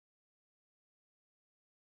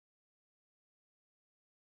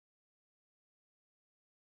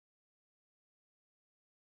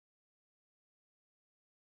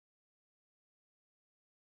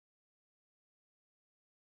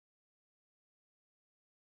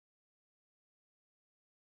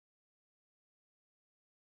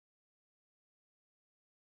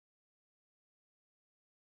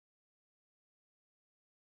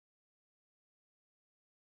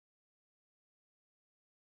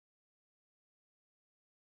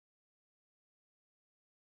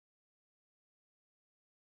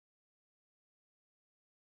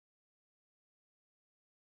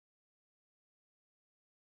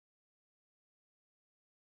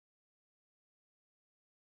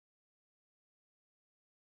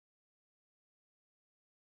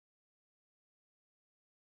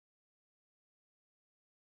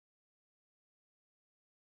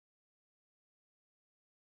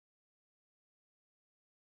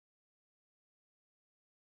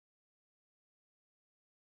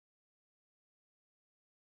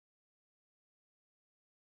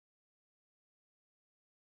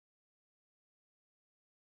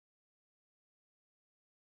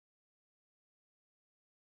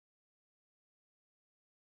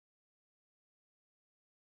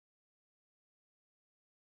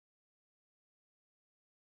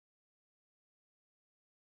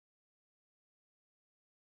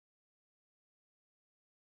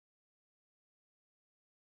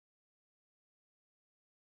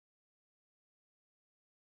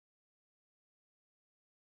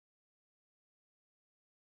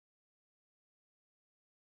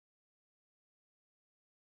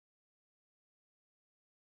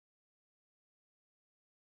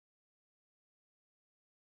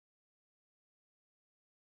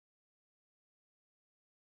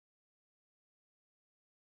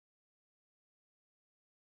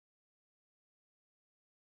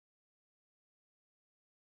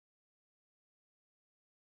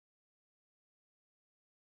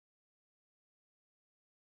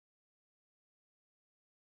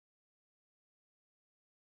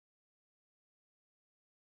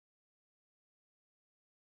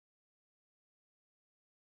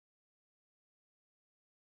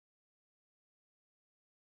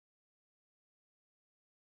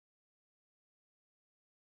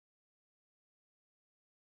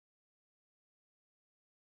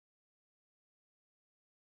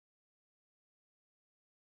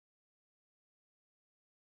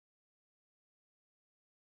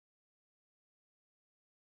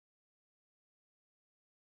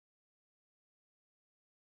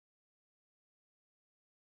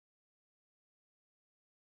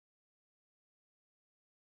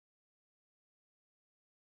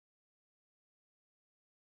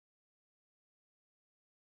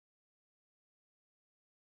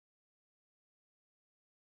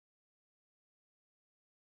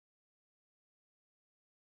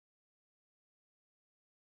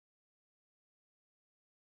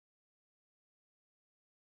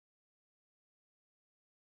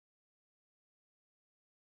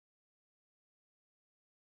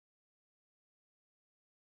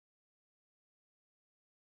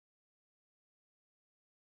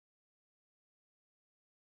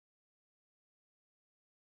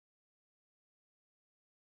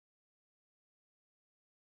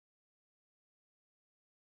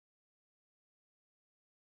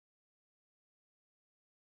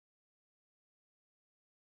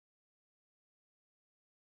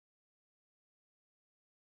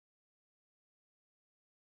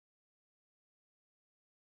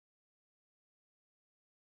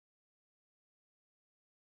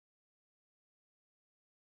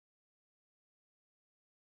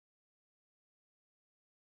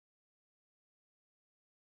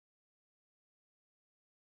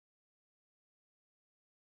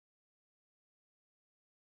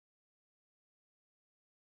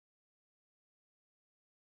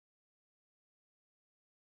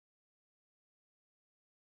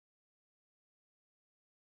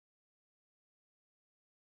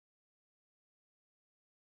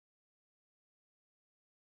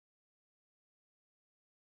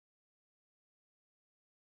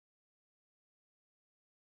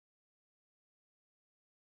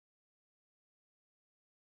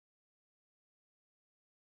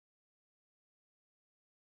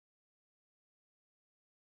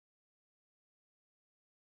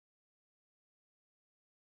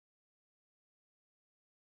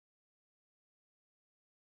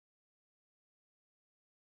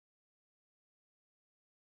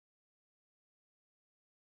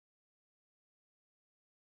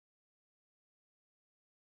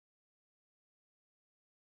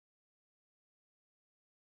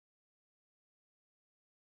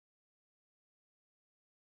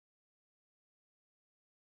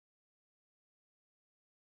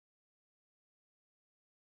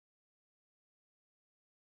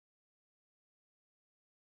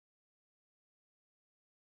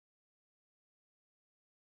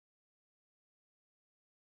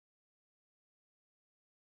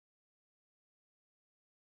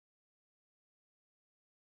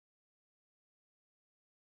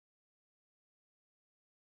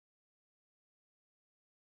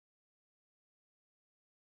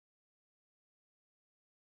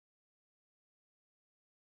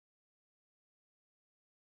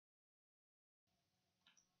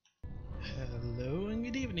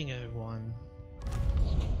evening, everyone.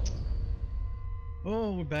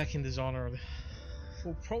 Oh, we're back in Dishonored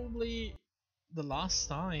for probably the last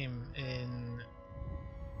time in,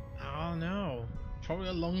 I don't know, probably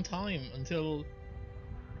a long time until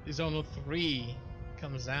Dishonored 3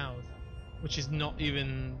 comes out, which is not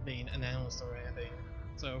even being announced or anything.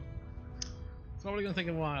 So it's probably gonna take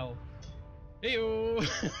a while. Heyo!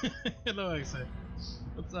 Hello, Axel.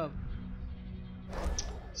 What's up?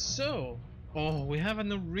 So, oh, we have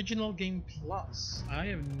an original game plus. I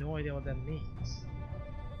have no idea what that means.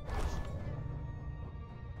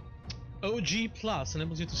 OG plus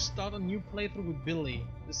enables you to start a new playthrough with Billy,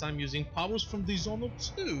 this time using powers from Dishonored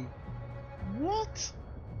 2. What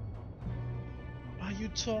are you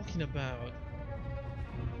talking about?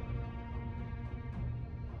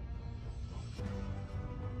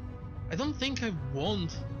 I don't think I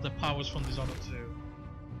want the powers from Dishonored 2.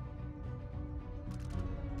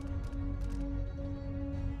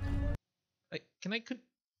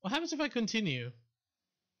 What happens if I continue?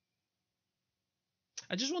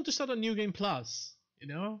 I just want to start a new game plus, you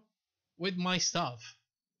know? With my stuff.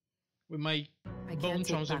 With my bone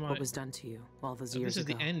take back what was done to you all those years ago.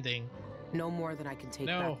 This is the ending. No more than I can take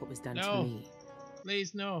back what was done to me.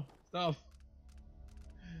 Please, no. Stop.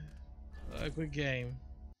 Quick game.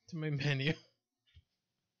 To my menu.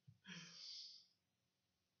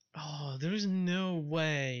 Oh, there is no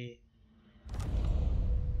way.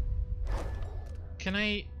 Can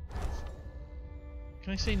I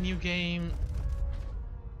say new game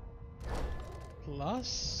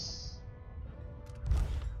plus?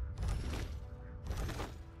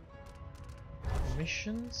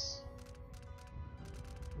 Missions?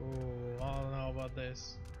 Oh, I don't know about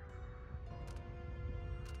this.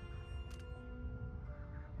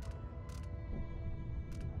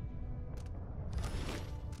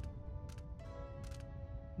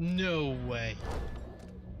 No way.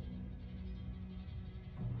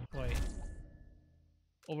 Wait.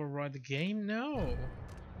 Override the game? No.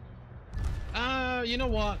 You know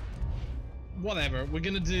what? Whatever. We're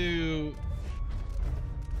gonna do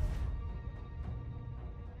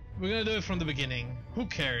it from the beginning. Who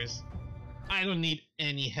cares? I don't need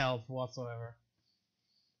any help whatsoever.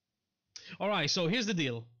 Alright, so here's the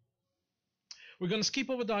deal. We're gonna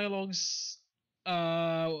skip over dialogues.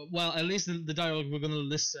 Well, at least the dialogue we're gonna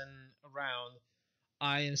listen around.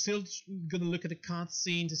 I am still gonna look at the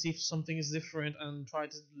cutscene to see if something is different and try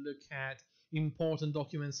to look at important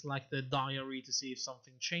documents like the diary to see if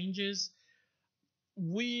something changes.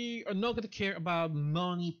 We are not gonna care about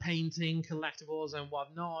money, painting, collectibles and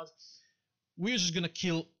whatnot. We're just gonna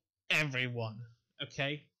kill everyone,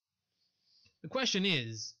 okay? The question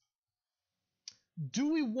is,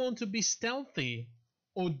 do we want to be stealthy?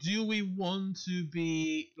 Or do we want to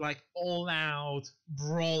be like all out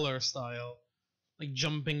brawler style? Like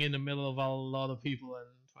jumping in the middle of a lot of people and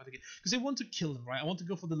try to get... Because I want to kill them, right? I want to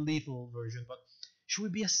go for the lethal version, but should we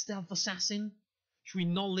be a stealth assassin? Should we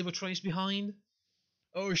not leave a trace behind?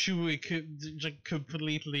 Or should we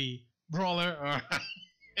completely brawler?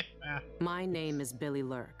 My name is Billy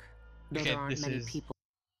Lurk. Though there aren't many people.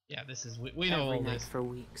 Yeah, this is... We know all this. For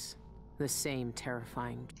weeks. The same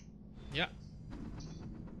terrifying... Yeah.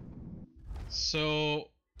 So,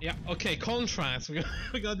 yeah, okay, contracts.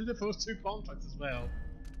 We gotta do the first two contracts as well.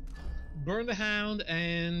 Burn the Hound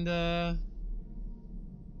and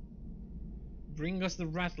bring us the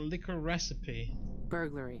rat liquor recipe.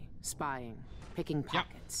 Burglary, spying, picking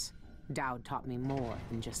pockets. Yep. Dowd taught me more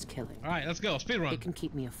than just killing. Alright, let's go, speedrun. It can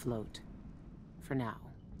keep me afloat. For now.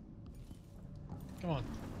 Come on.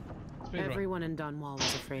 Speedrun. Everyone in Dunwall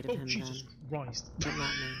was afraid of him Jesus then. Christ. But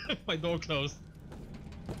not me. My door closed.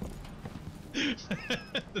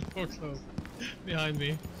 The door closed behind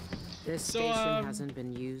me. This station hasn't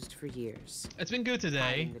been used for years. It's been good today.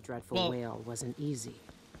 Hiding the dreadful whale wasn't easy.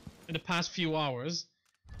 In the past few hours.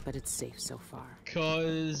 But it's safe so far.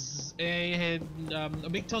 Cause a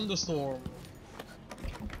big thunderstorm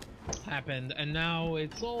happened, and now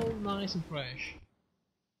it's all nice and fresh.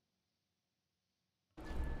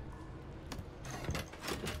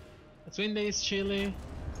 It's windy, it's chilly.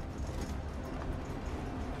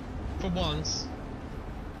 For once,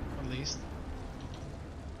 at least.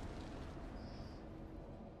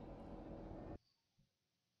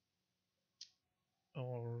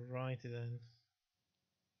 Alrighty then.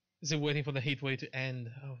 Is it waiting for the heat wave to end?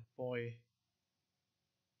 Oh boy.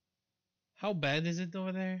 How bad is it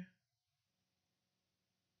over there?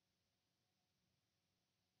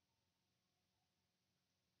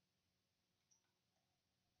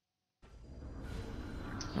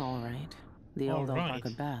 Alright. The old Alpaca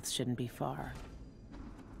Baths shouldn't be far.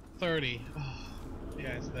 30. Oh,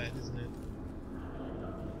 yeah, it's bad, isn't it?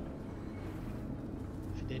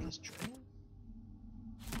 Daedalus Train?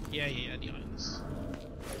 Yeah, the islands.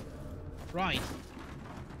 Right.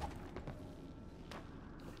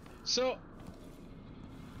 So,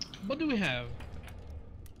 what do we have?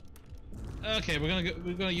 Okay, we're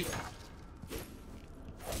gonna use.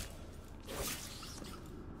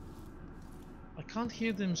 I can't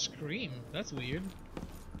hear them scream. That's weird.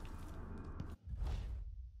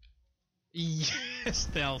 Yeah,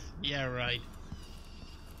 stealth. Yeah, right.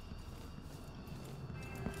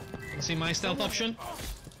 You see my stealth option?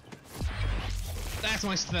 That's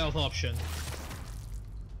my stealth option.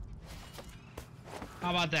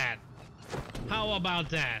 How about that? How about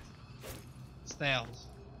that? Stealth.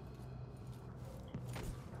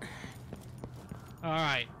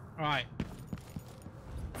 Alright, alright.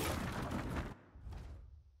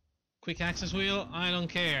 Quick access wheel? I don't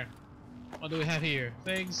care. What do we have here?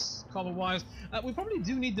 Figs, copper wires. We probably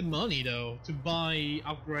do need the money though to buy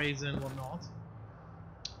upgrades and whatnot.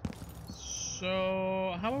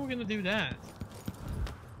 So how are we gonna do that?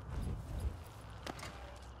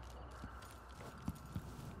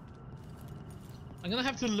 I'm gonna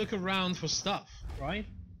have to look around for stuff, right?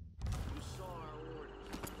 You saw our orders.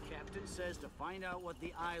 Captain says to find out what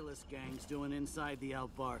the eyeless gang's doing inside the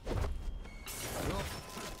Outbark.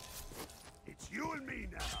 It's you and me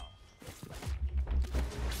now.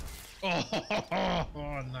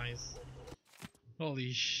 Oh, nice.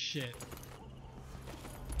 Holy shit.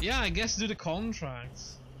 Yeah, I guess do the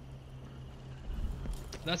contracts.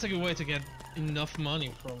 That's a good way to get enough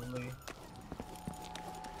money, probably.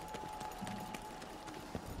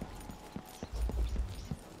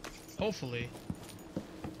 Hopefully.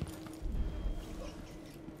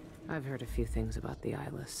 I've heard a few things about the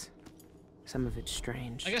eyeless. Some of it's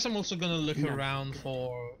strange. I guess I'm also gonna look No. around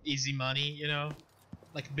for easy money, you know?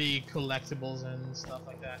 Like big collectibles and stuff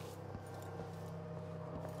like that.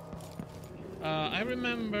 I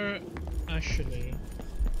remember, actually,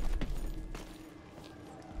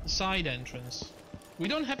 the side entrance. We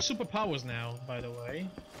don't have superpowers now, by the way.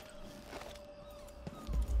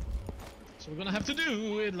 So we're gonna have to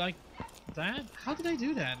do it like that? How did I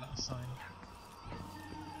do that last time?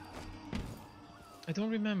 I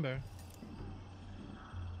don't remember.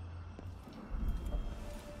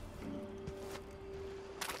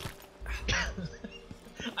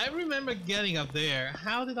 I remember getting up there.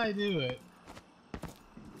 How did I do it?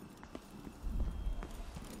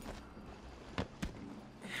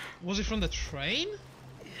 Was it from the train?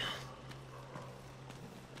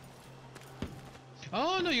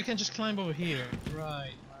 Oh no, you can just climb over here.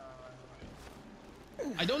 Right.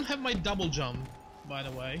 I don't have my double jump, by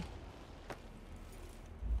the way.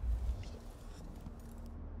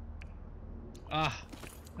 Ah,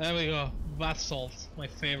 there we go. Bath salt, my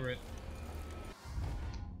favorite.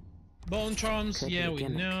 Bone charms, Could be yeah, a we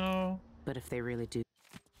gimmick. know. But if they really do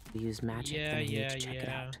use magic, then I need to check it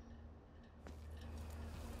out.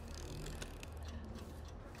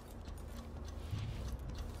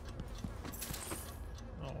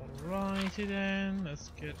 Alrighty then, let's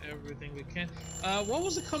get everything we can. What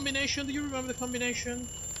was the combination? Do you remember the combination?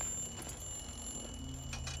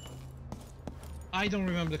 I don't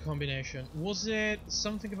remember the combination. Was it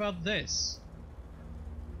something about this?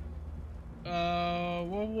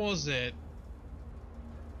 What was it?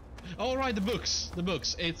 Oh right, the books. The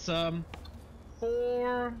books. It's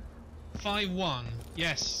 4, 5, 1.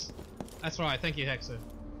 Yes, that's right. Thank you, Hexer.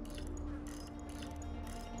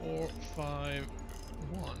 4, 5,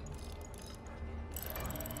 1.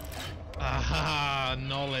 Aha!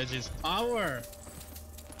 Knowledge is power.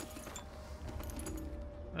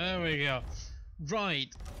 There we go. Right.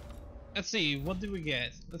 Let's see. What did we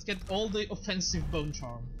get? Let's get all the offensive bone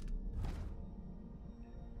charm.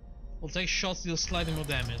 We'll take shots, deal slightly more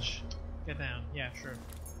damage. Get down. Yeah, sure.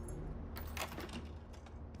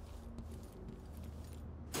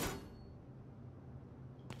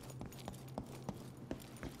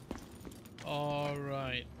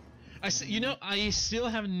 Alright. You know, I still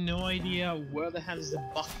have no idea where the hell is the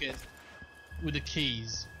bucket with the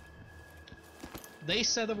keys. They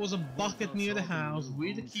said there was a bucket near the house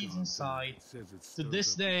with the keys inside. To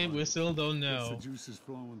this day, we still don't know. We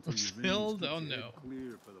still don't know.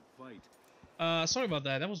 Sorry about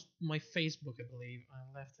that. That was my Facebook, I believe.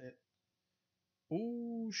 I left it.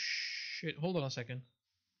 Oh shit! Hold on a second.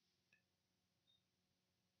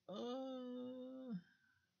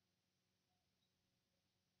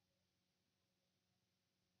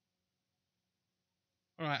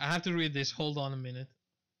 All right, I have to read this. Hold on a minute.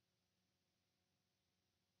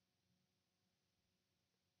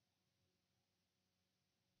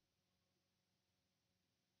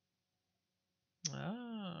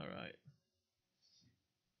 All right.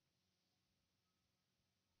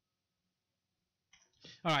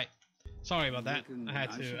 All right. Sorry about that. I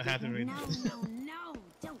had to read. No,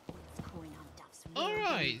 don't waste coin on duffs. All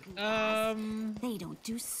right. They don't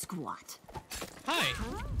do squat. Hi.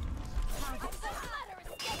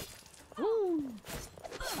 Ooh.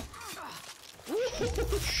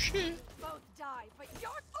 Ooh, shit. Both die, but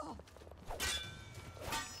you're.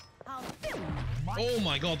 Oh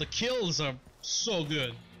my god, the kills are so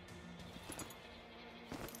good.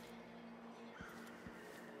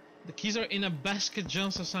 The keys are in a basket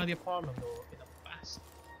just outside the apartment door. In a basket.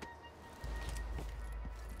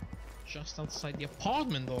 Just outside the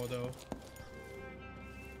apartment door, though.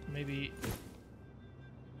 Maybe.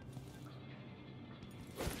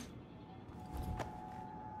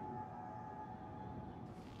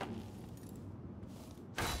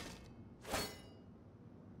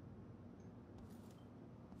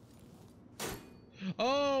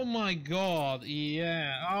 Oh my god,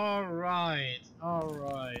 yeah, alright.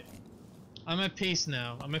 I'm at peace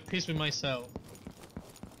now. I'm at peace with myself.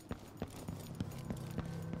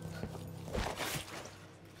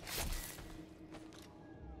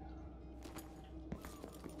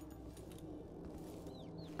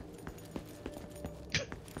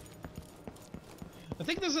 I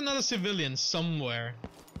think there's another civilian somewhere.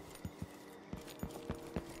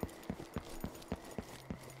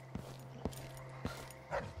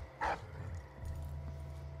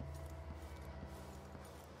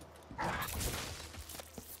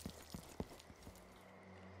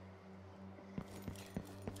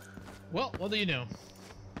 Well, what do you know?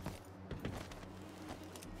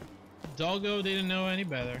 Doggo didn't know any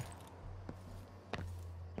better.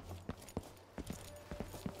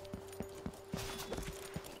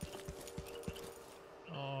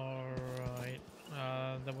 Alright.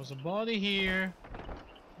 There was a body here.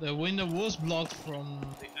 The window was blocked from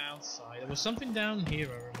the outside. There was something down here,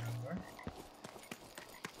 I remember.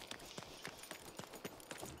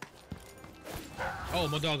 Oh,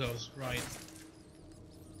 more doggos, right.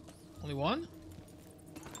 Only one?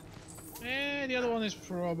 And the other one is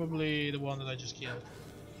probably the one that I just killed.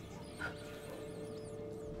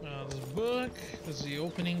 There's a book, there's the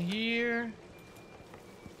opening here.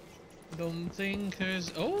 Don't think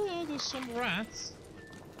there's... Oh, no, there's some rats.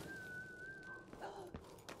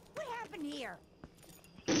 What happened here?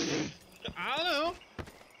 I don't know.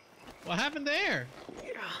 What happened there?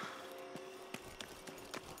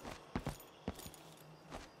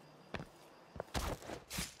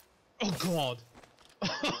 Oh god.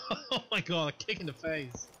 Oh my god, a kick in the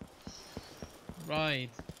face. Right.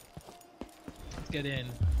 Let's get in.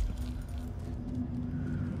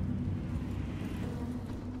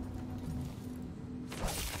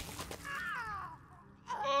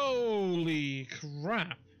 Holy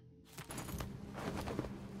crap.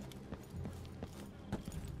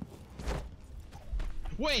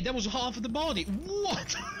 Wait, that was half of the body.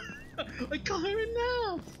 What? I can't hear it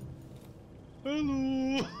now.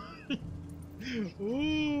 Hello.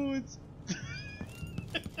 Oh, it's...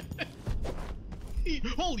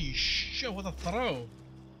 Holy shit, what a throw!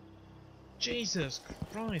 Jesus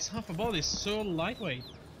Christ, half a body is so lightweight.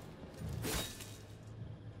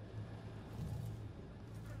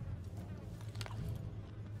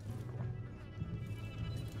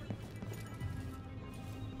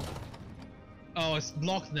 Oh, it's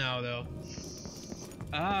blocked now though.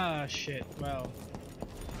 Ah, shit, well.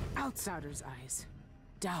 Outsider's eyes.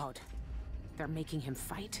 Dowd. They're making him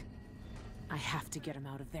fight. I have to get him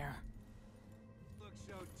out of there. Look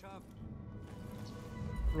so tough.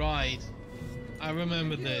 Right. I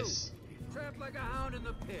remember this. Trapped like a hound in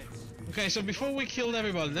the pits. Okay, so before we killed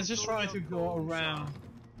everybody, let's just try to go around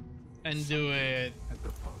and do it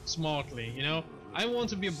smartly, you know? I want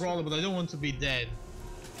to be a brawler, but I don't want to be dead.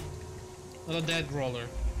 Not a dead brawler.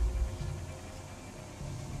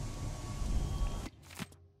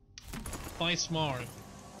 Fight smart.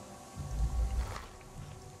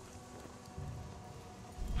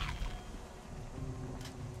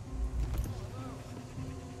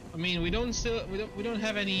 I mean, we don't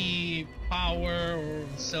have any power or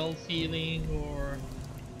self-healing or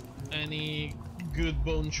any good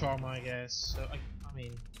bone charm, I guess. So I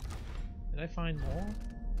mean, did I find more?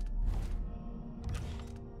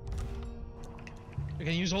 We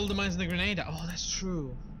can use all the mines in the grenade. Oh, that's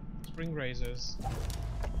true. Spring razors.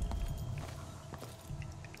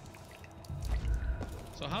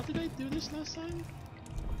 So how did I do this last time?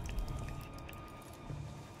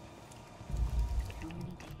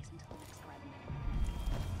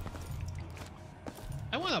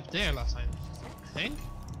 I went up there last time, I think.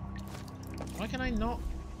 Why can I not?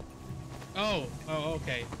 Oh,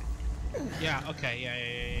 okay. Yeah, okay,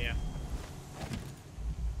 yeah.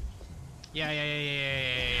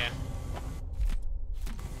 Yeah.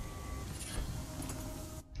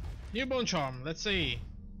 New bone charm, let's see.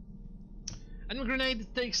 Enemy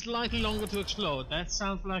grenade takes slightly longer to explode. That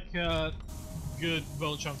sounds like a good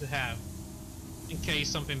bone charm to have. In case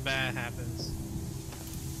something bad happens.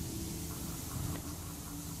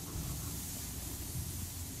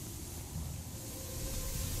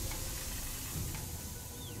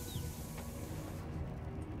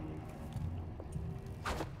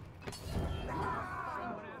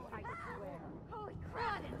 Holy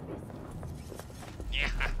crap!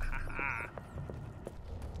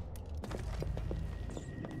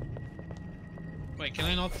 Wait, can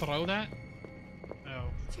I not throw that? Oh.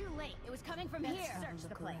 Too late. It was coming from here. Search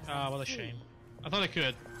the place. Ah, what a shame. I thought I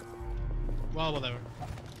could. Well, whatever.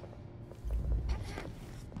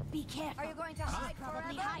 Be careful. Are you going to hide Probably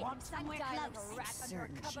forever? hiding somewhere I'm dying close. of a rat under a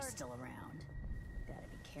Certain she's cupboard. still around. Gotta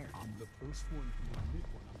be careful. I'm the first one to admit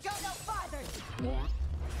when Go no farther! I'm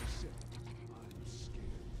sick. I'm scared.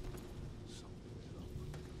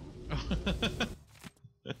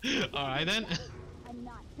 Something's up. Alright then. I'm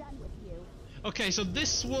not done with you. Okay, so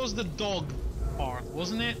this was the dog part,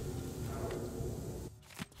 wasn't it?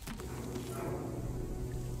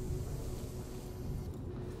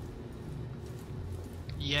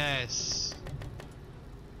 Yes.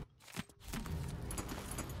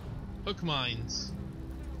 Hook mines.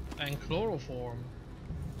 And chloroform.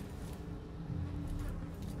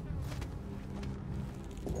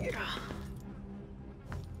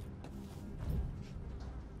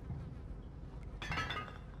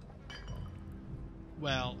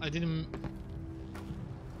 Well, I didn't...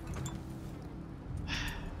 How's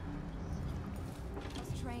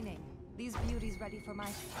training? These beauties ready for my...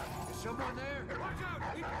 Is someone there? Watch out!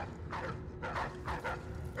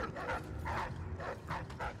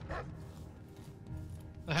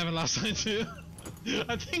 I haven't last time too.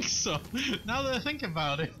 I think so. Now that I think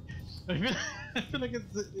about it, I feel like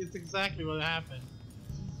it's exactly what happened.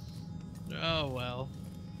 Oh well.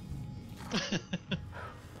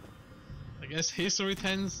 I guess history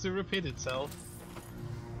tends to repeat itself.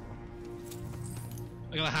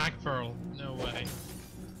 I got a hack pearl. No way.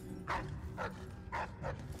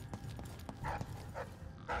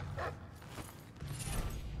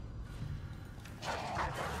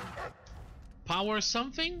 Power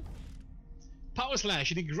something? Power slash,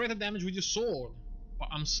 you do greater damage with your sword. But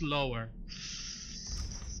I'm slower.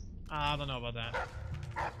 I don't know about that.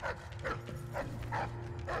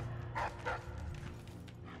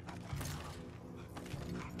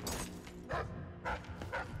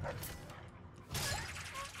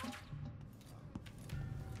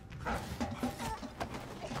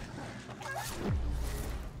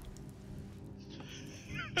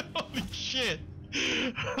 Holy shit!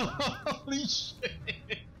 Holy shit!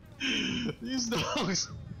 These dogs!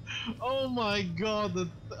 Oh my god! The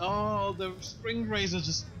spring razor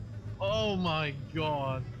just... Oh my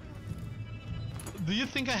god! Do you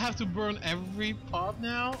think I have to burn every part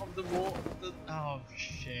now of the wall? Oh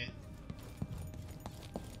shit!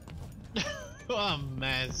 What a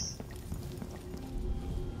mess!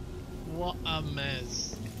 What a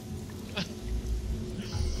mess!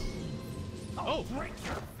 Oh! Break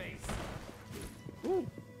your face! Ooh.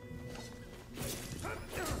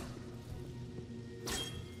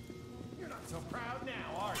 You're not so proud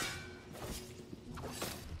now, are you?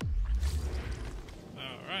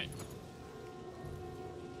 Alright.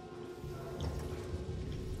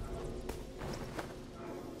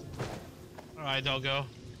 Alright, doggo.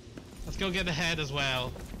 Let's go get the head as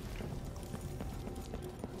well.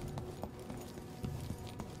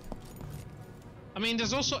 I mean,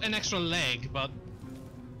 there's also an extra leg, but...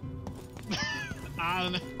 I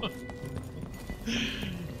don't know.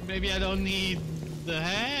 Maybe I don't need the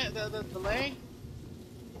head, the leg?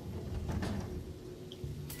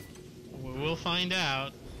 We'll find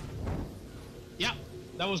out. Yep,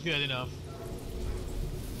 that was good enough.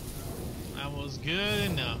 That was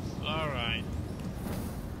good enough. Alright.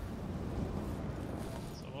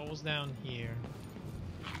 So what was down here?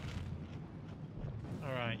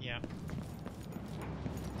 Alright, yeah.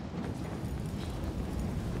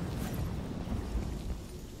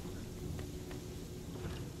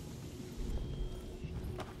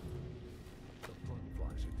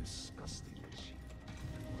 Butterflies are disgusting.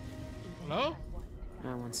 Hello?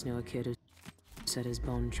 I once knew a kid who said his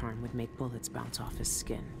bone charm would make bullets bounce off his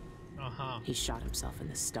skin. Uh-huh. He shot himself in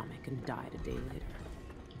the stomach and died a day later.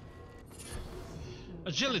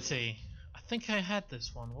 Agility. I think I had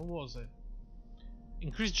this one. What was it?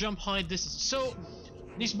 Increased jump height distance. So,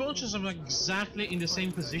 these bunches are like exactly in the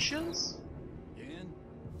same positions? Again?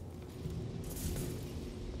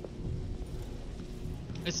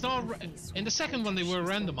 It's not... In the second one they were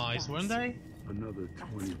randomized, weren't they? Another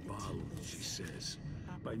 20 bottles, she says.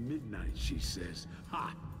 By midnight, she says.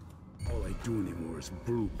 Ha! All I do anymore is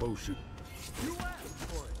brew potion. You asked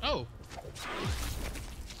for it. Oh.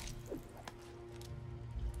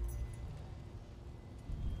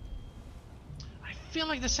 I feel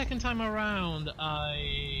like the second time around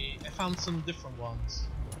I found some different ones.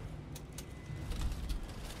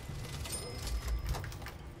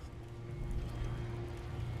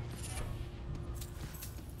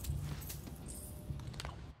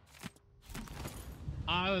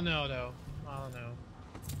 I don't know though. I don't know.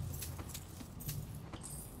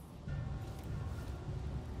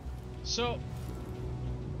 So,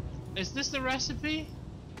 is this the recipe?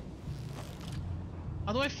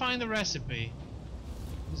 How do I find the recipe?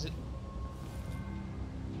 Is it?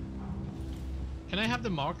 Can I have the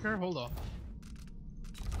marker? Hold on.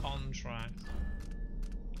 Contract.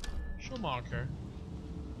 Show marker.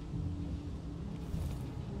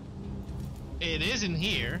 It is in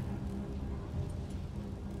here.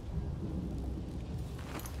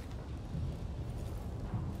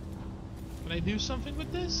 Can I do something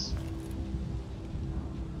with this?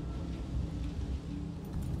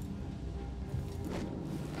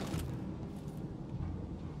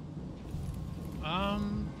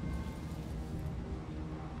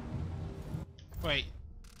 Wait.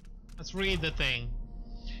 Let's read the thing.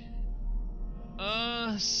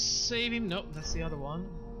 Save him. Nope, that's the other one.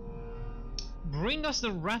 Bring us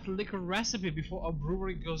the rat liquor recipe before our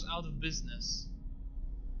brewery goes out of business.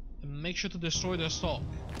 And make sure to destroy their stock.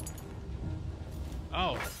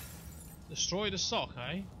 Oh. Destroy the stock,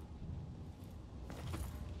 eh?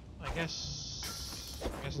 I guess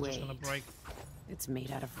it's just gonna break. It's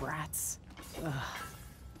made out of rats. Ugh.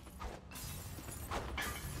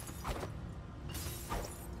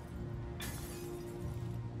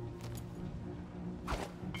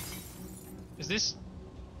 Is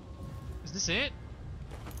this it?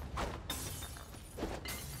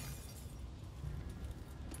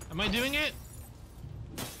 Am I doing it?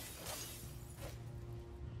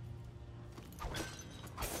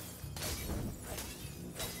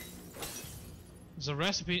 There's a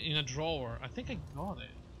recipe in a drawer. I think I got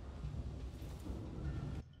it.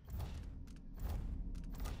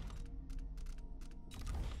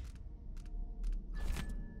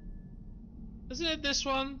 Isn't it this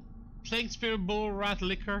one? Plague Spirit Bull Rat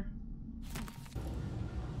Liquor.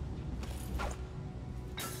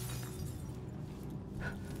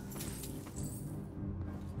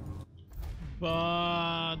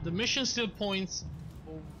 But the mission still points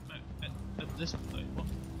at this place. What?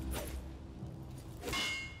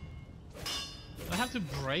 Do I have to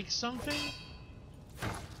break something?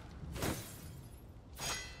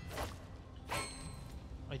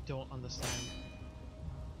 I don't understand.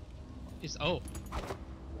 Oh.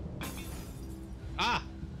 Ah!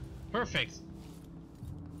 Perfect.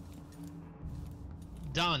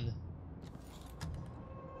 Done.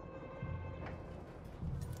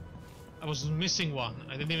 I was missing one.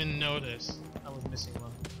 I didn't even notice I was missing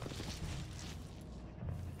one.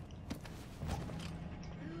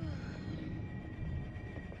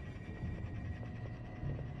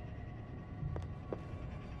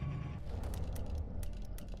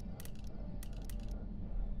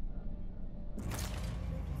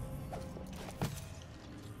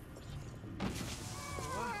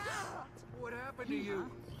 What happened to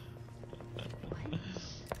you?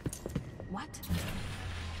 What?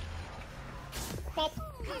 Pop!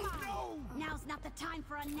 Come on! Now's not the time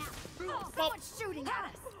for a nap. Someone's shooting at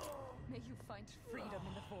us! May you find freedom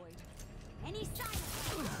in the void. Any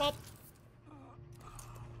sign of Pop!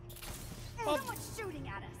 Someone's shooting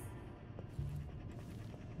at us!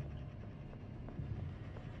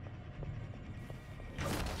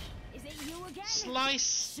 Is it you again?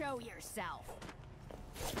 Slice! Show yourself!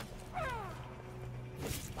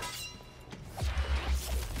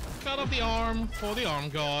 Cut off the arm for the arm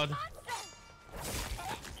god.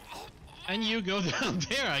 And you go down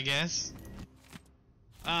there, I guess.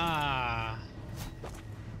 Ah.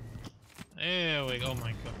 There we go. Oh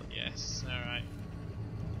my god, yes. Alright.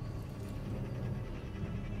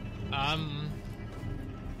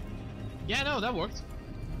 Yeah, no, that worked.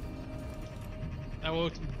 That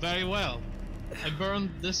worked very well. I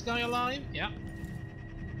burned this guy alive, yeah.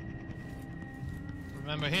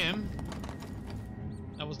 Remember him.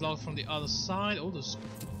 That was locked from the other side. Oh, there's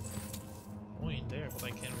a point there, but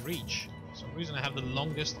I can't reach. For some reason I have the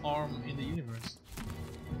longest arm in the universe.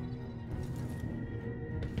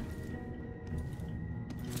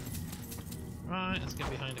 Right, let's get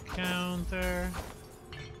behind the counter.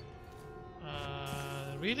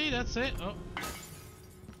 Really? That's it? Oh.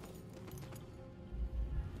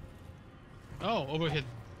 Oh, over here.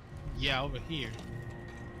 Yeah, over here.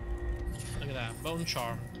 Look at that. Bone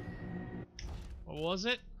Charm. What was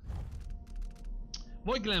it?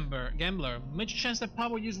 Void Gambler. Major chance that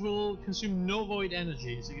power use will consume no void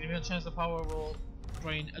energy, so you give me a chance the power will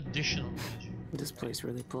drain additional energy. This place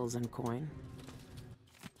really pulls in coin.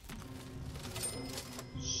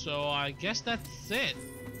 So I guess that's it.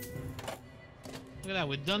 Look at that,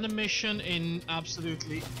 we've done the mission in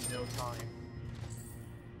absolutely no time.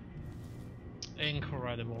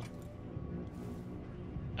 Incredible.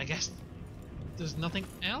 I guess there's nothing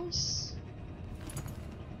else?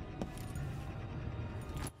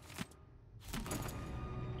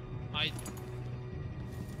 I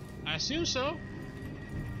assume so.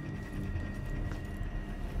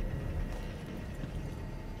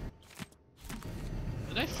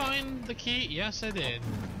 Did I find the key? Yes, I did.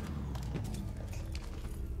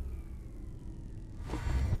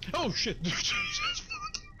 Oh shit!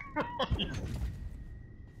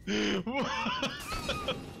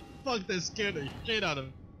 Fuck, that scared the shit out of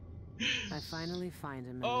me. I finally find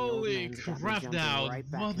him. Holy crap, Dowd!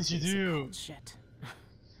 What did you do? Shit.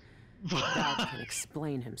 Dowd can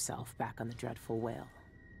explain himself back on the dreadful whale.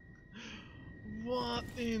 What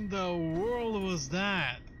in the world was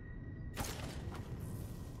that?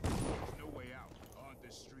 No way out. Aren't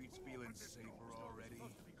the streets feeling safer already?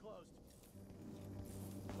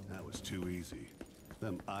 That was too easy.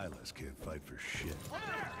 Them Islas can't fight for shit.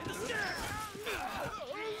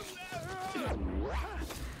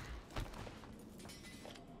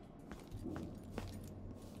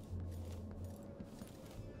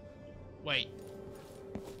 Wait.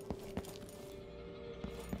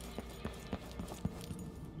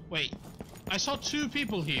 Wait. I saw two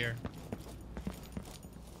people here.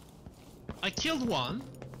 I killed one.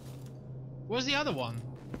 Where's the other one?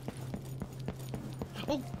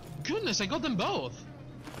 Oh goodness, I got them both.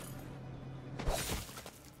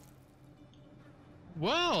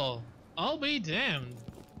 Well, I'll be damned.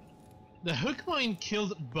 The hook mine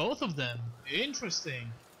killed both of them.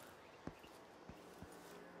 Interesting.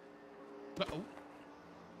 But, oh.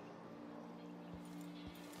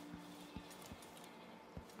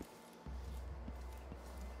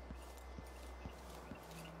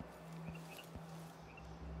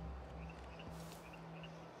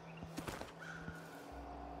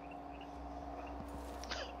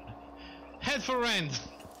 Head for rent.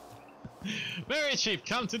 Very cheap.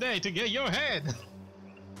 Come today to get your head.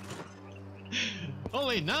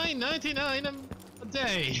 Only $9.99 a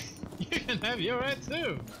day. You can have your head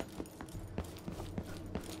too.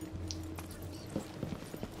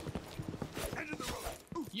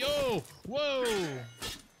 Yo! Whoa!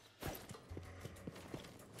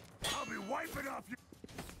 I'll be wiping off your...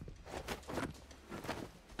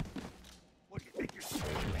 What do you think you're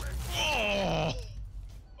Oh!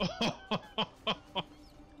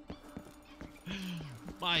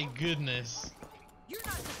 My goodness.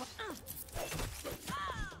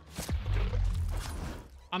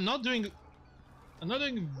 I'm not doing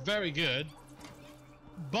very good,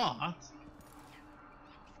 but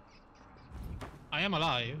I am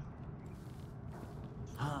alive.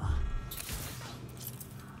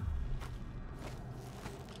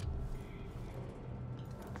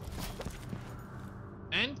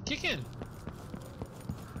 And kicking.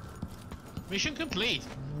 Mission complete.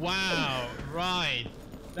 Wow, right.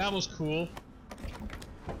 That was cool.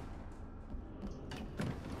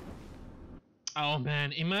 Oh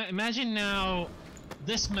man, imagine now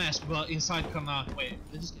this mess but inside Karnaca. Wait,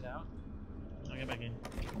 did I just get out? I'll get back in.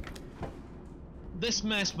 This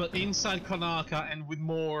mess but inside Karnaca and with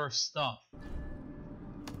more stuff.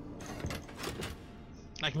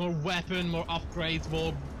 Like more weapon, more upgrades,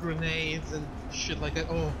 more grenades and shit like that.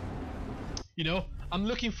 Oh, you know, I'm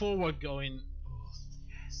looking forward going, oh,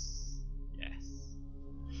 yes, yes.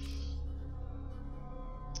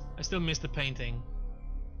 I still miss the painting.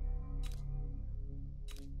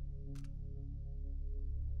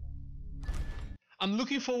 I'm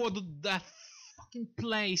looking forward to that fucking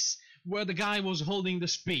place where the guy was holding the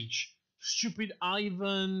speech. Stupid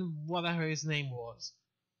Ivan, whatever his name was.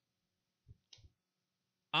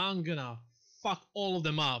 I'm gonna fuck all of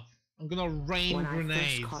them up. I'm gonna rain grenades. When I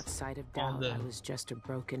first caught sight of Dowd, I was just a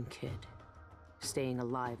broken kid, staying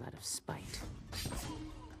alive out of spite.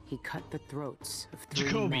 He cut the throats of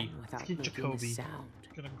three men without making a sound,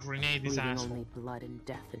 gonna grenade his leaving ass. only blood and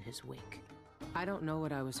death in his wake. I don't know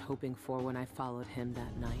what I was hoping for when I followed him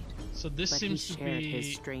that night. So this but seems he to shared be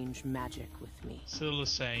his strange magic with me. Still the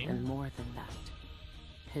same. And more than that,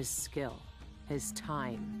 his skill, his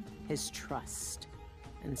time, his trust,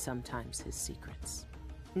 and sometimes his secrets.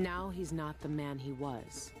 Now he's not the man he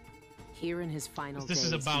was. Here in his final days,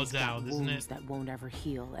 is about he's got Dowd, isn't wounds it? that won't ever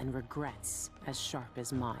heal and regrets as sharp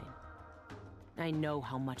as mine. I know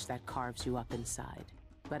how much that carves you up inside,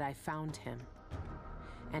 but I found him.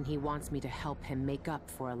 And he wants me to help him make up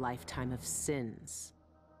for a lifetime of sins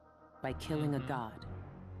by killing a god.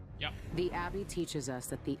 Yep. The Abbey teaches us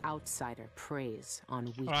that the outsider preys on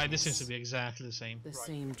weakness. Alright, this seems to be exactly the same. The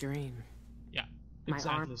same dream. Yeah, My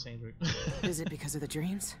exactly arm... the same dream. Is it because of the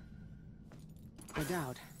dreams? I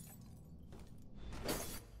doubt.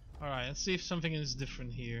 Alright, let's see if something is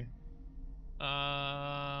different here.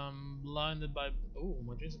 Blinded by... Oh,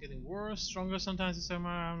 my dreams are getting worse. Stronger sometimes this summer.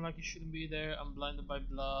 I'm like, you shouldn't be there. I'm blinded by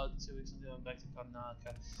blood. 2 weeks until I'm back to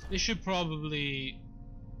Karnaca. This should probably...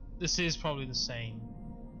 This is probably the same.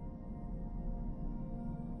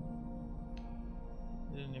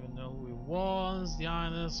 Didn't even know who he was. The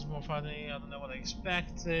islands is more funny. I don't know what I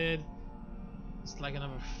expected. It's like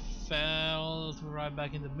another fell right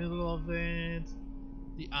back in the middle of it.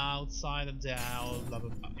 The outside of down, blah blah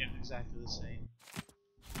blah. Yeah, exactly the same.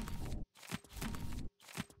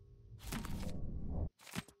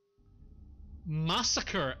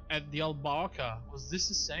 Massacre at the Albarca. Was this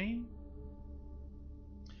the same?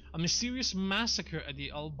 A mysterious massacre at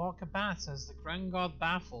the Albarca Baths as the Grand God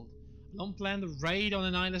baffled. A long-planned raid on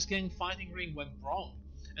an Eyeless gang fighting ring went wrong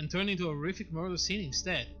and turned into a horrific murder scene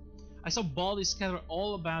instead. I saw bodies scattered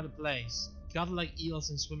all about the place, gathered like eels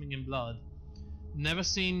and swimming in blood. Never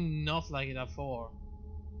seen nothing like it before.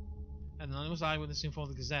 An anonymous eyewitness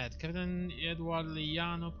informed the Gazette. Captain Eduardo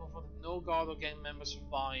Liano confirmed that no guard or gang member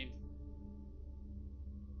survived.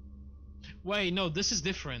 Wait, no, this is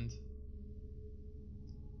different.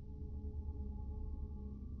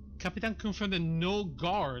 Captain confirmed that no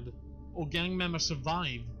guard or gang member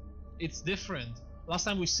survived. It's different. Last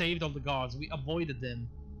time we saved all the guards, we avoided them.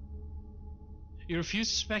 He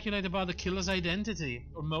refused to speculate about the killer's identity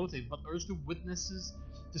or motive, but urged the witnesses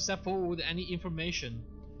to step forward with any information.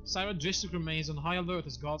 Syra District remains on high alert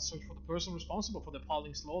as guards search for the person responsible for the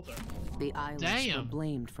appalling slaughter. The Eyeless were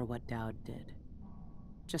blamed for what Dowd did.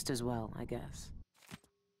 Just as well, I guess.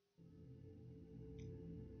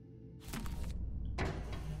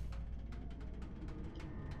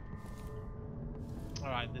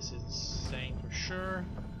 Alright, this is saying for sure.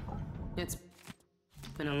 It's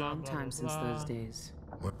been a long time since those days.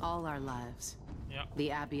 All our lives. Yep.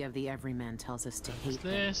 The Abbey of the Everyman tells us to hate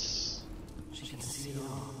this. She can see it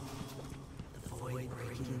all. The void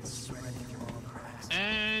breaking and spreading through all cracks.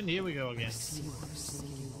 And here we go again.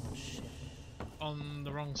 On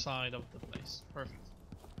the wrong side of the place. Perfect.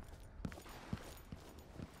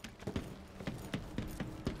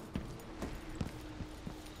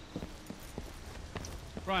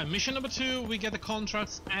 Right, mission number 2, we get the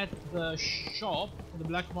contracts at the shop, the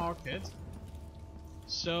black market.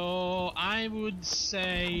 So I would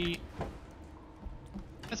say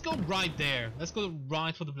let's go right there. Let's go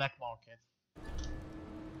right for the black market.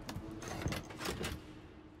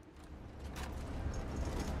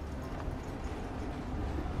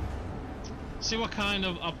 See what kind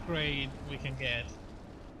of upgrade we can get.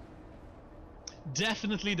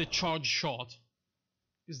 Definitely the charge shot,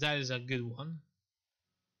 because that is a good one.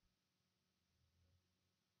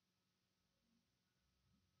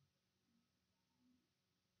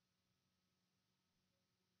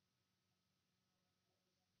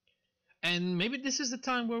 And maybe this is the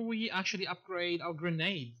time where we actually upgrade our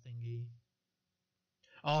grenade thingy.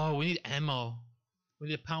 Oh, we need ammo. We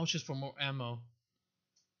need pouches for more ammo.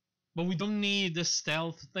 But we don't need the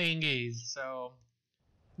stealth thingies, so...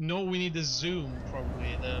 No, we need the zoom,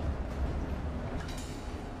 probably.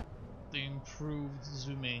 The improved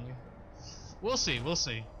zooming. We'll see, we'll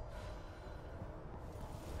see.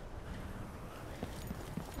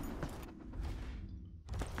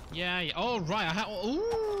 Yeah, yeah. Oh, right. I have.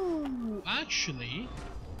 Ooh, actually.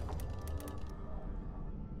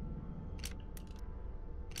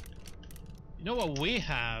 You know what we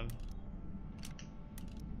have?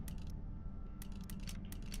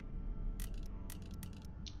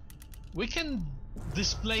 We can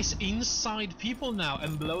displace inside people now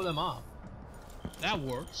and blow them up. That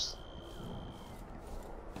works.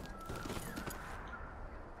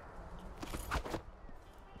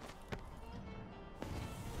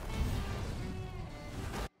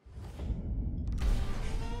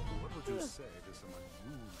 Say to some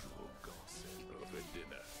unusual gossip over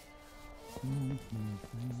dinner.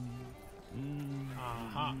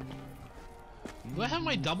 Aha. Do I have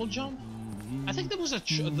my double jump? I think that was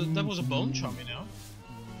a bone chomp, you know.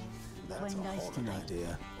 That's nice tonight,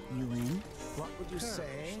 dear. You in? What would you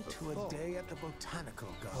say to a day at the botanical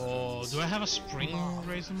garden? Oh, do I have a spring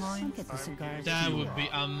race in mind? That would be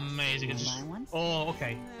amazing. Oh,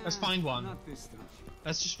 okay. Let's find one.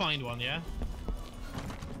 Let's just find one, yeah?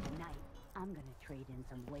 I'm gonna trade in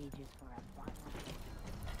some wages for a bottle.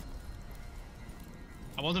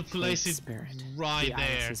 I want to place it Spirit. right the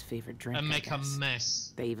there Alice's favorite drink, and I make a guess.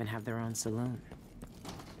 mess. They even have their own saloon.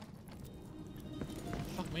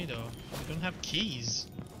 Fuck me though. We don't have keys.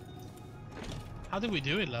 How did we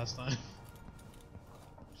do it last time?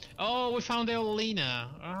 Oh, we found Eolina.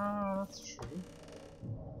 Ah, that's true.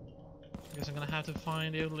 I guess I'm gonna have to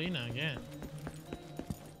find Eolina again.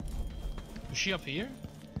 Is she up here?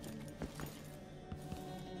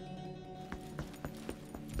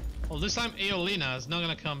 Well, this time Eolina is not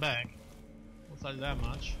gonna come back. I'll tell you that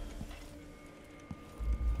much.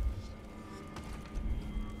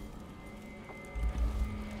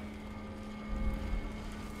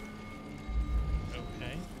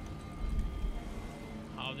 Okay.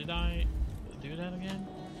 How did I do that again?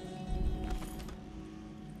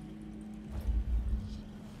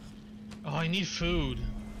 Oh, I need food.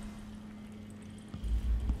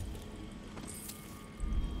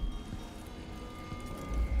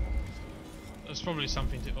 There's probably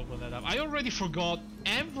something to open that up. I already forgot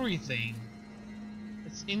everything.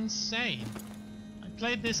 It's insane. I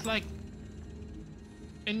played this like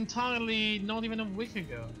entirely not even a week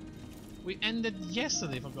ago. We ended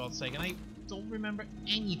yesterday, for God's sake, and I don't remember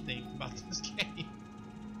anything about this game.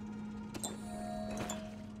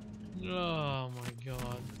 Oh my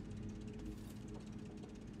god.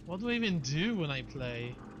 What do I even do when I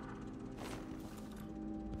play?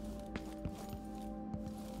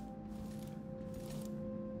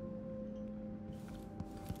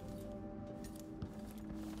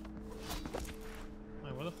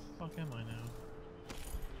 Wait, where the fuck am I now?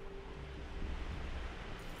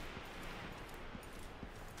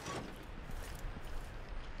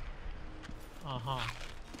 Uh-huh.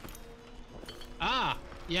 Ah!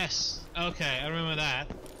 Yes! Okay, I remember that.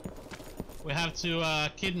 We have to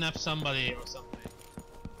kidnap somebody or something.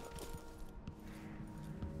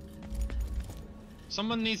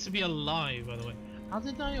 Someone needs to be alive, by the way. How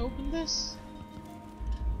did I open this?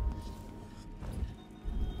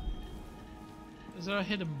 Is there a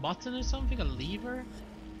hidden button or something? A lever?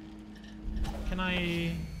 Can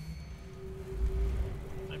I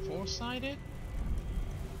foresight it?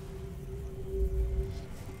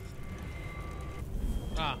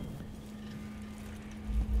 Ah.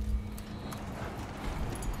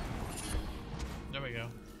 There we go.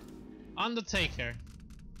 Undertaker.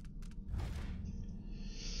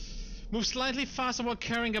 Move slightly faster while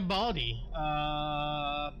carrying a body.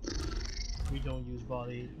 We don't use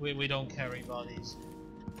body. We don't carry bodies.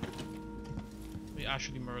 We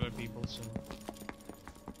actually murder people, so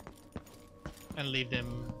and leave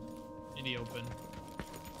them in the open.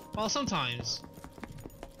 Well, sometimes.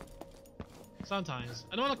 Sometimes.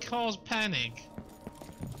 I don't want to cause panic.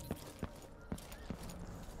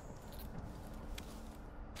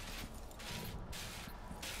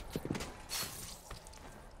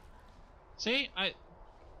 See, oh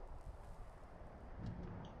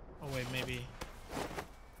wait, maybe.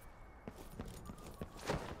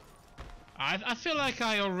 I feel like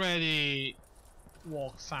I already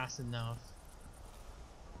walk fast enough.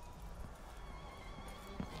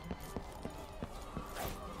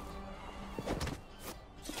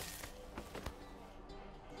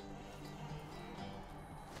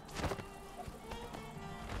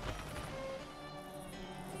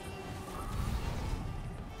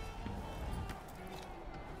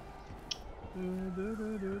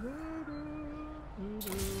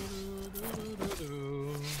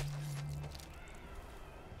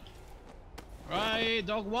 Right,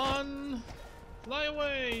 dog 1, fly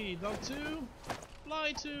away. Dog 2,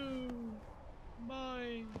 fly 2.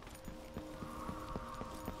 Bye.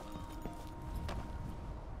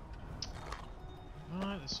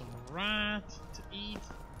 Alright, there's some rat to eat.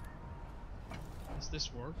 Does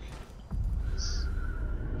this work?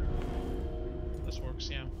 This works,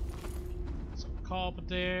 yeah. Some copper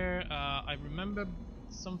there. I remember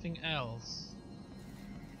something else.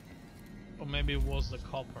 Or maybe it was the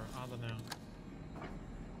copper, I don't know.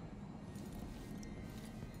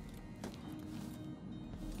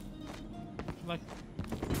 Like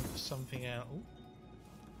something else. Ooh.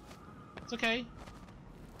 It's okay.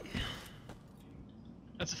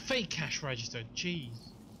 That's a fake cash register. Jeez.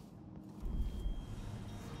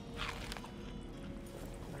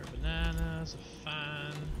 There are bananas, a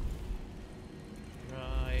fan.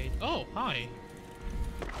 Right. Oh, hi.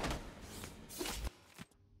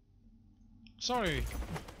 Sorry.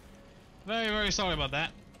 Very, very sorry about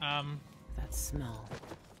that. That smell.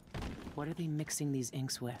 What are they mixing these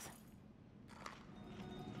inks with?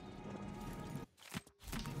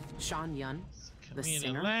 Sean Yun, the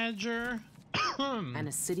singer, ledger. and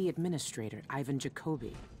a city administrator, Ivan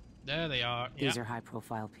Jacoby. There they are. These are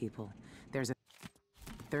high-profile people. There's a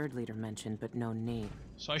third leader mentioned, but no name.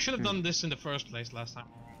 So I should have done this in the first place last time.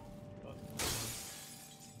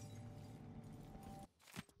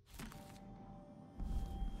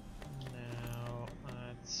 Now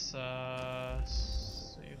let's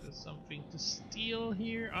see if there's something to steal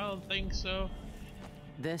here. I don't think so.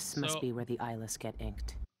 This must be where the eyeless get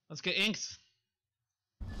inked. Let's get inked.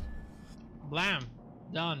 Blam.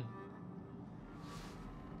 Done.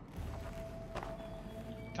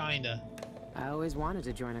 Kinda. I always wanted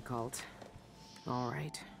to join a cult.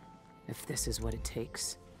 Alright. If this is what it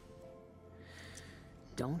takes.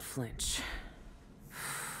 Don't flinch.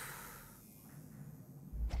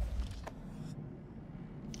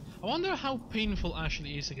 I wonder how painful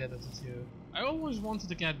actually is to get a tattoo. I always wanted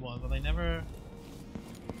to get one, but I never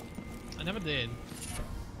did.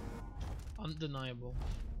 Undeniable.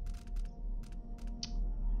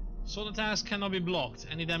 Sword attacks cannot be blocked.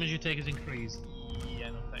 Any damage you take is increased.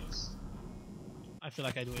 Yeah, no thanks. I feel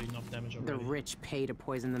like I do enough damage already. The rich pay to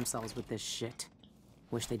poison themselves with this shit.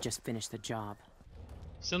 Wish they'd just finish the job.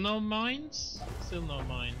 Still no mines? Still no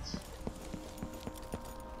mines.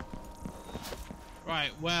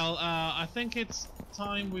 Right, well, I think it's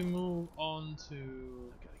time we move on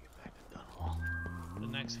to the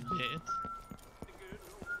next bit.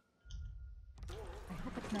 I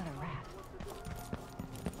hope it's not a rat.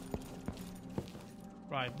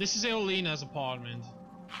 Right, this is Eolina's apartment.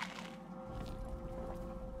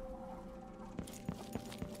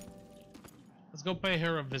 Let's go pay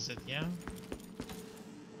her a visit, yeah?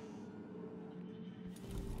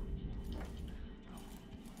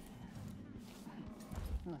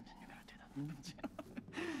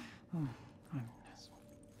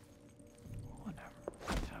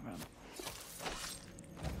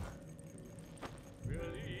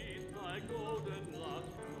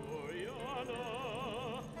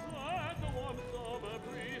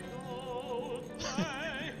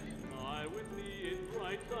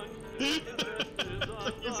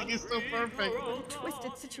 Music is so perfect. What a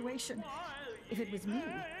twisted situation. If it was me,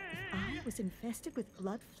 if I was infested with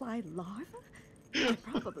blood fly larvae, I'd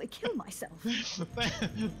probably kill myself.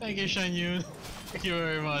 Thank you, Shan Yun. Thank you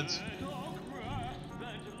very much.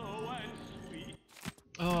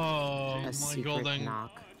 Oh, A my secret golden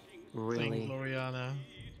knock. Really? thing, Gloriana.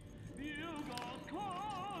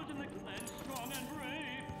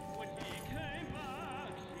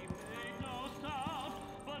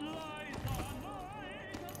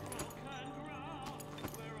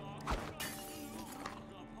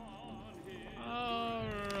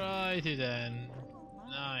 Alrighty then.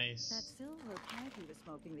 Nice. That silver pipe he was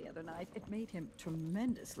smoking the other night, it made him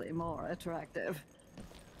tremendously more attractive.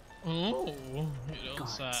 Oh, you don't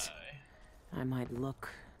say. Guards. I might look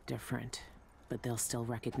different, but they'll still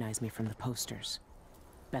recognize me from the posters.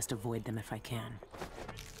 Best avoid them if I can.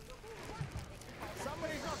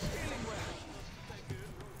 Somebody's not feeling well.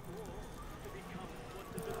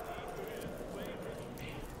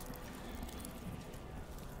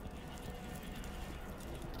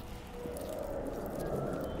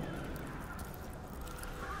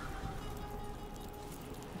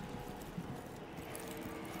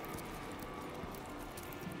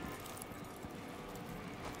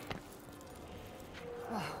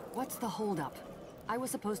 What's the holdup? I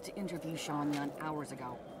was supposed to interview Sean Yun hours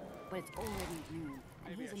ago, but it's already noon,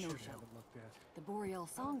 and he's a no-show. The Boreal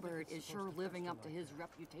Songbird is sure living up to his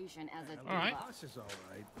reputation as a diva. All right. This is all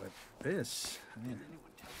right, but this, man.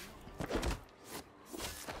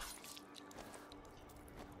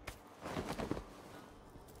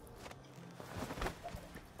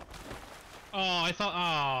 Oh, I thought.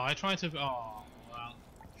 Oh, I tried to. Oh, well.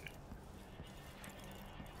 Okay.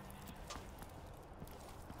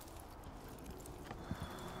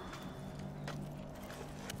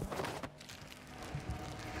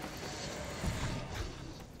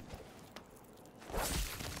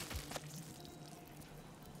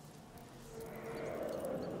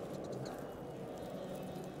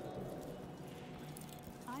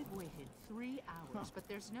 I've waited 3 hours, but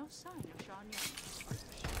there's no sign of Sean Yun.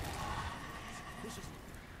 This is...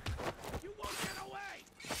 You won't get away!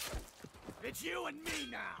 It's you and me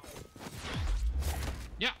now!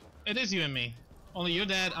 Yeah, it is you and me. Only you're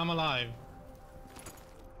dead, I'm alive.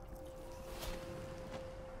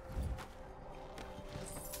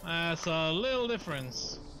 That's a little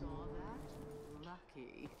difference. Saw that?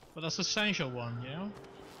 Lucky. But a substantial one, you know?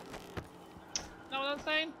 Know what I'm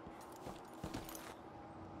saying?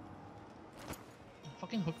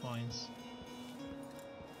 Fucking hook mines.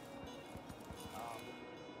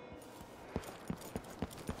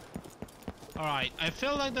 Alright, I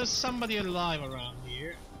feel like there's somebody alive around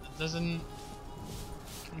here that doesn't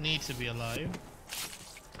need to be alive.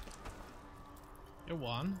 You're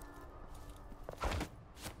one.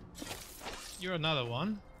 You're another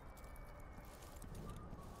one.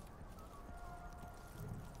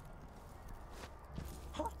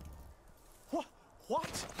 Huh?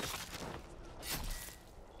 What?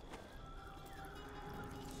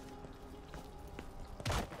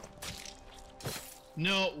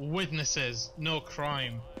 No witnesses, no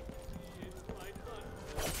crime.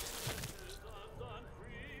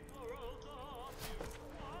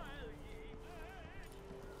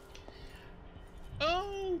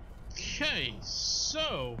 Okay,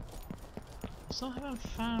 so I still haven't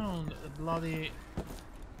found the bloody.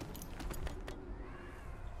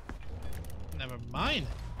 Never mind.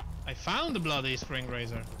 I found the bloody spring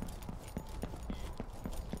razor.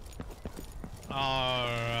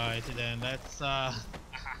 Alright then, let's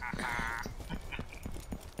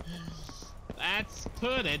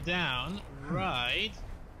put it down right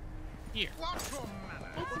here. What's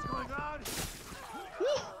going on? Woo!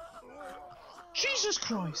 Jesus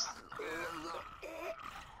Christ!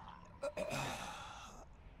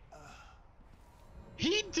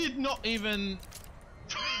 He did not even.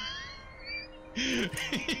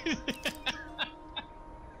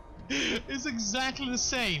 It's exactly the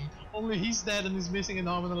same, only he's dead and he's missing an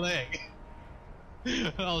arm and a leg.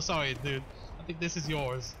 Oh, sorry, dude. I think this is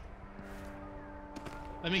yours.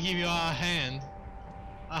 Let me give you a hand.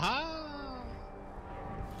 Aha!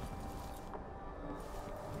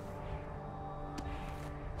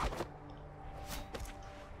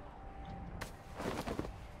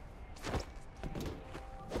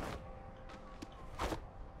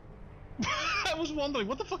 I was wondering,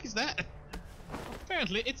 what the fuck is that?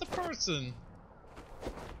 Apparently, it's a person.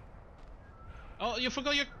 Oh, you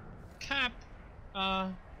forgot your cap. Oh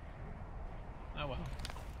well.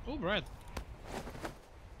 Oh, bread.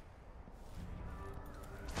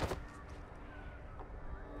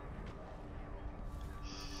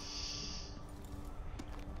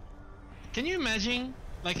 Can you imagine,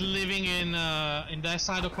 like, living in that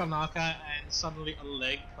side of Karnaca and suddenly a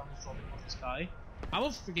leg comes dropping off the sky? I will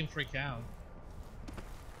freaking freak out.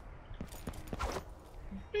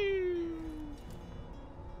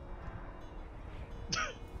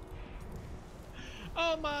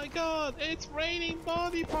 Oh my god, it's raining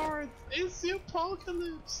body parts! It's the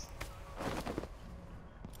apocalypse!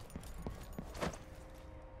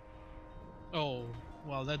 Oh,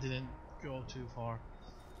 well, that didn't go too far.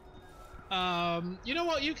 You know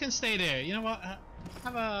what? You can stay there. You know what?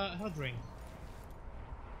 Have a drink.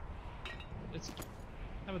 Let's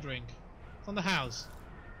have a drink. It's on the house.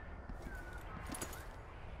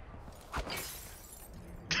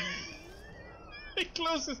 He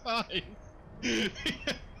closed his eyes.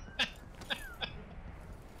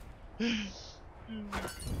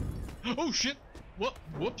 Oh shit! What?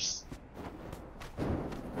 Whoops!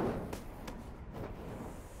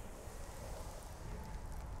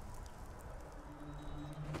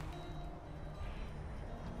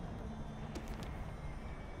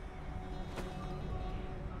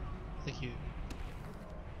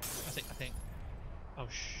 I think. Oh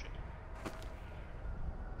shit!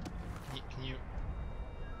 Can you?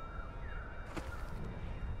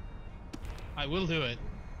 I will do it.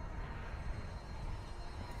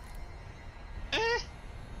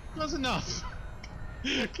 Close enough.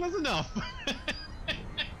 Close enough.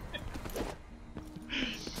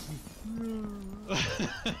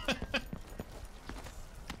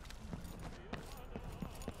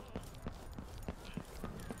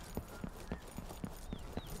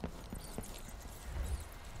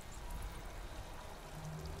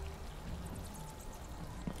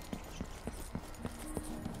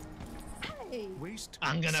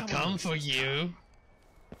 I'm gonna come for you.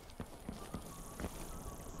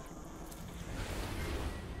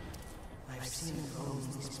 I've seen the roads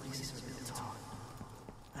these places are built on.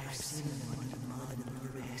 I've seen them under the mud and the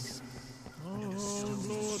risk. Under the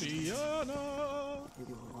stones. It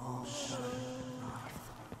will all shut north.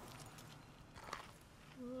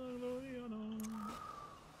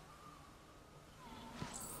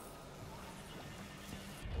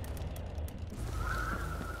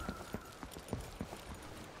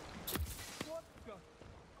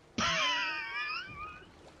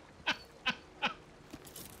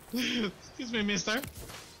 Excuse me, mister.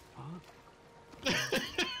 Huh?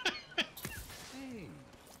 Hey.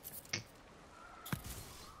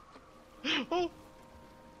 Oh.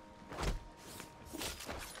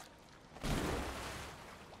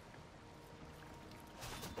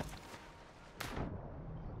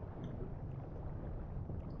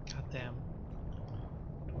 God damn.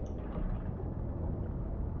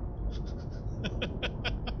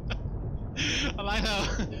 I like No,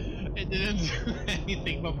 it didn't do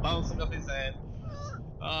anything but bouncing off his head.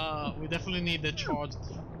 We definitely need the charged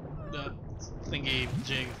thingy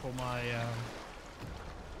jig for my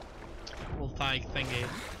voltaic thingy.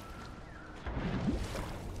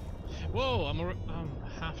 Whoa, I'm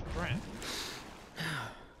half breath.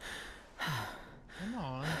 Come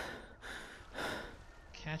on.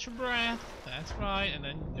 Catch your breath. That's right, and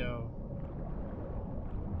then go.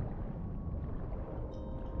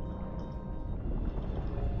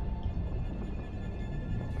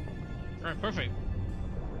 Alright, perfect.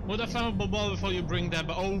 Would I flammable ball before you bring that?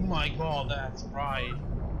 But oh my god, that's right.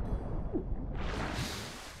 What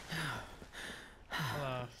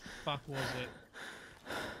the fuck was it?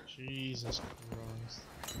 Jesus Christ.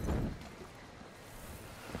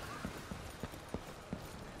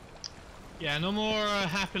 Yeah, no more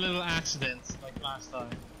happy little accidents like last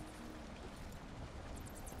time.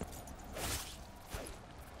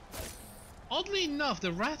 Oddly enough,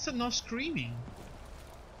 the rats are not screaming.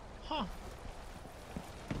 Huh.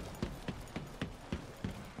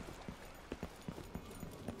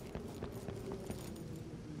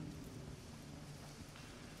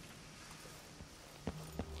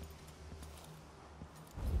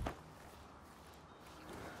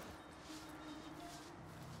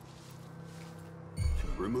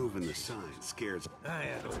 Removing the sign scares. I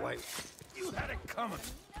had a wipe. You had it coming.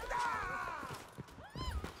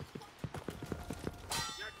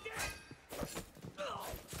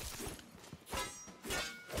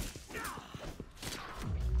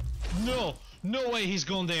 No! No way he's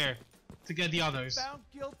gone there to get the others. Found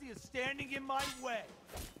guilty of standing in my way.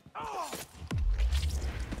 Oh!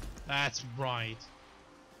 That's right.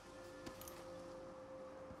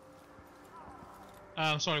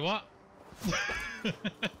 Sorry, what?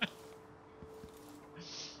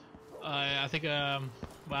 I think,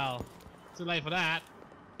 well, too late for that.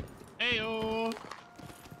 Ayo!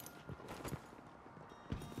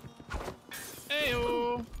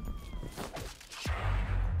 Ayo!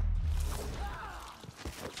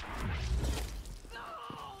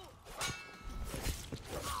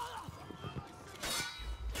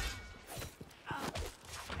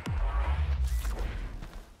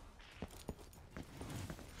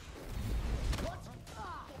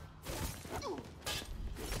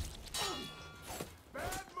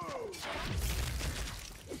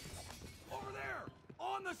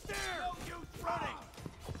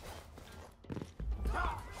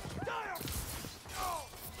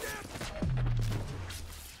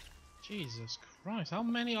 Jesus Christ, how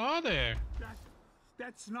many are there?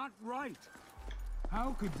 That's not right.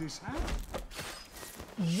 How could this happen?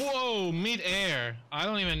 Whoa, mid-air. I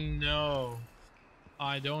don't even know.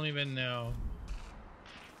 I don't even know.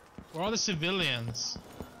 Where are the civilians?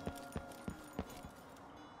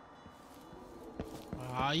 Where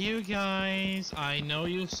are you guys? I know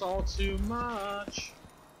you saw too much.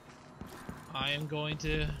 I am going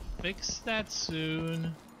to fix that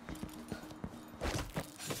soon.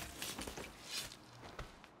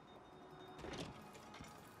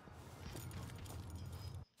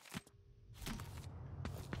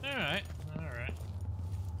 Alright, alright.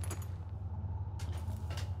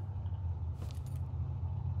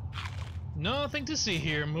 Nothing to see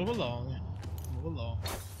here. Move along. Move along.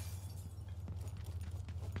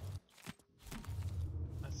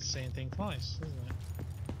 That's the same thing twice, isn't it?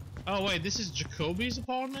 Oh wait, this is Jacoby's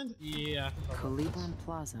apartment? Yeah. Caliban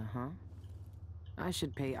Plaza, huh? I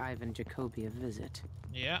should pay Ivan Jacoby a visit.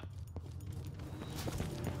 Yeah.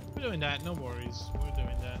 We're doing that, no worries. We're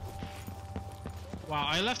doing that. Wow,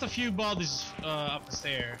 I left a few bodies up the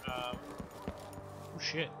stair. Oh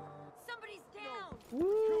shit. Somebody's down.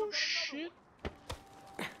 Ooh shit.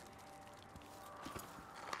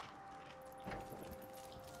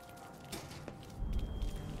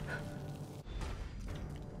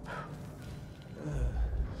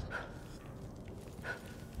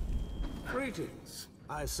 Greetings.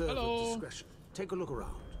 I serve Hello. with discretion. Take a look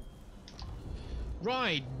around.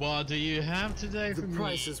 Right, what do you have today for me? The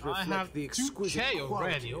prices reflect I have the exquisite 2K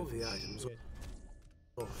quality already. of the items.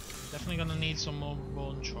 Definitely gonna need some more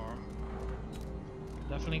bone char.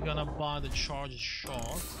 Definitely gonna buy the charged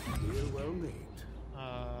shot. Deal well made.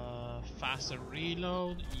 Faster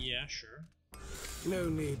reload. Yeah, sure. No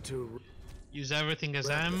need to use everything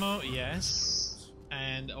as ammo. Yes.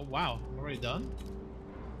 And oh wow, I'm already done.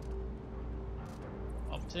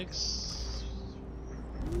 Optics.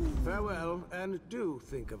 Farewell, and do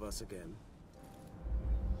think of us again.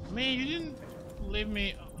 Me, you didn't leave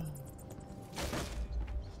me.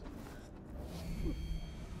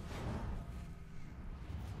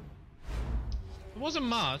 It wasn't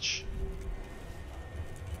much.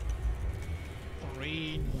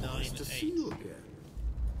 Nice to see 398. you again.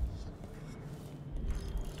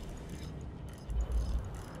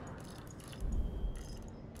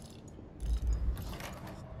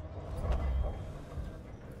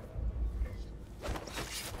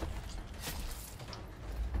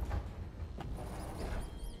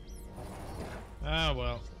 Ah,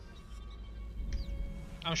 well.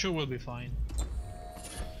 I'm sure we'll be fine.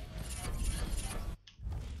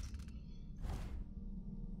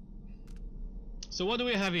 So what do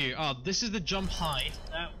we have here? Oh, this is the jump height.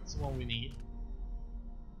 That's what we need.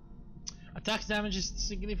 Attack damage is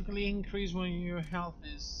significantly increased when your health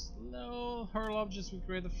is low. Hurl objects with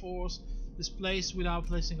greater force. Displace without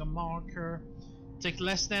placing a marker. Take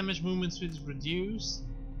less damage, movement speed is reduced.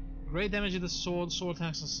 Great damage with the sword. Sword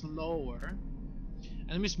attacks are slower.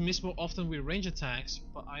 Enemies miss more often with range attacks,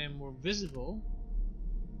 but I am more visible.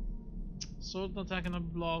 Sword attack and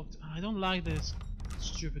not blocked. I don't like these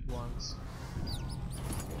stupid ones.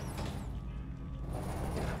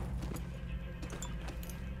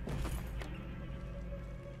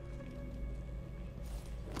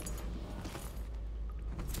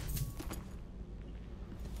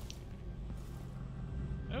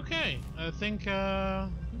 Okay, I think that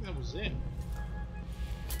was it.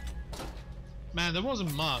 Man, there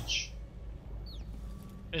wasn't much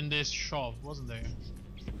in this shop, wasn't there?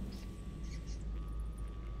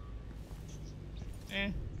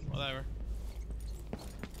 Whatever.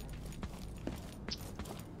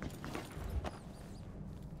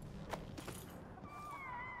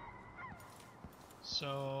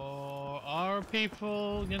 So, are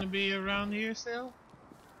people gonna be around here still?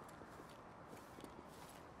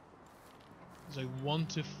 Because I want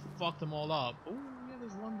to fuck them all up. Oh yeah,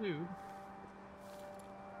 there's one dude.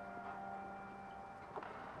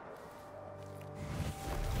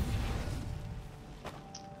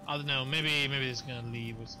 I don't know, maybe he's gonna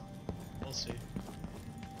leave or something. We'll see.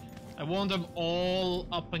 I want them all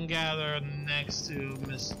up and gathered next to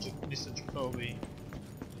Mr. Jacoby.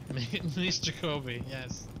 Miss Jacoby,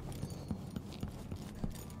 yes.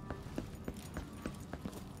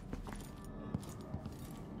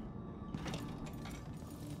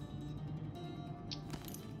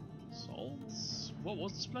 Salts? What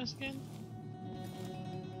was this place again?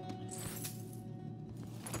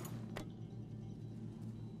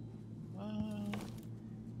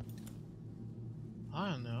 I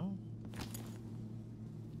don't know.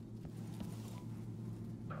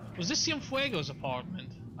 Was this Cienfuego's apartment?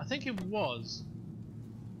 I think it was.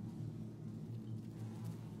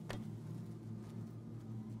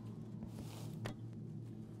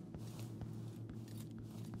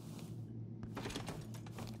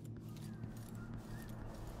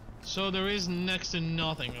 So there is next to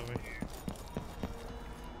nothing over here.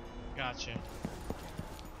 Gotcha.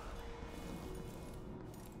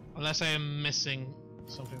 Unless I am missing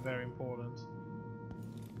something very important.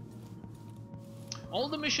 All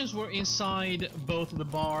the missions were inside both the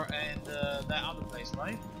bar and that other place,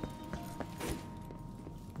 right?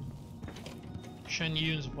 Shen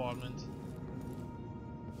Yun's apartment.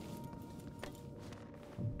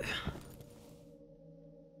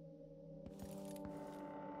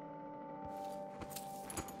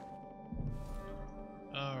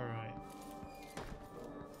 Alright.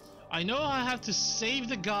 I know I have to save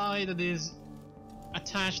the guy that is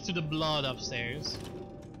attached to the blood upstairs.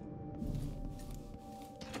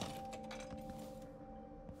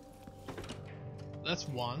 That's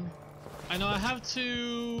one. I know I have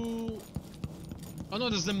to... Oh no,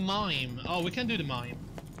 there's the mime. Oh, we can do the mime.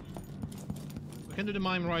 We can do the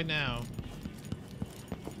mime right now.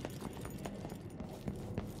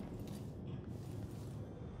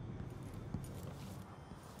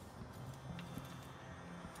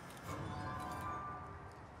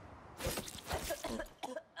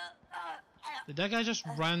 Did that guy just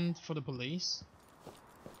run for the police?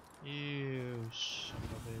 You son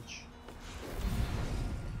of a bitch.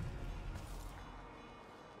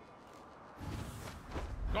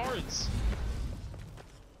 Guards!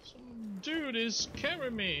 Some dude is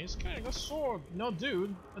carrying me. He's carrying a sword. No,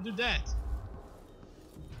 dude. I do that.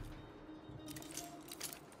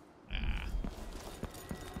 Ah.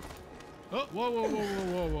 Oh, whoa, whoa, whoa, whoa,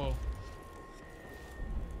 whoa, whoa.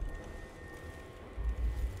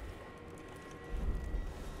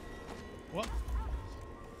 What?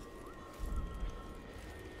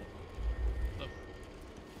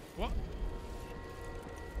 What?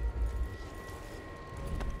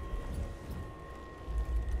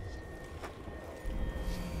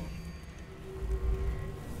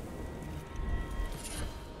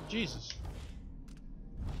 Jesus.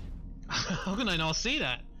 How can I not see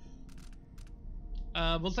that?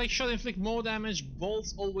 Will take shot inflict more damage.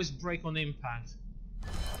 Bolts always break on impact.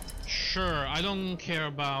 Sure, I don't care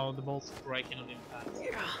about the bolts breaking on impact.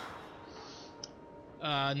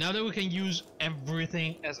 Now that we can use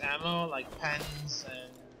everything as ammo, like pens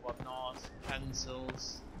and whatnot,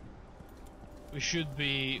 pencils, we should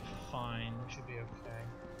be fine. We should be okay.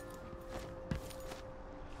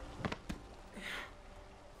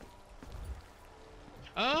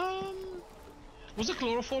 Was the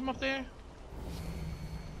chloroform up there?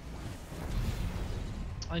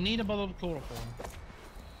 I need a bottle of chloroform.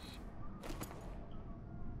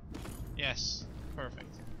 Yes,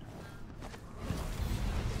 perfect.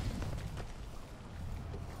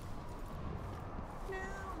 No,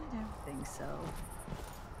 I don't think so.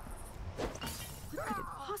 What could it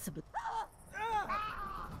possibly...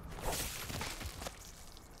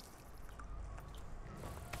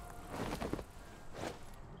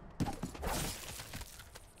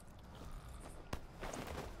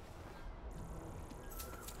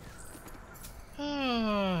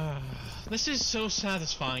 This is so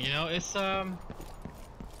satisfying, you know. It's I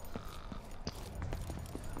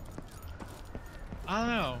don't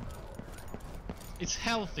know. It's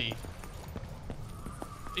healthy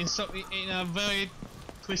in a very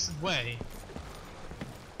twisted way.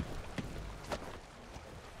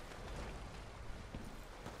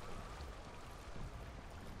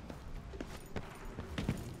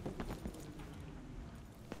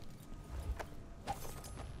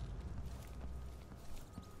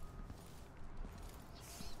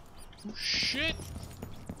 Oh shit!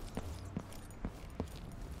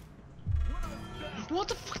 What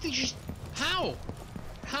the fuck did you... How?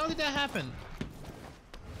 How did that happen?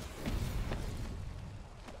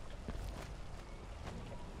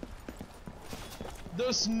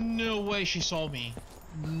 There's no way she saw me.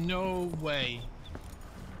 No way.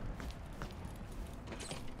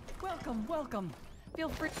 Welcome, welcome. Feel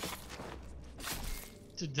free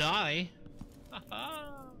to die?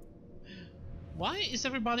 Why is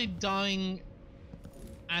everybody dying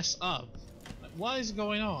ass up? Like, what is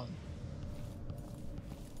going on?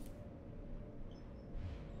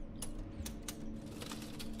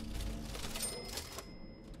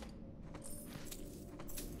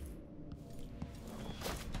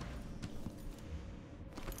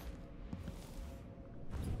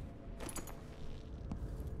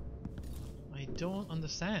 I don't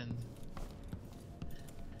understand.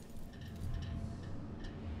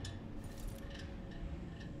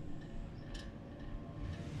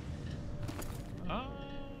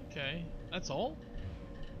 Okay, that's all?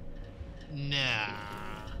 Nah.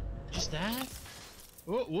 Just that?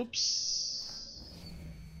 Oh, whoops.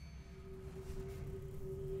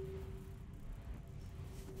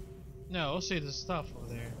 No, I'll see the stuff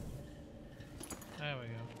over there. There we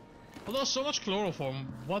go. Although so much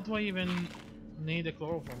chloroform, what do I even need a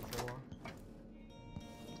chloroform for?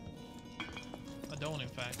 I don't, in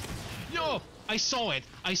fact. No! I saw it!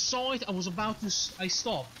 I saw it, I was about to... I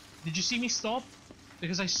stopped. Did you see me stop?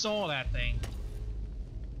 Because I saw that thing.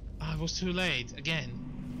 I was too late, again.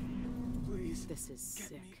 Please, this is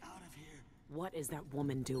sick. Me out of here. What is that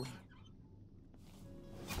woman doing?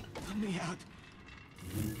 Let me out.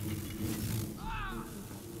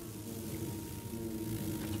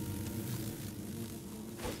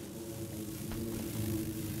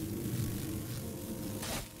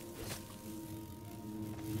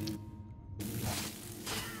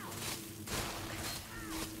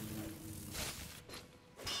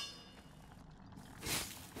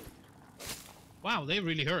 Wow, they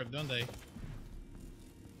really hurt, don't they?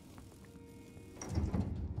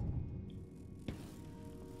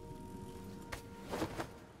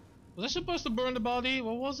 Was I supposed to burn the body?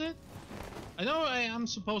 What was it? I know I am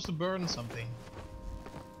supposed to burn something.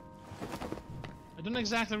 I don't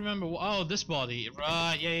exactly remember. Oh, this body.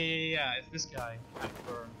 Right, yeah. It's this guy. I have to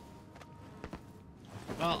burn.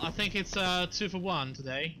 Well, I think it's 2 for 1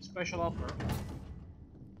 today. Special offer.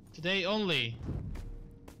 Today only.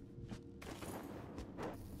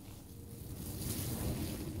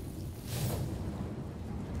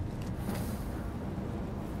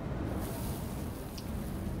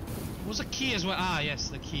 Was a key as well? Ah, yes,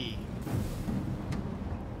 the key.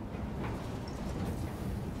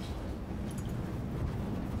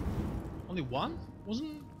 Only one?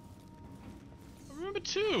 Wasn't... I remember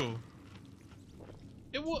 2.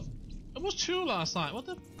 It was 2 last night. What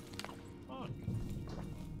the fuck?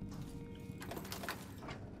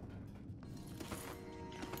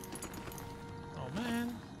 Oh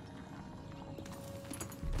man.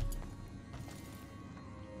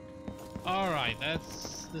 Alright,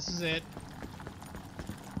 this is it.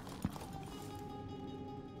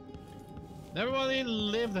 Everybody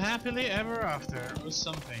lived happily ever after, or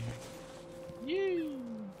something. Yee!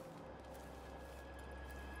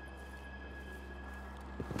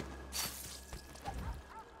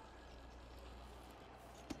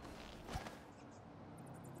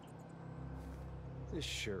 This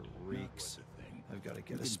sure reeks. I've got to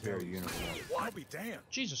get a spare unit. I'll be damned.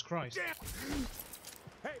 Jesus Christ. Damn.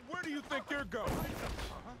 Hey, where do you think you're going?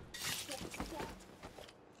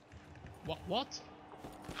 What?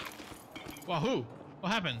 Wahoo!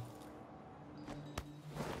 What happened?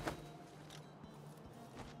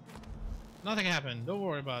 Nothing happened. Don't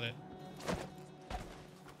worry about it.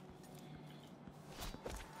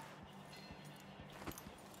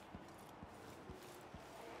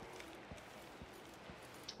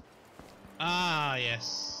 Ah,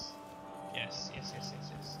 yes. Yes.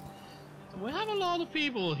 So we have a lot of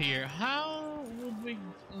people here. How would we...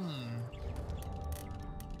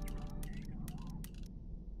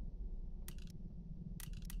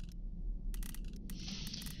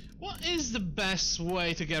 What is the best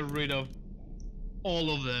way to get rid of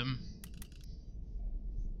all of them?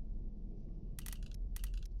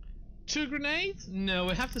 2 grenades? No,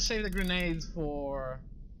 we have to save the grenades for...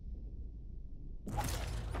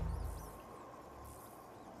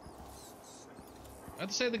 I have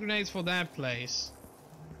to save the grenades for that place.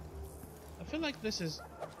 I feel like this is...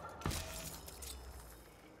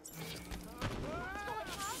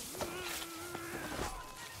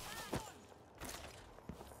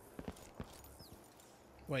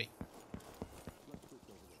 Wait.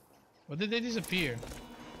 Why did they disappear?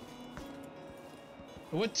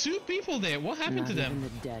 There were 2 people there. What happened to them? Not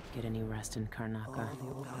even the dead get any rest in Karnaca. All the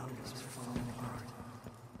old boundaries are falling apart.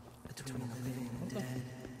 Between the living and the dead,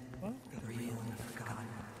 the real and the forgotten.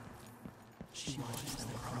 She watches them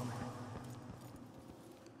crumble.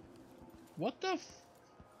 What the f...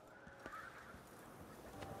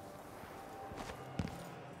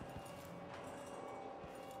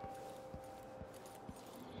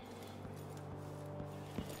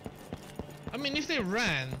 I mean, if they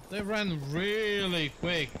ran really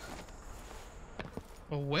quick.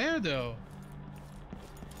 But where though?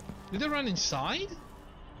 Did they run inside?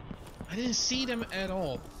 I didn't see them at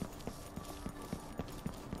all.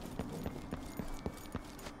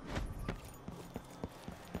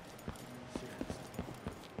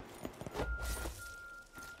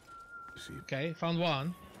 Okay, found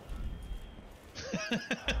one.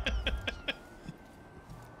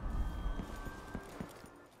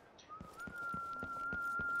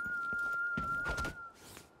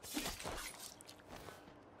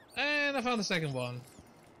 And I found the second one.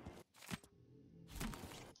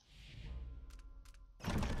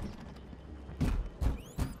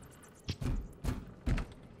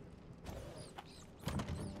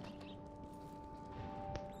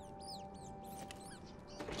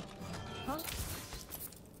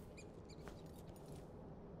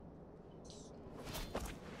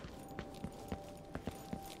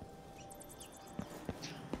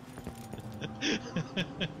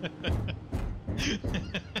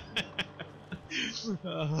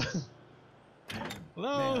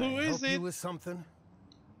 Hello, who is it? You with something?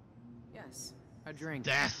 Yes, a drink.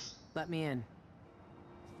 Death. Let me in.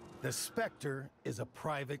 The Spectre is a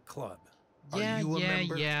private club. Yeah, Are you a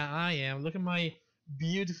member? yeah, I am. Look at my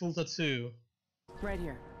beautiful tattoo. Right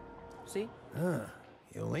here. See?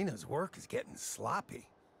 Yelena's work is getting sloppy.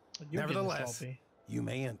 You're Nevertheless, getting sloppy. you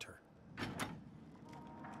may enter.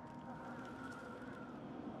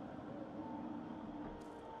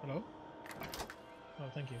 Hello? Oh,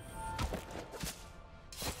 thank you.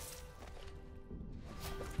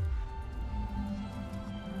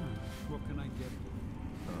 What can I get you?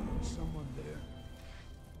 Someone there.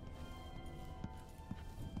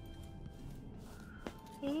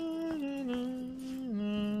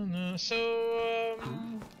 So,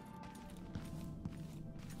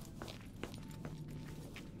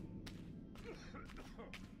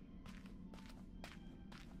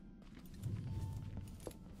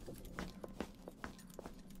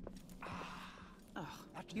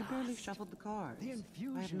 You barely shuffled the cards. The I have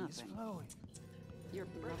infusion is nothing. flowing. You're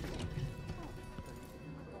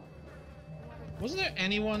wasn't there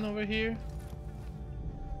anyone over here?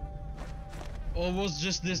 Or was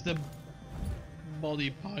just this the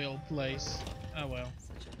body pile place? Oh well.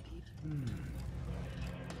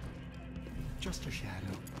 Just a shadow.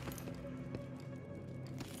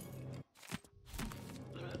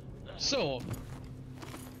 So,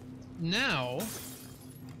 now,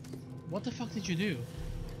 what the fuck did you do?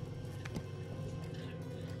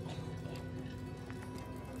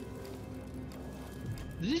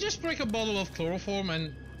 Did you just break a bottle of chloroform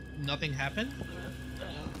and nothing happened?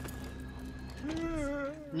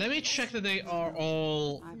 Let me check that they are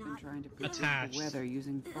all I've been trying to predict attached. the weather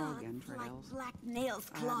using fog entrails. Black nails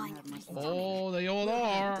clawing at my stomach. Oh, they all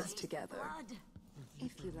are. Together.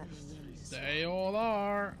 If you let me use. They all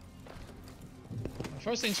are.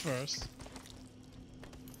 First things first.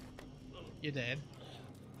 You're dead.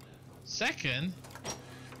 Second.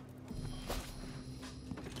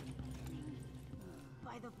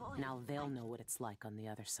 Now they'll know what it's like on the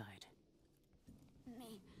other side.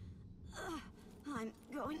 Me. I'm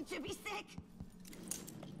going to be sick.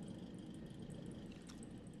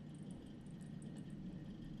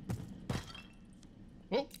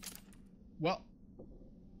 Oh! Well,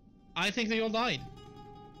 I think they all died.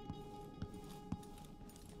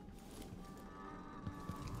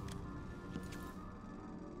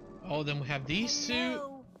 Oh, then we have these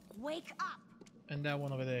Hello? two. Wake up! And that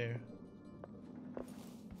one over there.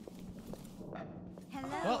 Hello?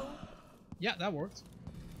 Well, yeah, that worked.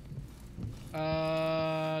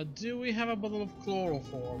 Do we have a bottle of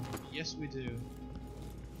chloroform? Yes, we do.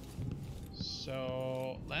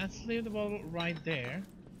 So, let's leave the bottle right there.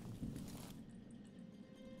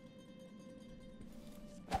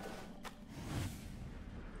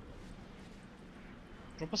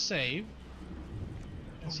 Drop a save.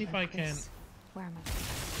 Let's see if I can... Where am I?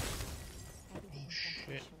 Oh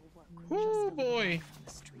shit. Oh boy!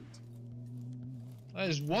 That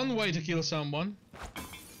is one way to kill someone.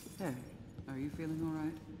 Hey, are you feeling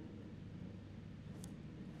alright?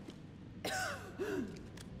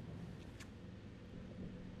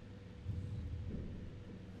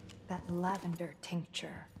 That lavender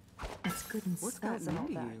tincture. It's good and What's smells and all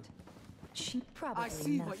gotten into that. you? She probably I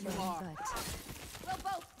see what nothing, you are. but We'll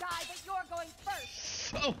both die, but you're going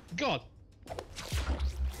first! Oh god!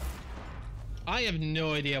 I have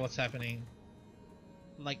no idea what's happening.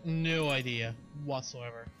 Like, no idea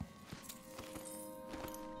whatsoever.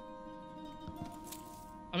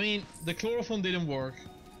 I mean, the chloroform didn't work.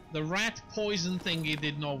 The rat poison thingy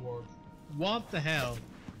did not work. What the hell?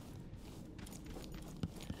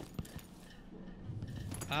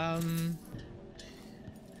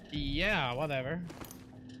 Yeah, whatever.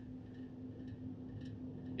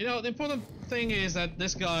 You know, the important thing is that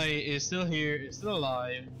this guy is still here, is still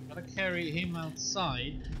alive. I'm gonna carry him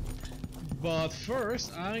outside. But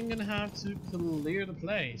first, I'm gonna have to clear the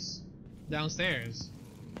place downstairs.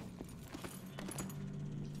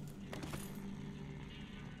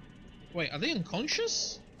 Wait, are they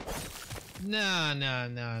unconscious? Nah.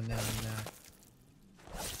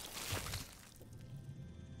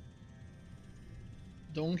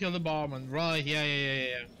 Don't kill the barman. Right,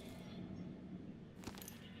 yeah.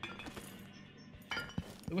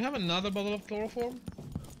 Do we have another bottle of chloroform?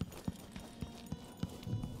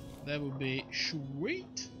 That would be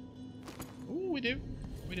sweet. Ooh, we do.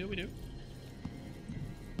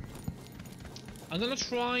 I'm gonna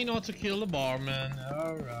try not to kill the barman.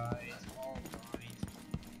 Alright.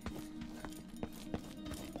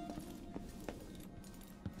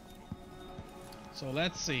 So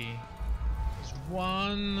let's see. There's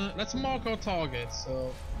one. Let's mark our target.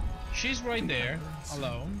 So she's right there,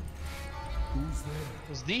 alone. Who's there?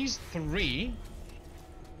 There's these three.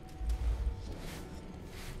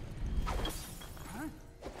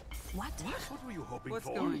 what? What were you hoping What's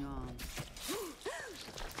for? going on?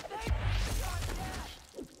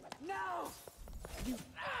 No!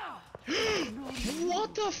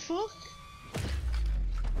 What the fuck?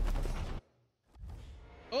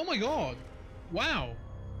 Oh my god. Wow.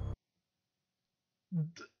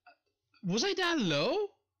 Was I that low?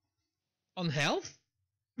 On health?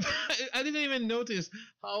 I didn't even notice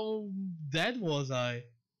how dead was I.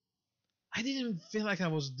 I didn't feel like I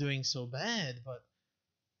was doing so bad, but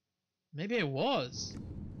maybe I was.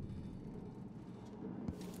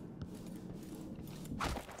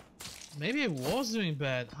 Maybe I was doing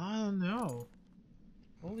bad. I don't know.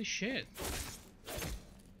 Holy shit.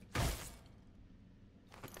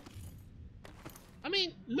 I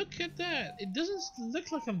mean, look at that. It doesn't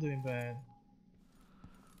look like I'm doing bad.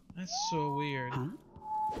 That's so weird. Huh?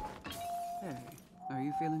 Hey, are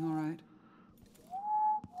you feeling alright?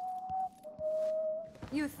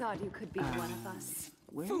 You thought you could be one of us.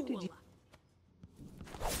 Where did you...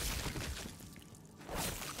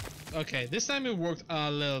 Okay, this time it worked a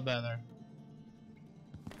little better.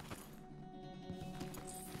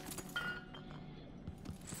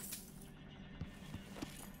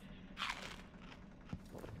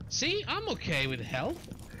 See, I'm okay with health.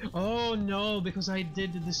 Oh no, because I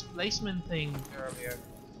did the displacement thing earlier.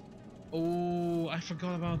 Oh, I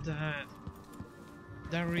forgot about that.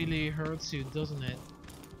 That really hurts you, doesn't it?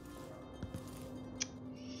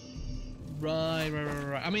 Right.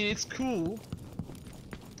 I mean, it's cool.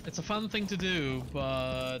 It's a fun thing to do,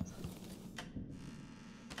 but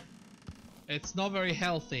it's not very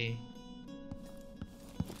healthy.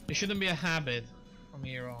 It shouldn't be a habit from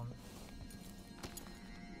here on.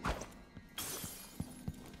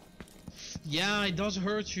 Yeah, it does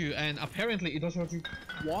hurt you, and apparently it does hurt you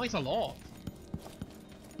quite a lot.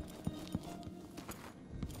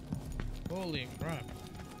 Holy crap.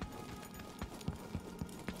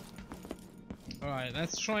 Alright,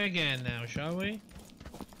 let's try again now, shall we?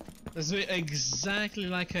 Let's do it exactly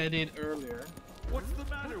like I did earlier. What's the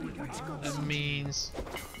matter with you? That means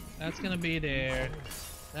that's gonna be there.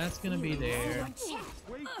 That's gonna be there.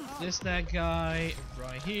 this that guy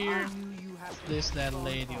right here. This that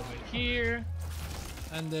lady over here.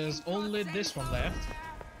 And there's only this one left.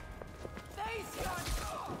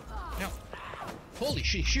 Now, holy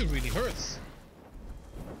shit, she really hurts.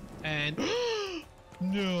 And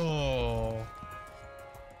no.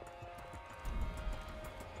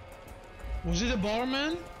 Was it a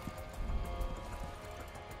barman?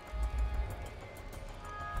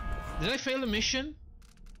 Did I fail the mission?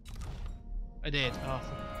 I did. Oh,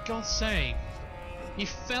 for God's sake. He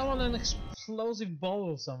fell on an explosive ball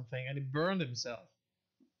or something and he burned himself.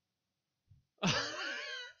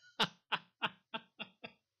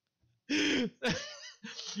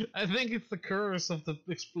 I think it's the curse of the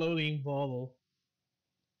exploding bottle.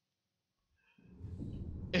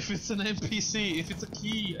 If it's an NPC, if it's a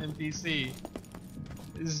key NPC,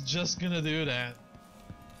 it's just gonna do that.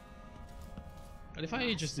 But if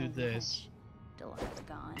I just do this... Delilah's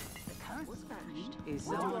gone. The curse was finished. Is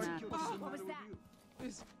someone at... What was that?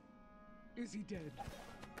 Is he dead?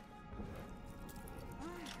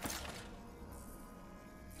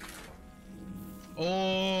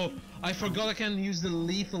 Oh, I forgot I can use the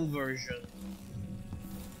lethal version.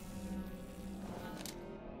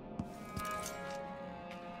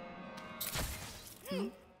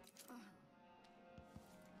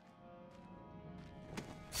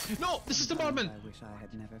 No, this is the barman. I wish I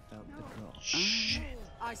had never felt the draw. Shit.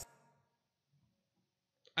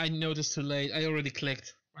 I noticed too late. I already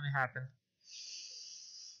clicked when it happened.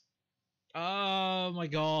 Oh my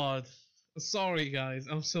god. Sorry guys,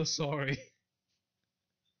 I'm so sorry.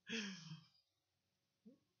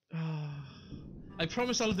 I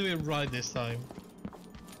promise I'll do it right this time.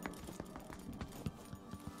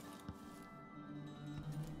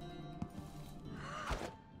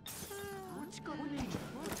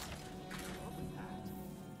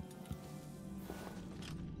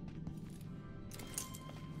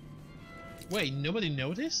 Wait, nobody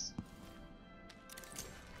noticed?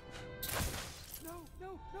 No,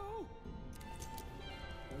 no, no!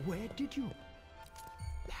 Where did you?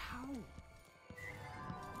 How?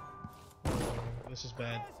 This is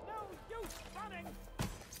bad. There's no use running!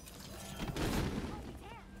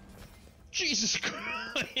 Jesus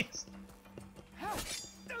Christ! Help!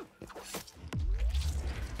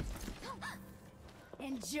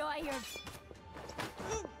 Enjoy your...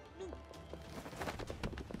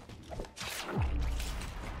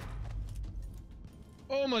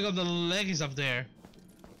 Oh my god, the leg is up there.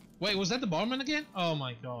 Wait, was that the barman again? Oh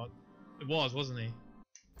my god. It was, wasn't he?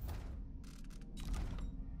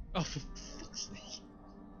 Oh, for fuck's sake.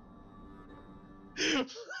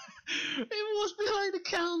 It was behind the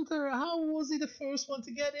counter. How was he the first one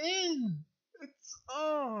to get in? It's...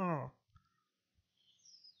 Oh.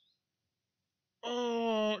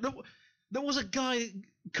 Oh. There was a guy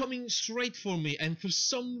coming straight for me and for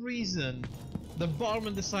some reason the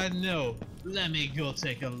barman decided, no, let me go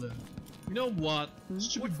take a look. You know what?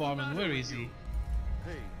 Stupid barman, where is he?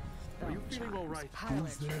 Hey, are you feeling alright?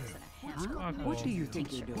 Who's there? Huh? What do you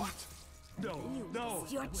think you're doing? No, no!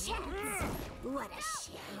 Your chance! What a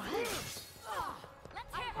shame!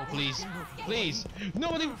 Oh, please. Please!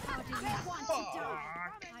 Nobody! I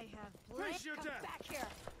have Face your death! back here!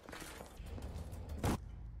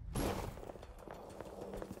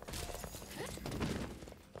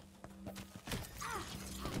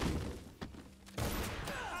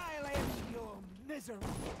 I'll end your misery.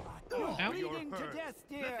 You're bleeding to death,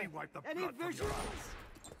 dear. Let me wipe the Any blood from your visuals? eyes.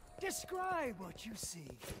 Describe what you see.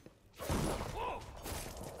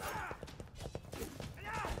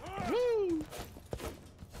 Woo!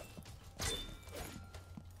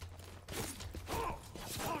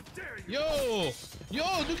 How dare you! Yo! Yo,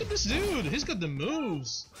 look at this dude! He's got the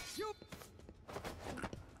moves!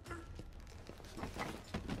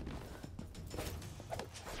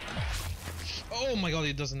 Oh my god,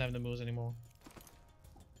 he doesn't have the moves anymore.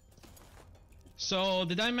 So,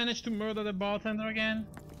 did I manage to murder the bartender again?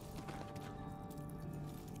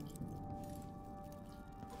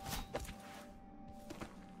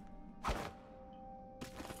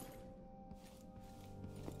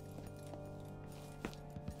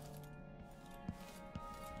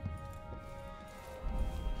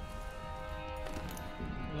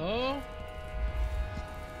 Hello?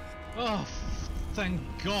 Oh, thank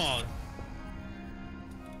God.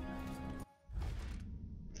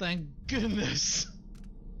 Thank goodness.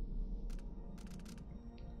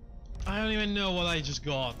 I don't even know what I just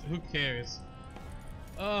got. Who cares?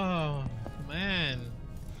 Oh, man.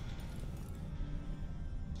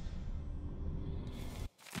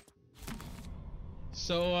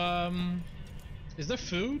 So, is there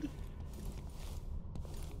food?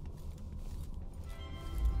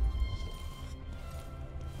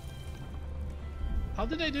 How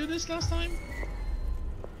did I do this last time?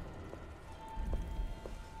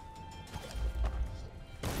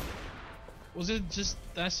 Was it just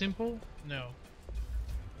that simple? No.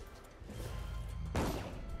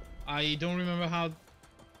 I don't remember how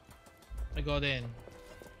I got in.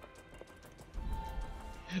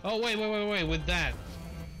 Oh wait, with that.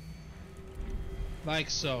 Like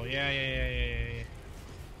so. Yeah.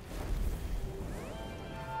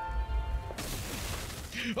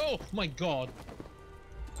 Oh my god.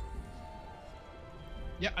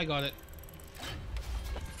 Yeah, I got it.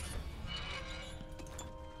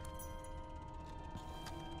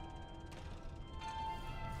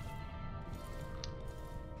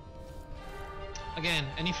 Again,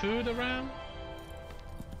 any food around?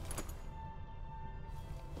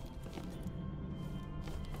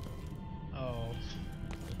 Oh.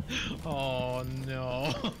 Oh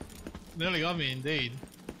no. Nearly got me indeed.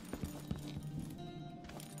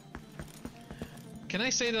 Can I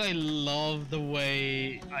say that I love the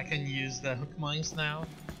way I can use the hook mines now?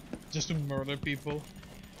 Just to murder people?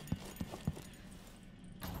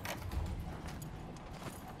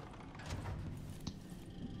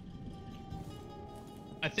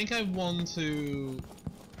 I think I want to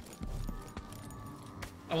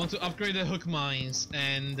upgrade the hook mines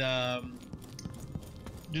and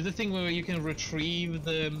do the thing where you can retrieve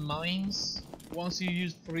the mines. Once you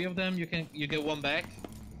use 3 of them, you get 1 back.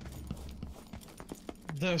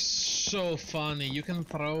 They're so funny. You can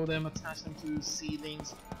throw them, attach them to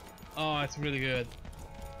ceilings. Oh, it's really good.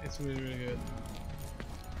 It's really good.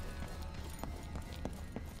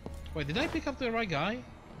 Wait, did I pick up the right guy?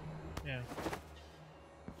 Yeah.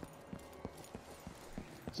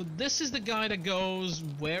 So this is the guy that goes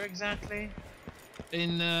where exactly?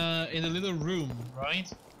 In the little room, right?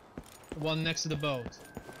 The one next to the boat.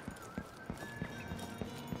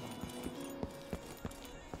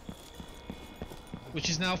 Which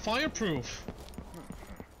is now fireproof.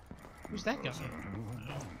 Who's that guy?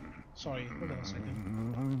 Oh, sorry, hold on a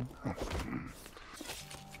second.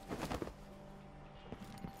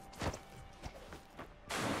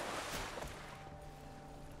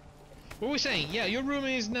 What were we saying? Yeah, your room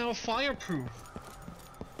is now fireproof.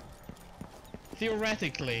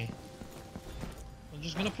 Theoretically. I'm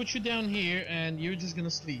just gonna put you down here and you're just gonna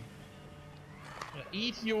sleep.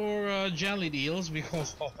 Eat your jelly deals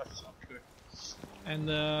because oh, that's so good. And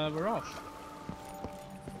we're off.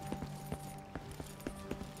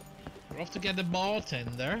 We're off to get the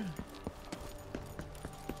bartender.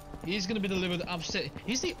 He's gonna be delivered upstairs.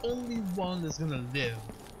 He's the only one that's gonna live.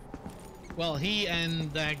 Well, he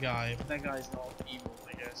and that guy, but that guy's not evil,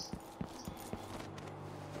 I guess.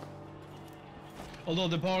 Although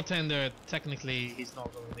the bartender, technically, he's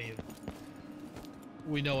not gonna live.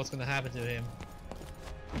 We know what's gonna happen to him.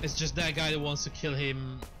 It's just that guy that wants to kill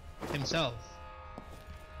him himself.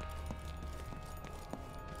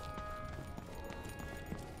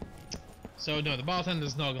 So no, the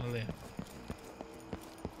bartender's not gonna live.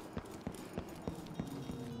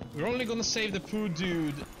 We're only gonna save the poor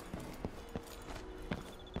dude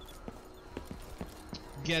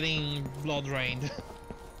getting blood drained.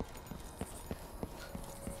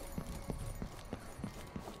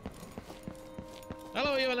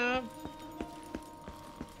 Hello, Ivana.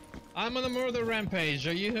 I'm on a murder rampage.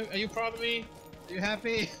 Are you proud of me? Are you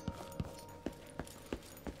happy?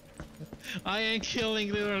 I am killing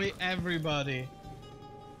literally everybody.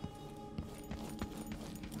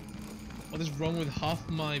 What is wrong with half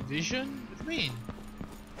my vision? What do you mean?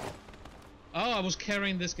 Oh, I was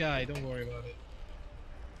carrying this guy. Don't worry about it.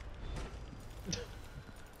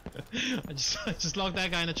 I just locked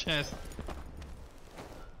that guy in the chest.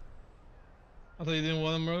 I thought you didn't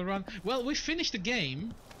want a murder run. Well, we finished the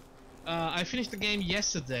game. I finished the game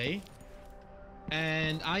yesterday,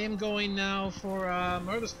 and I am going now for a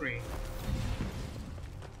murder spree.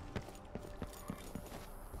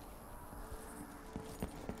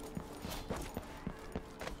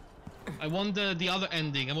 I want the other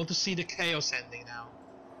ending. I want to see the chaos ending now.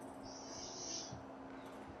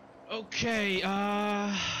 Okay,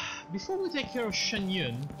 before we take care of Shen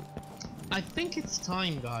Yun, I think it's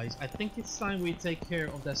time, guys. I think it's time we take care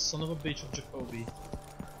of that son of a bitch of Jacoby.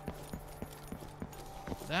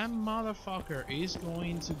 That motherfucker is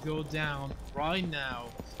going to go down right now.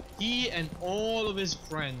 He and all of his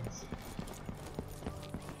friends.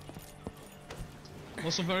 I'm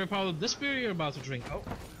also very proud of this beer you're about to drink. Oh.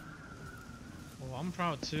 Well, I'm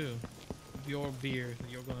proud too of your beer that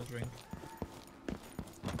you're gonna drink.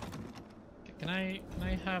 Can I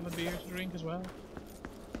have a beer to drink as well?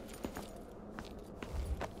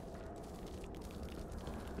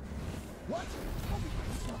 What?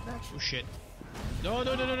 Oh shit. No,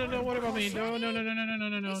 no, no, no, no, no, what about me? No, no, no, no, no, no, no,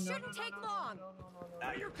 no, no, This no. shouldn't take long.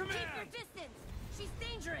 At your command! Keep your distance. She's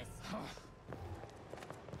dangerous.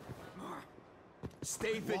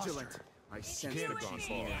 Stay vigilant. I sense the gone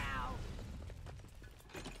far.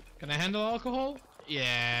 Can I handle alcohol?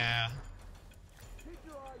 Yeah.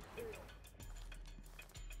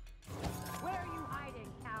 Where are you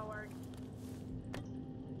hiding, coward?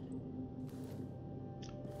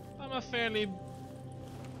 I'm fairly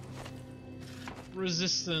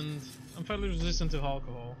resistant to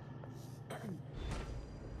alcohol.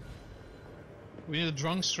 We need a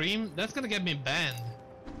drunk stream? That's gonna get me banned.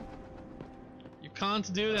 You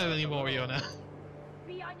can't do that anymore, Yona.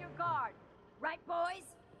 Be on your guard. Right, boys?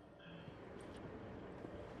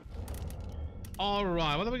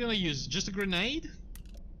 Alright, what are we gonna use? Just a grenade?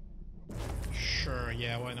 Sure,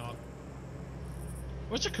 yeah, why not?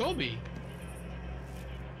 What's Jacoby?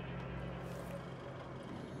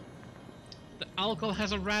 The alcohol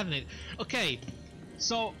has a rat in it. Okay,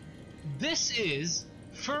 so this is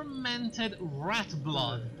fermented rat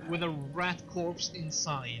blood with a rat corpse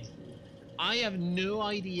inside. I have no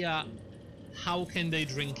idea how can they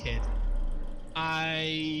drink it.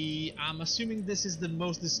 I'm assuming this is the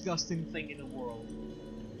most disgusting thing in the world.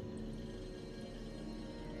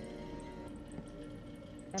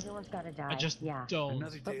 Everyone's gotta die. I just don't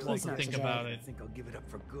think about it. I think I'll give it up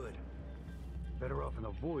for good. Better off in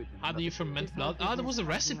a void than How do you ferment blood? Ah, there was a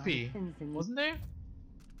recipe, wasn't there?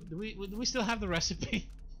 Do we still have the recipe?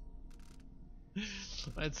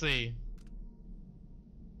 Let's see.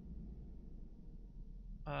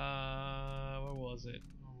 Where was it?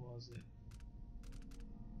 Where was it?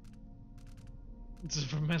 Does it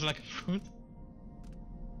ferment like a fruit?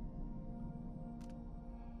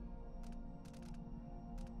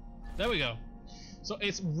 There we go. So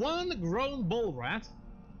it's 1 grown bull rat,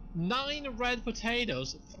 9 red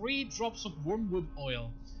potatoes, 3 drops of wormwood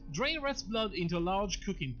oil. Drain rat's blood into a large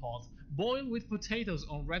cooking pot. Boil with potatoes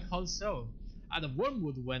on red hot stove. Add the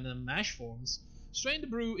wormwood when a mash forms. Strain the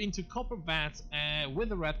brew into copper vat with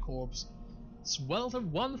the rat corpse. Swelter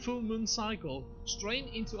 1 full moon cycle. Strain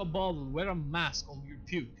into a bottle, wear a mask on your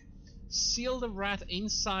puke. Seal the rat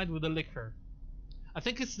inside with the liquor. I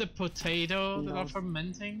think it's the potato that are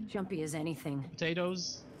fermenting. Jumpy as anything.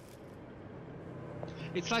 Potatoes.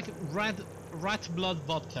 It's like rat blood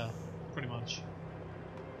vodka, pretty much.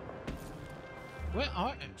 Where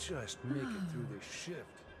are and just make it through this shift.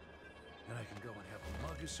 Then I can go and have a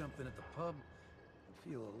mug or something at the pub and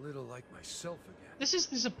feel a little like myself again. This is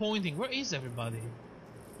disappointing. Where is everybody?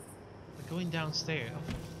 We're going downstairs. Oh,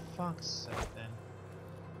 for fuck's sake then.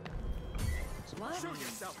 What? Show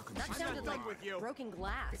yourself. That sounded like broken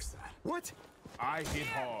glass. What? I hit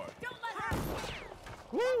hard. Don't let her.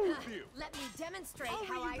 Woo! Let me demonstrate I'll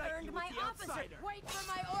how I reunite earned you my with the officer. outsider. Wait for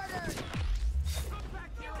my orders. Come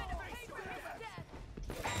back here and face your death.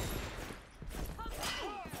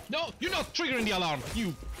 No, you're not triggering the alarm,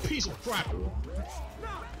 you piece of crap. No,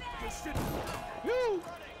 this shit. Woo!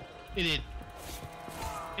 It did.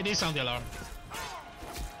 It did sound the alarm.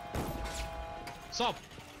 Stop.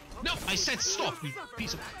 No, I said stop, you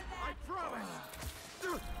piece of... I promise.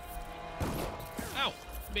 Ow,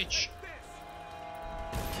 bitch.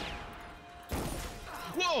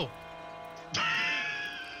 Whoa!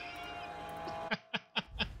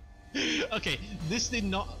 Okay, this did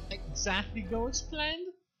not exactly go as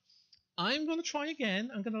planned. I'm gonna try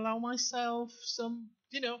again. I'm gonna allow myself some,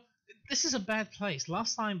 you know, this is a bad place.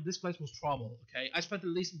 Last time this place was trouble, okay? I spent at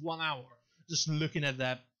least 1 hour just looking at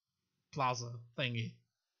that plaza thingy.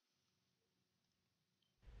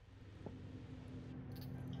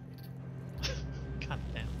 God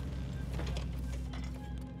damn.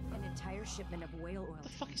 An entire shipment of whale oil. What the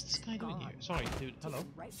fuck is this guy doing here? Sorry, dude. Hello.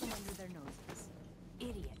 Right from under their noses.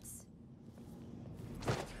 Idiots.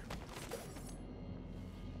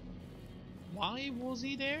 Why was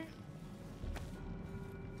he there?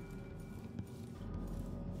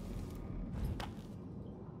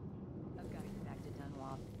 I've got to get back to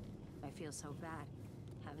Dunwall. I feel so bad.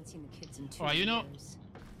 Haven't seen the kids in 2 Alright, years.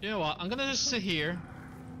 you know what? I'm gonna just sit here.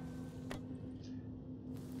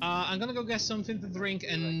 I'm gonna go get something to drink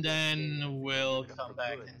and then we'll come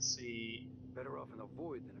back and see Better off in a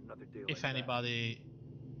void than another day if like anybody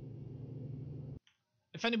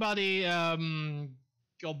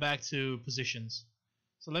go back to positions.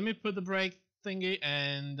 So let me put the brake thingy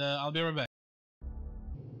and I'll be right back.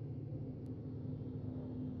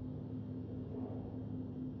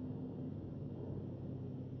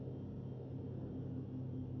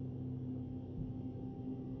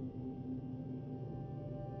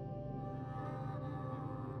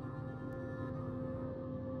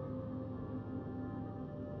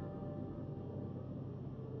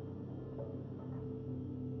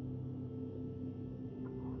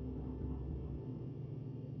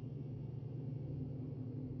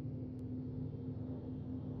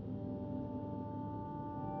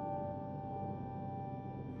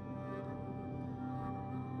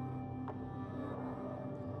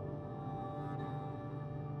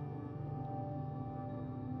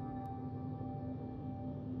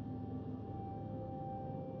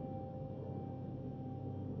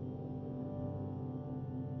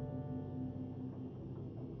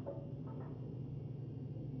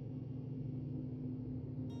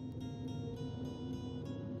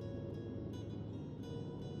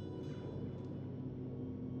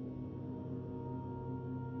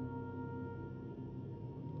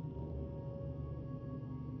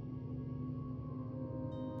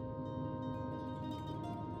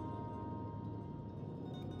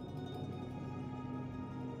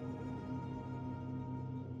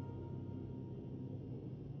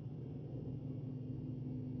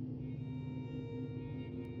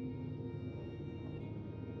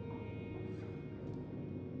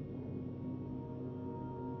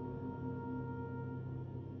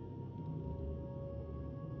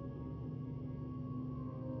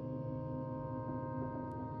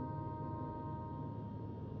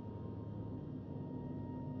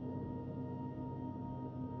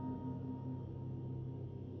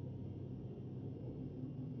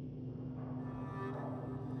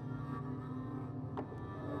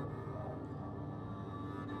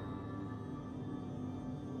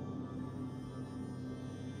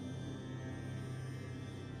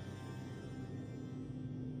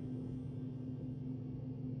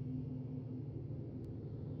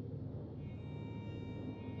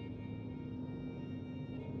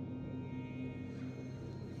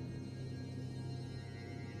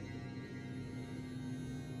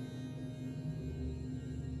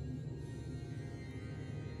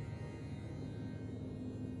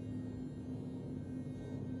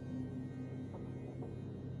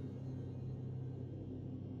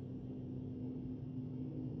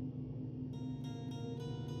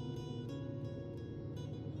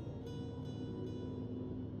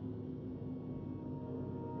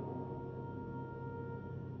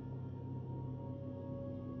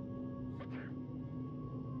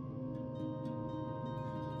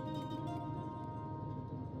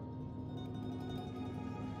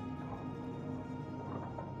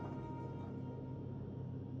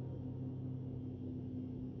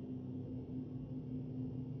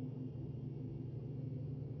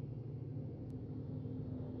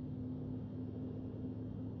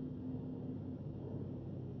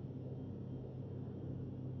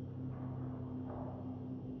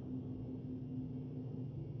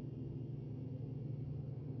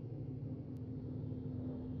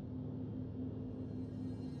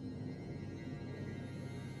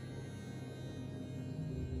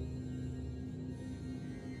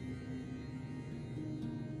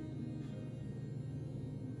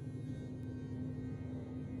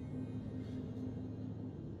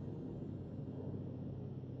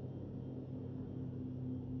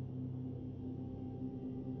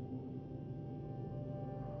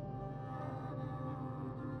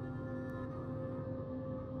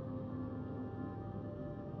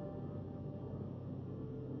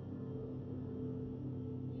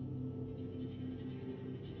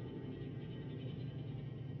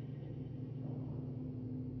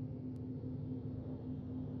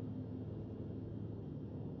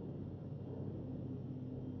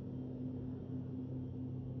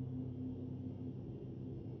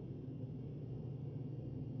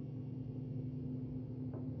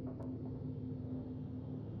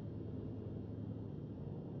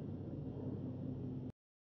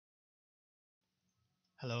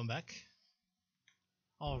 Hello, I'm back.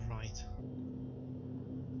 Alright.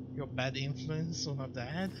 Your bad influence on her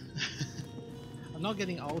dad? I'm not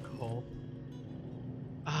getting alcohol.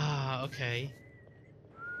 Ah, okay.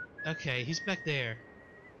 Okay, he's back there.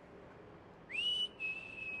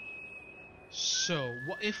 So,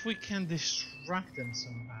 what if we can distract them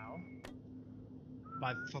somehow?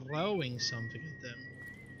 By throwing something at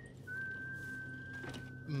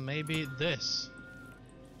them? Maybe this.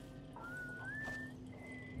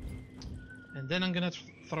 And then I'm gonna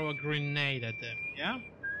throw a grenade at them, yeah?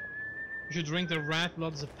 You should drink the rat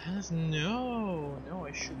blood as a pass? No, no,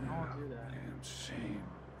 I should not do that. Damn same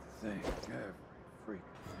thing every freak.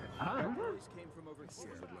 Noise came from over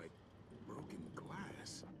here. Like broken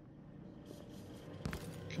glass.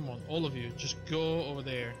 Come on, all of you, just go over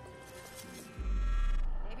there.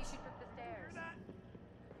 Maybe shoot up the stairs.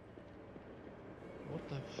 What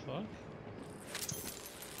the fuck?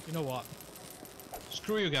 You know what?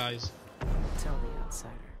 Screw you guys. Tell the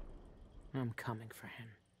outsider. I'm coming for him.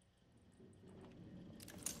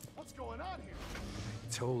 What's going on here?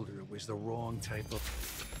 I told her it was the wrong type of...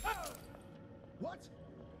 What?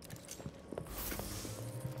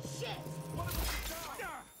 Shit! One of us is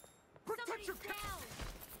down. Protect your down!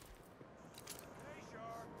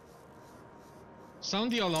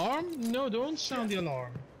 Sound the alarm? No, don't sound the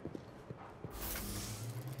alarm.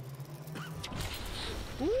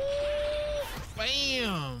 Ooh,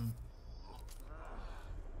 bam!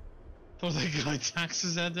 Thought that guy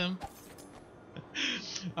taxes at them.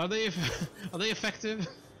 Are they effective?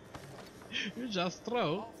 You just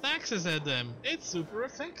throw taxes at them. It's super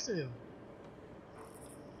effective.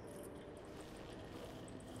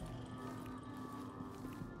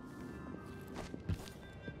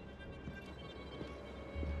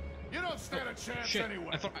 You don't stand a chance Shit, anyway.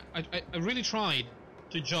 I thought I really tried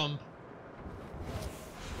to jump.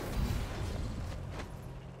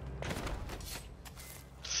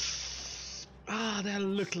 Ah, that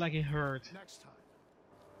looked like it hurt. Next time.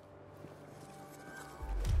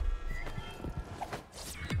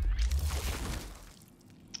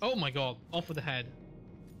 Oh my god, off with the head.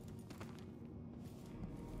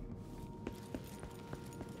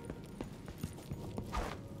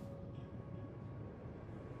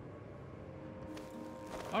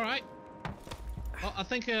 All right. Well, I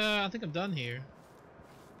think I'm done here.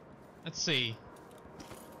 Let's see.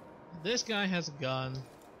 This guy has a gun.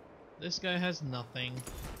 This guy has nothing.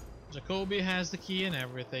 Jacoby has the key and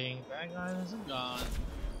everything. That guy has a gun.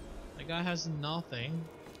 That guy has nothing.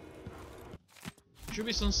 Should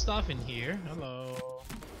be some stuff in here. Hello.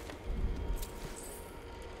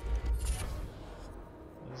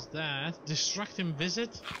 What is that? Distract him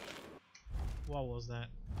visit? What was that?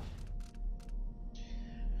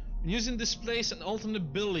 When using this place, an alternate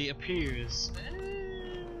ability appears.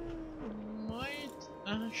 Might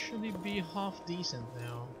actually be half decent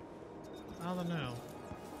now. I don't know.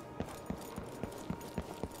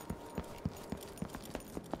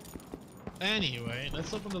 Anyway,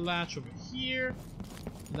 let's open the latch over here.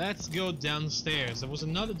 Let's go downstairs. There was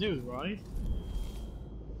another dude, right?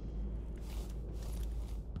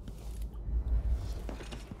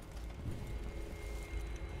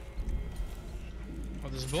 Oh,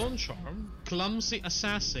 there's Bone Charm. Clumsy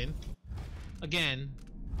Assassin. Again.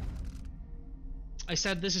 I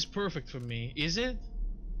said this is perfect for me. Is it?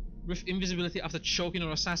 With invisibility after choking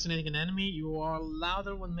or assassinating an enemy, you are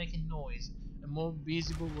louder when making noise and more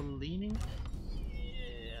visible when leaning.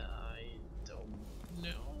 Yeah, I don't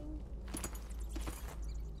know.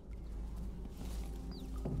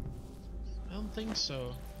 I don't think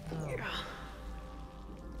so. No.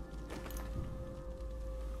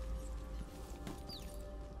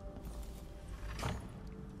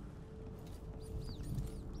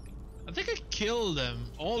 I think I killed them,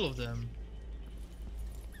 all of them.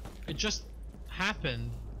 It just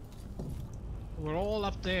happened. We're all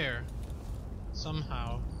up there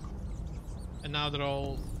somehow, and now they're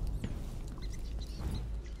all,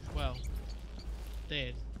 well,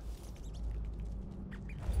 dead.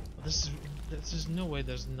 There's just no way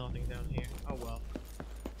there's nothing down here. Oh well.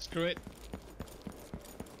 Screw it.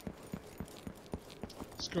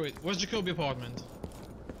 Screw it. Where's Jacoby apartment?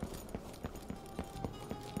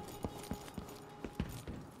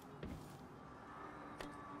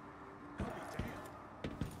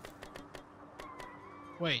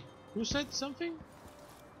 Wait, who said something?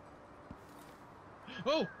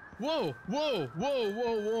 Oh! Whoa! Whoa! Whoa!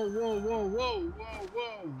 Whoa! Whoa! Whoa! Whoa! Whoa! Whoa!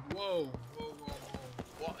 Whoa! Whoa! Whoa!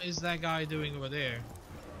 What is that guy doing over there?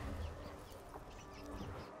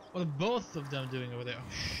 What are both of them doing over there?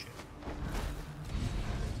 Oh shit.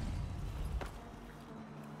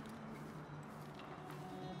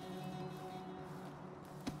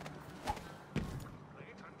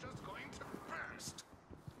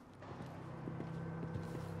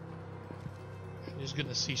 He's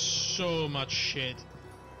gonna see so much shit.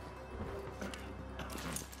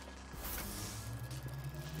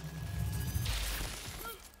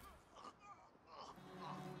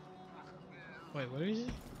 Wait, where is he?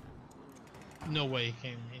 No way he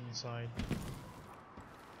came inside.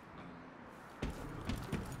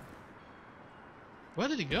 Where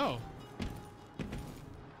did he go?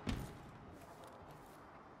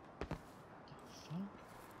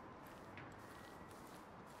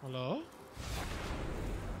 Hello?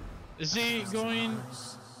 Is he going?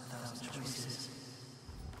 Choices,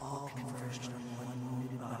 all converged on one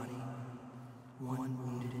wounded body, one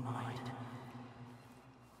wounded mind.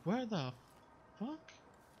 Where the fuck?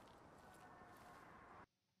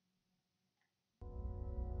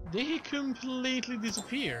 Did he completely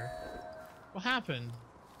disappear? What happened?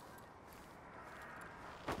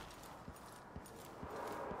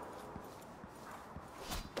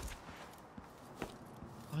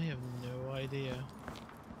 I have no idea.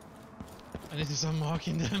 I need to start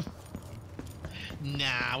marking them.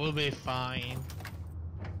 Nah, we'll be fine.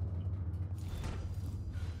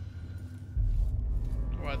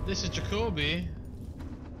 Alright, this is Jacoby.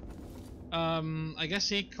 I guess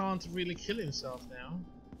he can't really kill himself now.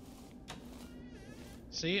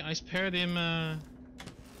 See, I spared him the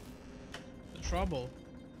trouble.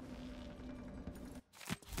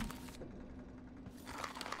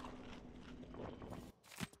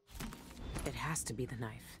 It has to be the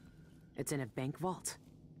knife. It's in a bank vault.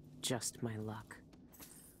 Just my luck.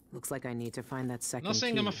 Looks like I need to find that second Not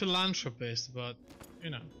saying key. I'm a philanthropist, but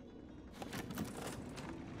you know.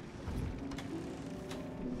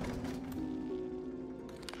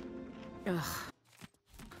 Ugh.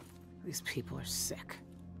 These people are sick.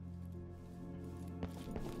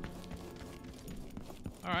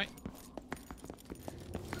 Alright.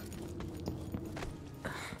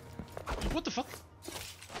 What the fuck?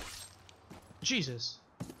 Jesus.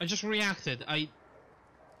 I just reacted.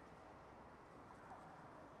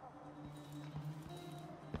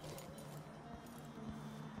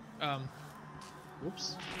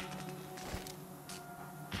 Whoops.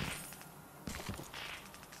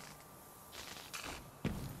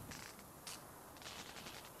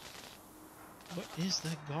 What is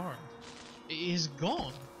that guard? It is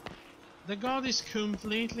gone. The guard is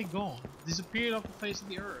completely gone. Disappeared off the face of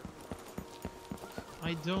the earth.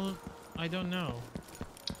 I don't know.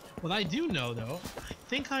 What I do know though, I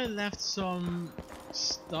think I left some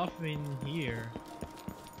stuff in here.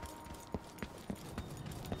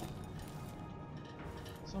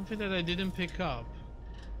 Something that I didn't pick up.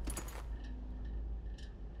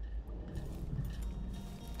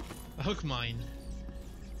 A hook mine.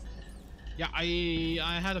 Yeah,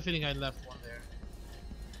 I had a feeling I left one there.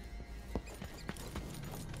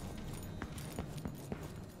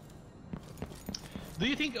 Do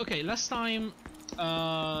you think, okay, last time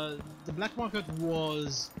the black market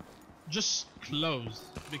was just closed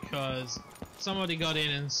because somebody got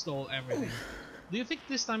in and stole everything. Do you think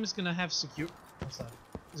this time it's gonna have what's that?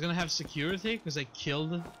 It's gonna have security because they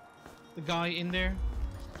killed the guy in there?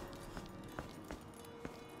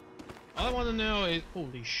 All I want to know is,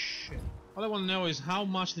 holy shit. All I want to know is how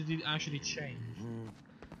much did it actually change?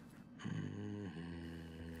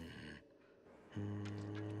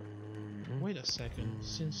 Wait a second,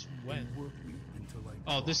 since when?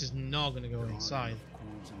 Oh, this is not gonna go inside.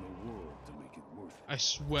 I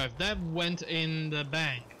swear, if that went in the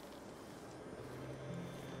bank.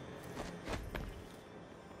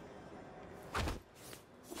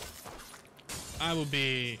 I would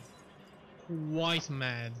be quite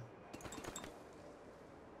mad.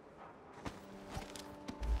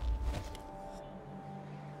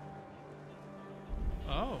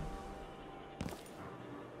 Oh.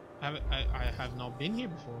 I have not been here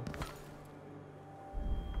before.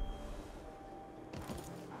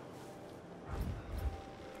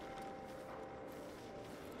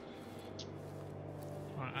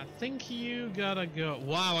 Alright, I think you gotta go.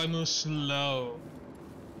 Wow, I move slow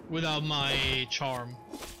without my charm.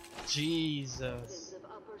 Jesus. Of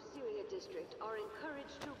Upper Syria District are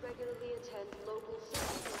encouraged to regularly attend local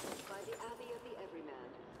services by the Abbey of the Everyman.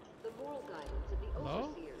 The moral guidance of the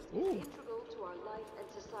overseers is integral to our life and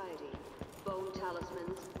society. Bone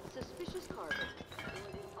talismans, suspicious cargo, or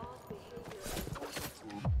the odd behavior of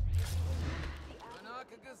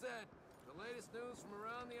Karnaca Gazette, the latest news from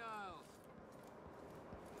around the Isles.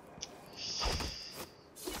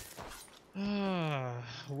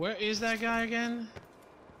 Where is that guy again?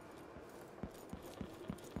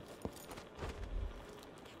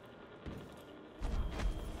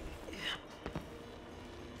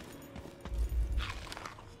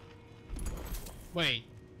 Wait,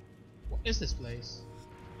 what is this place?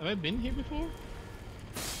 Have I been here before?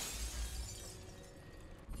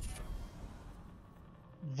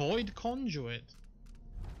 Void conduit.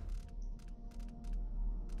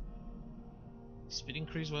 Speed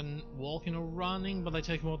increase when walking or running, but I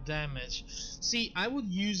take more damage. See, I would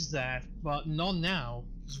use that, but not now,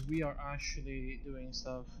 because we are actually doing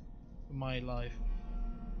stuff in my life.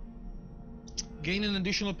 Gain an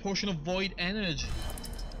additional portion of void energy.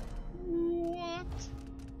 What?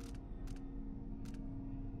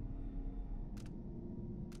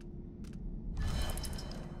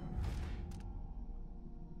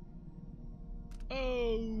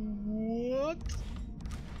 Oh, what?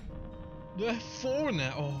 Do I have 4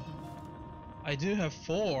 now? Oh, I do have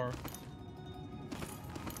 4.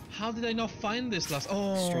 How did I not find this last?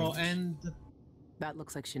 Oh, Strange. and That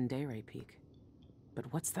looks like Shindere Peak.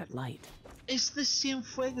 But what's that light? it's the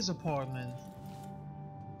Cienfuegos apartment.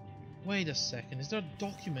 Wait a second, is there a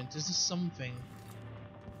document? Is this something?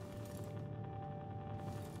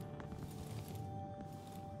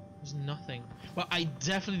 There's nothing. Well, I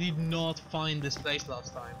definitely did not find this place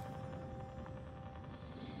last time.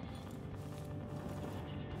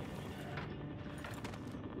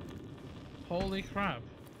 Holy crap.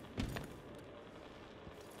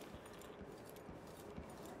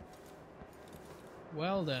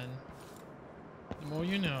 Well then, the more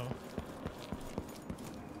you know.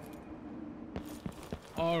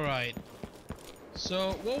 Alright.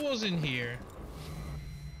 So, what was in here?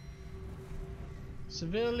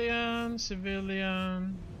 Civilians. What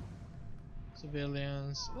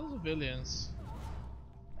civilians?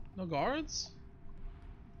 No guards?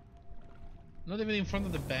 Not even in front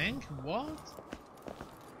of the bank? What?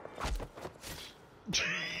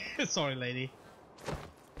 Sorry, lady.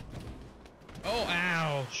 Oh,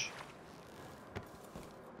 ouch!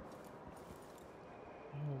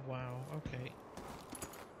 Oh, wow, okay.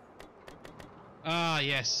 Ah,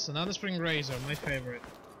 yes, another spring razor, my favorite.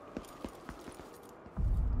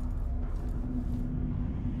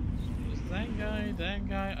 There's that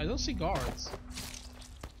guy. I don't see guards.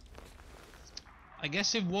 I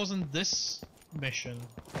guess it wasn't this mission.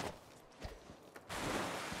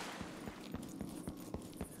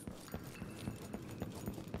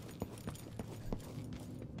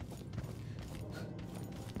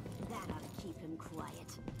 That ought to keep him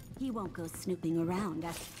quiet. He won't go snooping around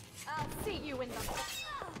after. I'll see you in the...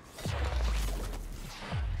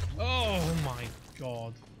 Oh my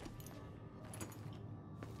god.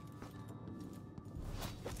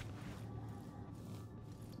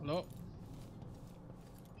 Hello?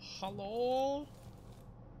 Hello?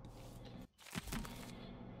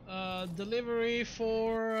 Delivery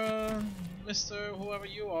for Mr. whoever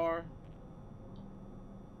you are.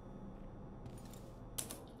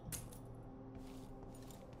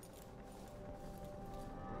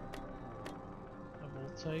 I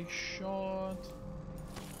will take shot.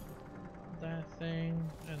 That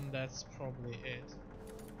thing, and that's probably it.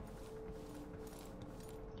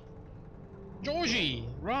 Georgie,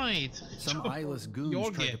 right? Some eyeless goons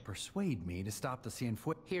tried to persuade me to stop the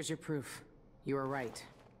Cienfuegos. Here's your proof. You were right.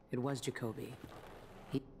 It was Jacoby.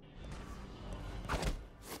 He...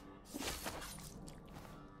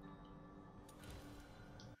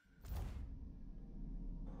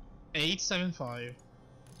 875.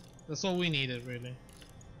 That's all we needed, really.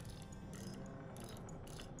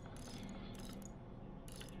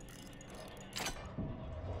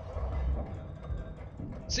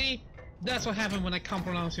 See? That's what happened when I can't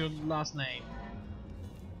pronounce your last name.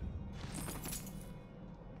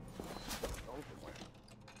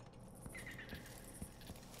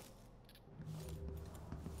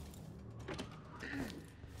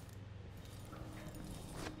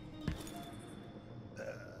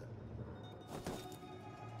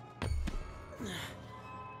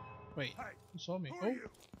 Wait, you saw me. Oh,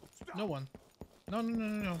 no one.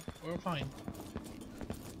 No. We're fine.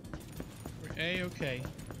 We're A-okay.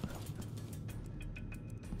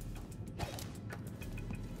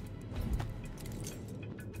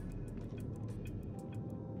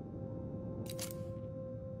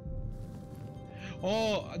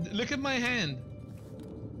 Oh, look at my hand.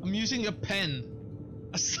 I'm using a pen.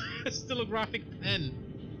 A stylographic pen.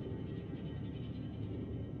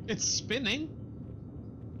 It's spinning.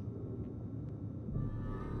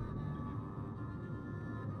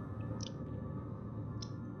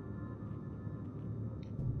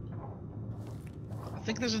 I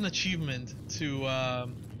think there's an achievement to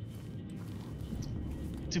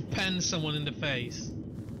pen someone in the face.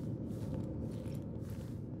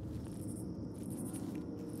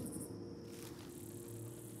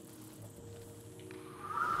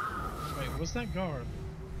 What's that guard?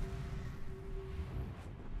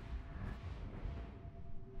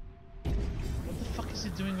 What the fuck is he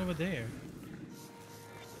doing over there?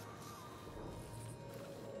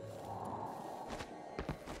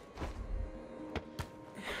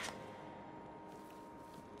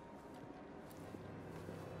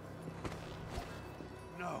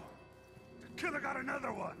 got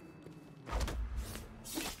another one.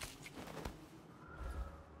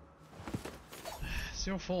 It's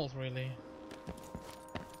your fault, really.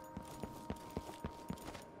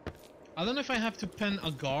 I don't know if I have to pen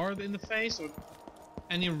a guard in the face or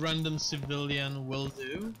any random civilian will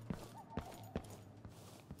do.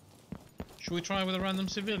 Should we try with a random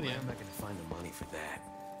civilian? Where am I gonna find the money for that?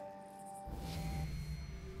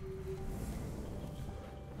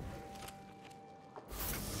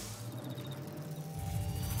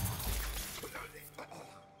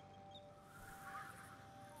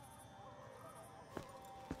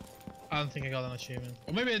 I don't think I got an achievement.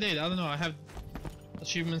 Or maybe I did, I don't know. I have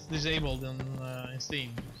achievements disabled in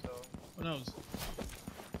Steam, so who knows?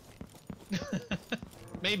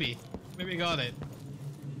 Maybe I got it.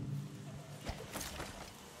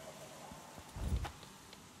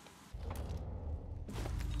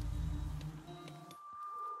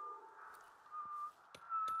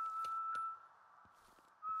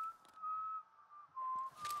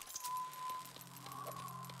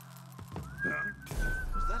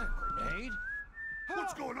 Was that a grenade?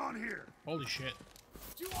 What's going on here? Holy shit.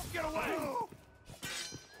 You won't get away!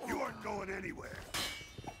 You aren't going anywhere.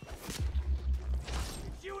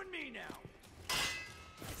 It's you and me now.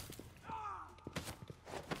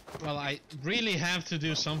 Well, I really have to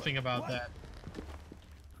do something about that.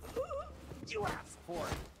 You asked for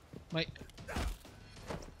it. My...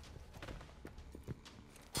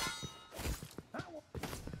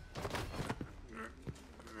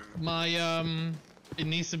 It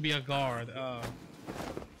needs to be a guard. Oh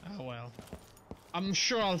well. I'm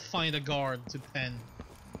sure I'll find a guard to pen.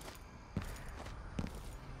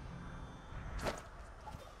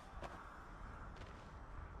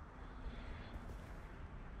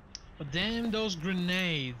 But damn those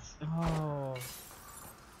grenades. Oh.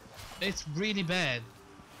 It's really bad.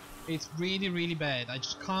 It's really, really bad. I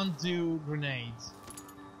just can't do grenades.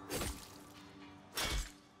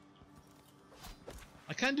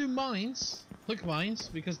 I can do mines, quick mines,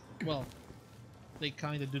 because, well, they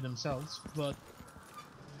kind of do themselves, but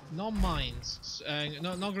no mines,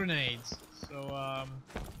 no grenades. So I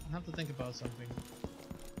have to think about something.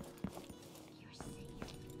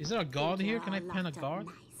 Is there a guard here? Can I pen a guard?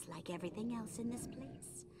 Nice, like everything else in this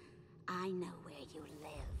place. I know where you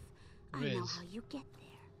live. I know how you get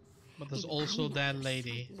there. But there's also that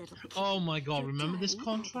lady. Oh my god! Remember this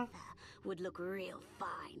contract? Would look real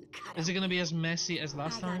fine. Is it gonna be as messy as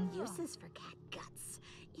last time? I got uses for cat guts.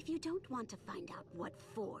 If you don't want to find out what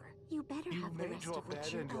for, you better have the rest of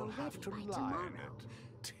what you owe ready by tomorrow.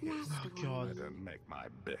 Oh god! I don't make my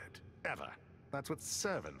bed ever. That's what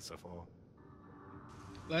servants are for.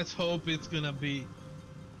 Let's hope it's gonna be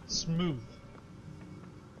smooth.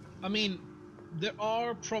 I mean, there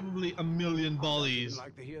are probably a million bodies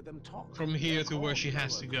from here to where she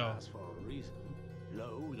has to go.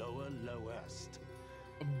 Low, lower, lowest.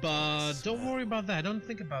 But don't worry about that. Don't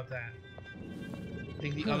think about that. I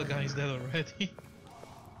think the other guy is dead already.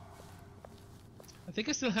 I think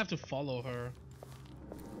I still have to follow her.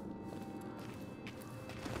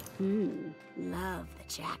 Love the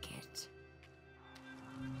jacket.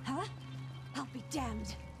 Huh? I'll be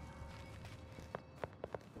damned.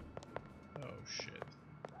 Oh shit.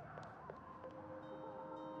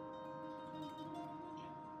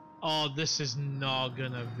 Oh, this is not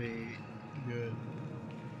gonna be good.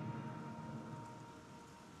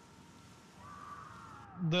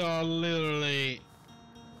 There are literally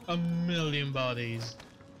a million bodies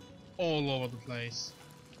all over the place.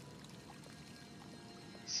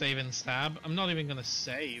 Save and stab? I'm not even gonna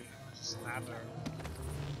save. Just stab her.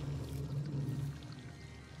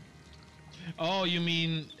 Oh, you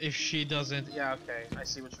mean if she doesn't... Yeah, okay. I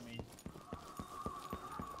see what you mean.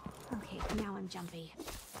 Okay, now I'm jumpy.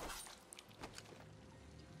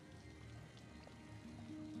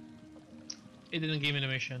 It didn't give me the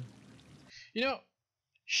mission. You know,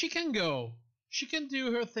 she can go. She can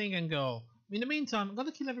do her thing and go. In the meantime, I'm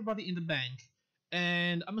gonna kill everybody in the bank.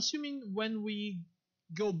 And I'm assuming when we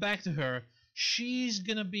go back to her, she's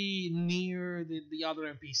gonna be near the other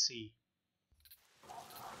NPC.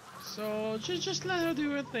 So just let her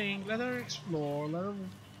do her thing, let her explore, let her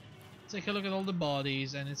take a look at all the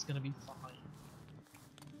bodies, and it's gonna be fine.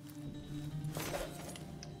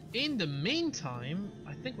 In the meantime,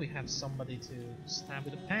 I think we have somebody to stab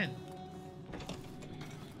with a pen.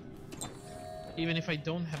 Even if I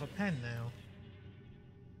don't have a pen now.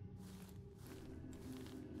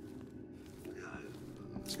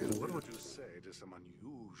 What would you say to some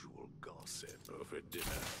unusual gossip over dinner?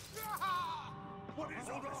 What is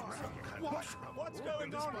all this? What's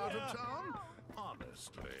going on here? Of town?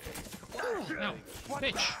 Honestly. No,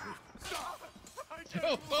 bitch. Stop! I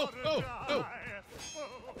Oh, oh, oh, oh.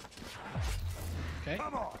 Okay.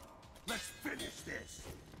 Come on, let's finish this.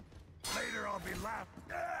 Later I'll be laughing.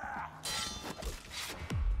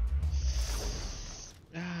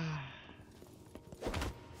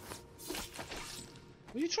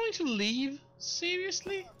 Were you trying to leave?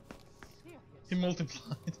 Seriously? He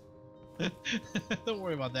multiplied. Don't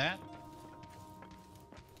worry about that.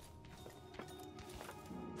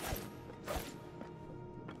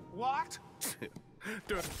 What?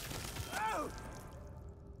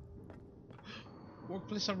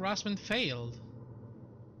 Workplace harassment failed.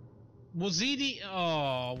 Was he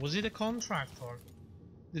the contractor?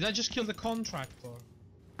 Did I just kill the contractor?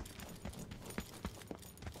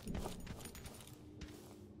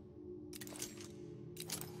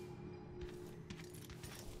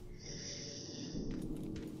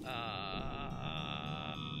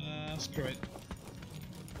 Screw it.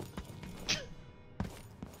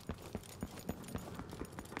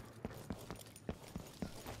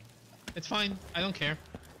 It's fine, I don't care.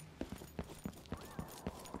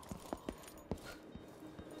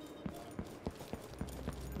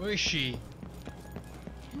 Where is she?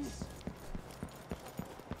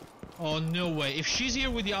 Oh, no way. If she's here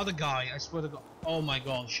with the other guy, I swear to God. Oh my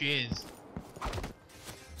God, she is.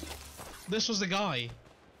 This was the guy.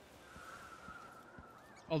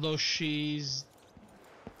 Although she's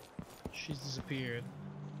disappeared.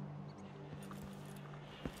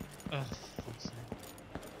 Ugh, fuck's sake.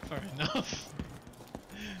 Fair enough.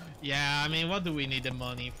 Yeah, I mean, what do we need the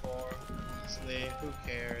money for? Honestly, who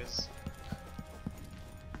cares?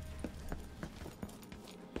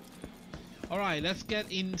 Alright, let's get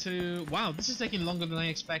into... Wow, this is taking longer than I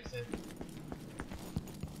expected.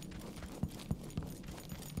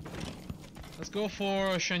 Let's go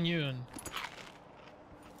for Shanyun.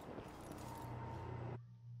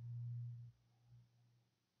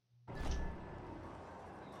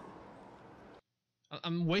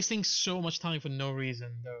 I'm wasting so much time for no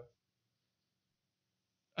reason, though.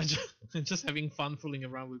 I'm just having fun fooling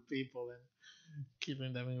around with people and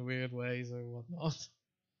keeping them in weird ways or whatnot.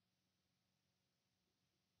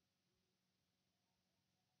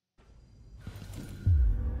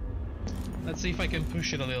 Let's see if I can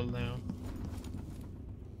push it a little now.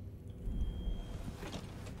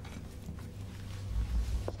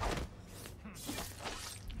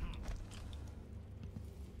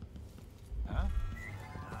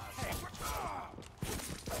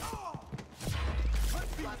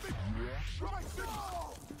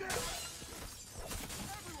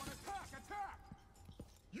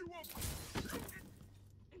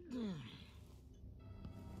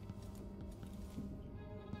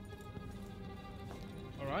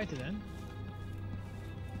 Alrighty then.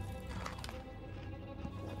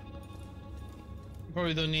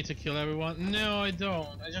 Probably don't need to kill everyone. No, I don't.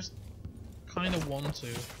 I just kind of want to.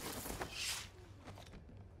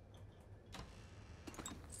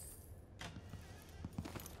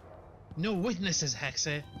 No witnesses,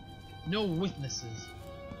 Hexe. No witnesses.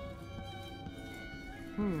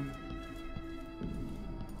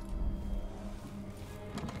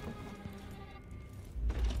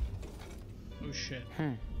 Oh shit.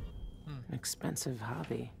 Expensive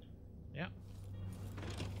hobby. Yeah.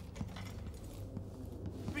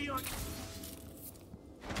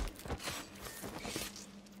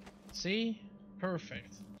 See?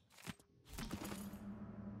 Perfect.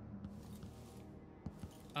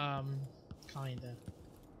 Kinda.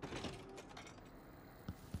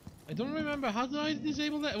 I don't remember, how did I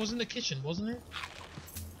disable that? It was in the kitchen, wasn't it?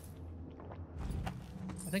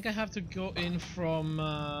 I think I have to go in from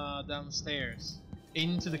downstairs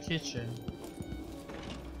into the kitchen.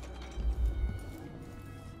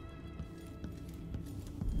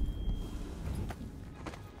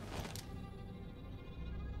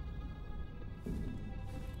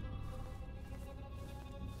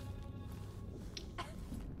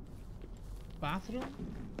 Bathroom?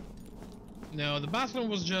 No, the bathroom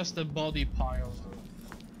was just a body pile.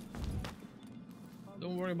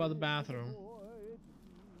 Don't worry about the bathroom.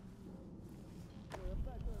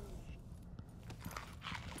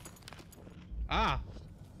 Ah!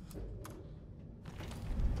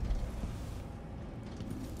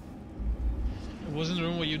 It wasn't the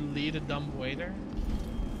room where you lead a dumb waiter?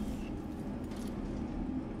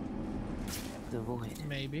 The Void.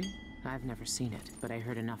 Maybe. I've never seen it, but I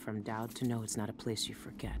heard enough from Dowd to know it's not a place you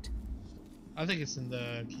forget. I think it's in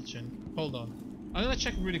the kitchen. Hold on. I'm gonna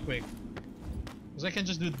check really quick. Because I can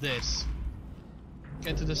just do this.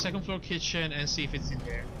 Get to the second floor kitchen and see if it's in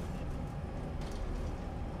there.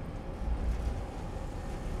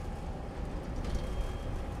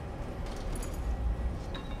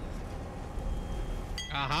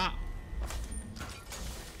 Aha!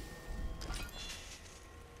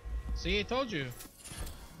 See, I told you.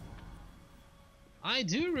 I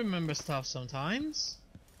do remember stuff sometimes.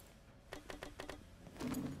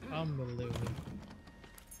 Unbelievable.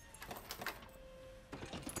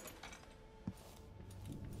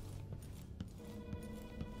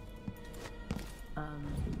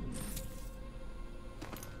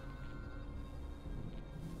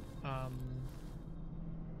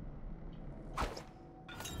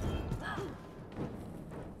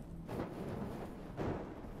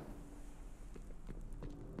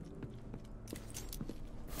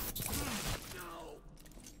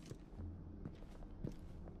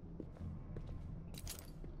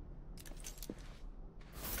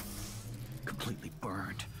 Completely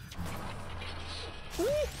burned.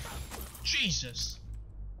 Jesus.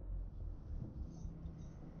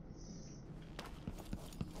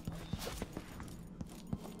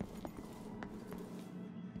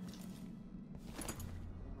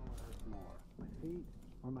 My feet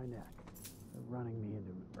or my neck? They're running me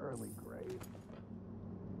into an early grave.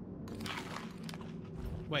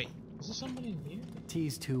 Wait, is there somebody in here?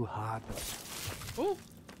 Tea's too hot. Oh,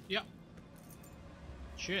 yeah.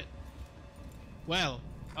 Shit. Well,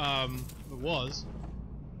 it was.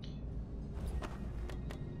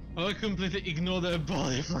 I completely ignored their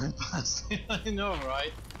body flying past it. I know,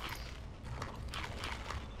 right?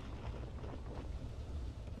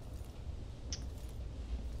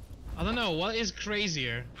 I don't know, what is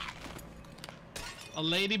crazier? A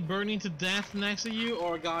lady burning to death next to you,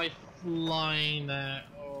 or a guy flying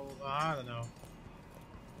oh, I don't know.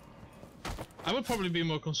 I would probably be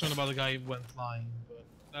more concerned about the guy who went flying, but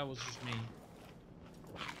that was just me.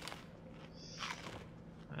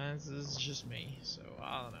 And this is just me, so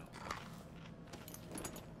I don't know.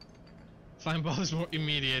 Flying ball is more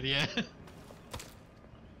immediate, yeah.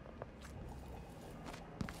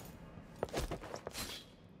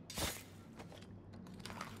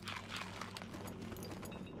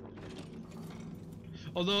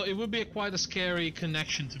 Although it would be quite a scary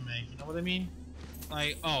connection to make, you know what I mean?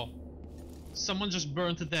 Like, oh, someone just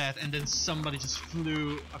burned to death and then somebody just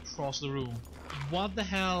flew across the room. What the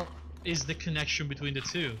hell is the connection between the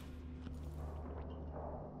two?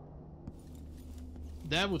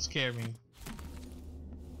 That would scare me.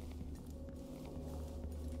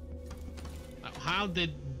 How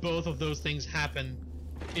did both of those things happen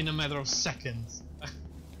in a matter of seconds?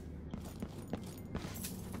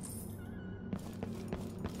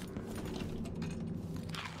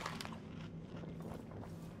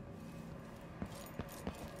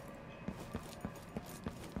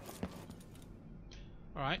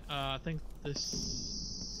 Alright, I think this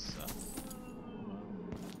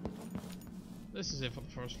is it for the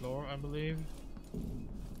first floor, I believe.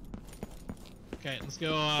 Okay, let's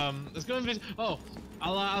go and visit. Oh,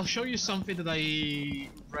 I'll show you something that I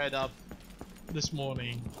read up this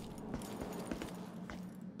morning.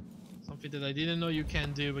 Something that I didn't know you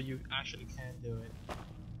can do, but you actually can do it.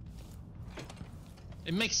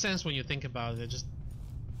 It makes sense when you think about it, I just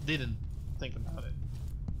didn't think about it.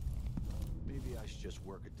 Maybe I should just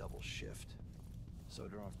work a double shift, so I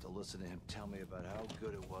don't have to listen to him tell me about how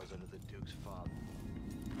good it was under the Duke's father.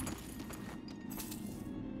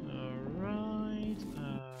 Alright,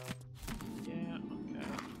 yeah, okay.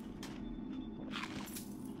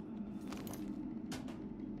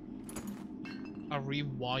 A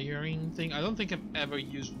rewiring thing? I don't think I've ever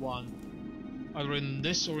used one, either in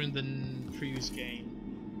this or in the previous game.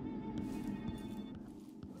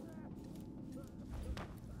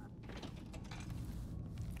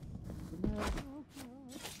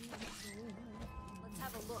 Let's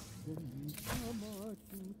have a look.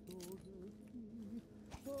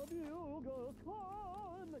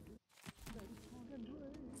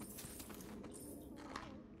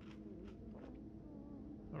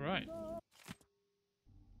 Alright.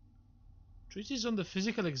 Treatise on the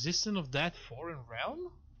physical existence of that foreign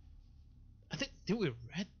realm? I think, did we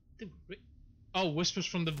read? Oh, Whispers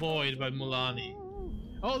from the Void by Mulani.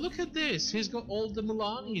 Oh, look at this! He's got all the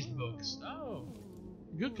Mulani's books. Oh,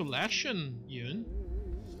 good collection, Ewan.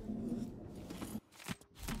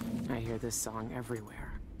 I hear this song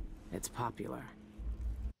everywhere. It's popular.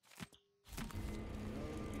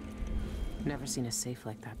 Never seen a safe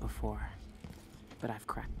like that before, but I've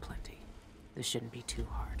cracked plenty. This shouldn't be too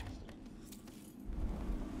hard.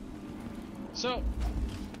 So,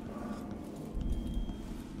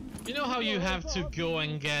 you know how you have to go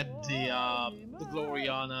and get the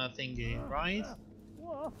Gloriana thingy, right?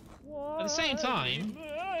 At the same time,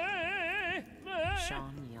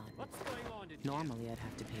 Sean Young. Normally I'd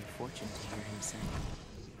have to pay a fortune to hear him sing,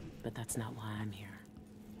 but that's not why I'm here.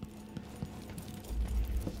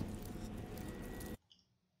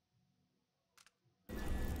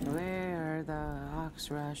 Fox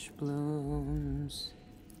rush blooms.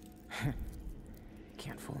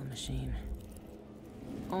 Can't fool a machine.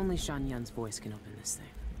 Only Shan Yun's voice can open this thing.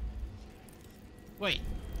 Wait,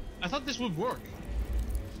 I thought this would work.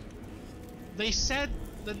 They said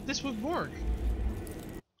that this would work.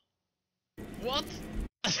 What?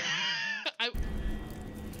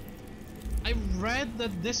 I read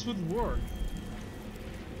that this would work.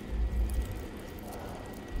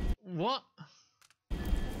 What?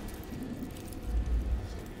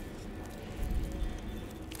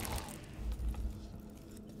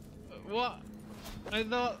 What? I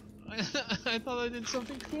thought I did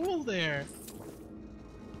something cool there.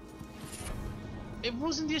 It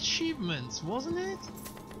wasn't the achievements, wasn't it?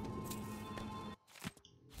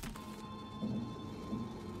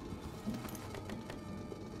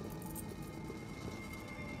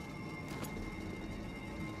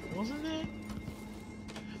 Wasn't it?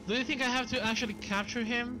 Do you think I have to actually capture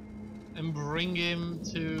him and bring him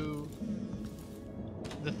to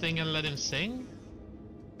the thing and let him sing?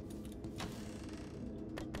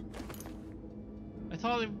 I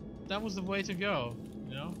thought that was the way to go,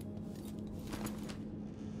 you know?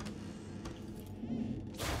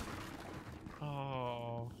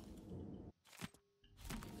 Oh.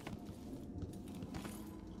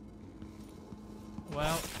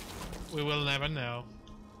 Well, we will never know.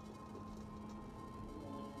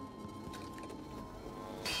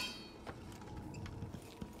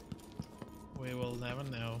 We will never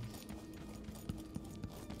know.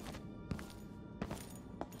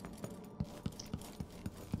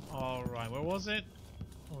 Alright, where was it?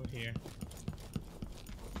 Over here.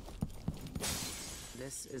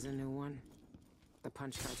 This is a new one. The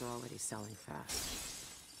punch cards are already selling fast.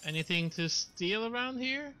 Anything to steal around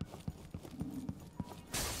here?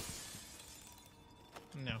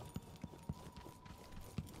 No.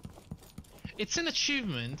 It's an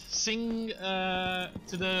achievement. Sing to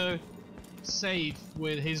the save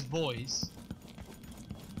with his voice.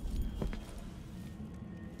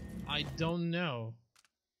 I don't know.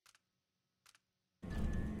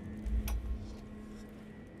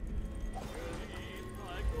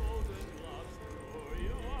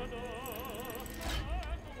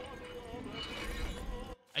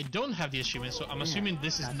 I don't have the achievement, so I'm assuming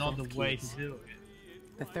this is not the way to do it.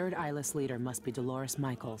 The third eyeless leader must be Dolores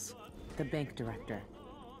Michaels, the bank director.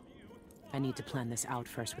 I need to plan this out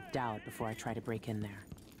first with Dowd before I try to break in there.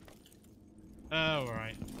 Oh,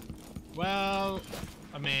 right. Well,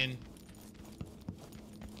 I mean,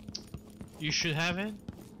 you should have it.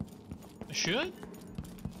 I should?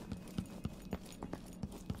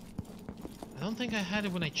 I don't think I had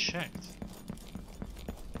it when I checked.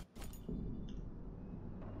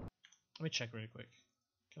 Let me check really quick.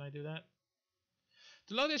 Can I do that?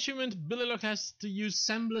 To load the achievement, Billy Locke has to use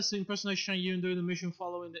Semblance to impersonate Shan Yun during the mission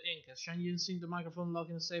following the ink. As Shan Yun sings the microphone locked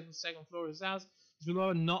in the safe on the second floor of his house, this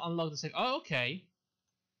will not unlock the safe. Oh, okay.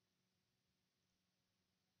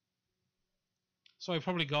 So I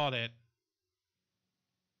probably got it.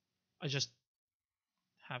 I just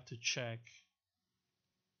have to check.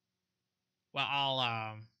 Well,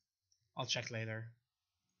 I'll check later.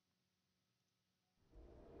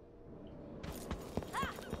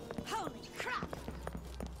 Holy crap!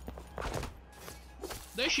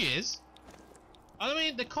 There she is. I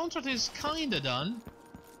mean, the contract is kinda done,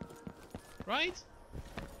 right?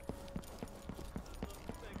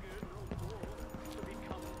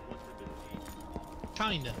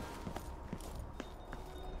 Kinda.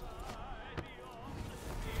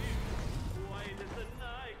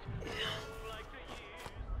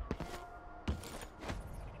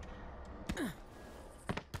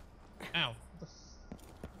 Ow.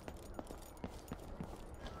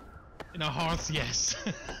 In our hearts, yes.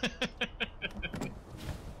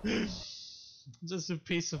 Just a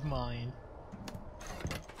peace of mind.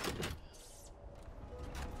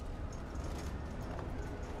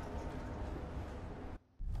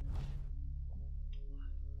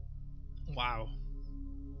 Wow.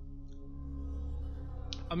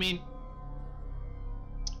 I mean,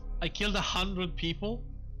 I killed 100 people?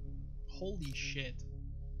 Holy shit.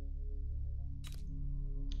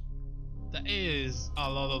 That is a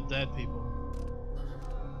lot of dead people.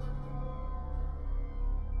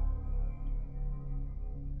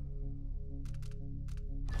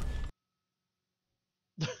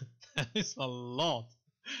 That is a lot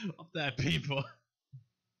of dead people.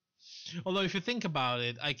 Although if you think about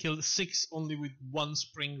it, I killed 6 only with one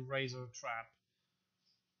spring razor trap.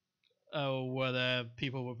 Where the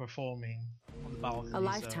people were performing on the balcony. A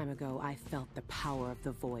lifetime ago, I felt the power of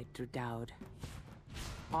the void through Dowd.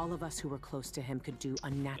 All of us who were close to him could do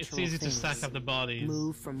unnatural things. It's easy to stack up the bodies.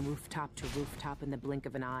 Move from rooftop to rooftop in the blink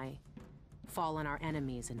of an eye. fall on our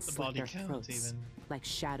enemies and slit their throats, like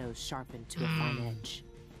shadows sharpened to a fine edge.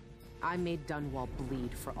 I made Dunwall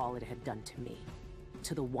bleed for all it had done to me,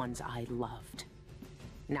 to the ones I loved.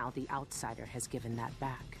 Now the outsider has given that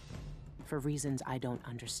back, for reasons I don't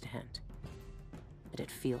understand. But it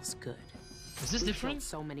feels good. Is this different? Killed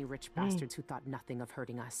so many rich bastards who thought nothing of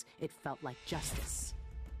hurting us. It felt like justice.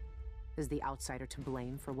 Is the outsider to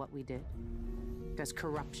blame for what we did? Does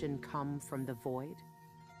corruption come from the void,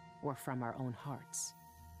 or from our own hearts?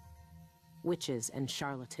 Witches and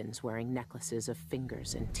charlatans wearing necklaces of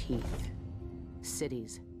fingers and teeth.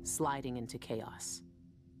 Cities sliding into chaos.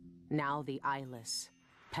 Now the eyeless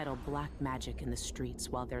peddle black magic in the streets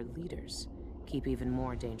while their leaders keep even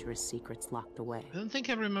more dangerous secrets locked away. I don't think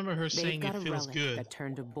I remember her saying it feels good. They've got a relic that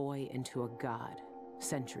turned a boy into a god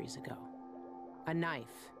centuries ago. A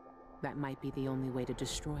knife that might be the only way to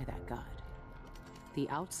destroy that god. The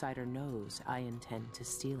outsider knows I intend to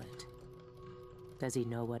steal it. Does he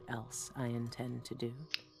know what else I intend to do?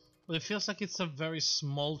 Well, it feels like it's a very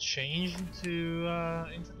small change to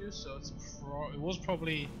introduce, so it was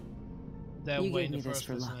probably that way in the first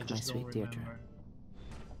place, and I just don't remember. Deirdre.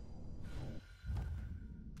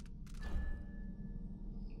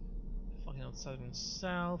 Fucking outside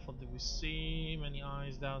himself, what did we see? Many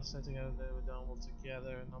eyes downside together, they were downward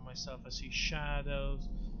together. Not myself, I see shadows.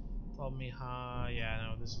 Told me hi. Yeah,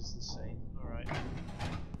 no, this is the same. Alright.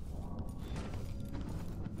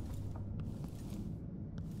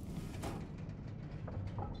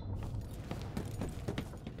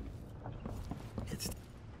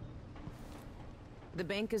 The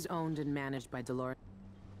bank is owned and managed by Dolores.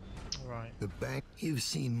 Right. The bank? You've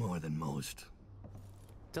seen more than most.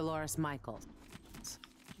 Dolores Michaels.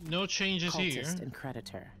 No changes here. Cultist and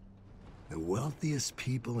creditor. The wealthiest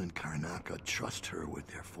people in Karnaca trust her with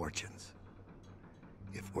their fortunes.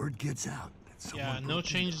 If word gets out that someone no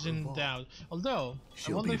changes in doubt. Although,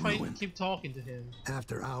 I wonder if I keep talking to him.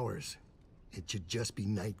 After hours, it should just be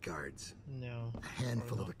night guards. No. A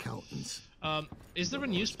handful of accountants. Is there a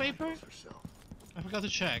newspaper? I forgot to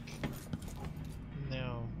check.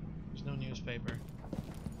 No, there's no newspaper.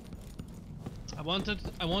 I want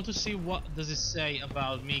to see what does it say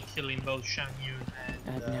about me killing both Shang Yun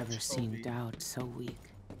and I've never seen doubt so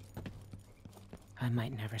weak. I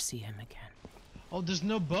might never see him again. Oh, there's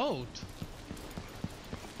no boat.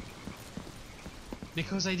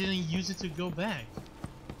 Because I didn't use it to go back.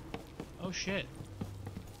 Oh shit.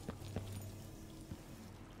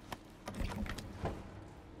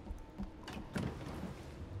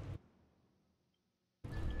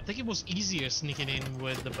 I think it was easier sneaking in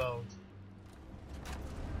with the boat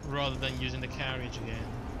rather than using the carriage again.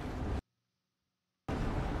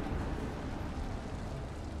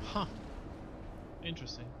 Huh.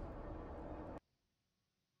 Interesting.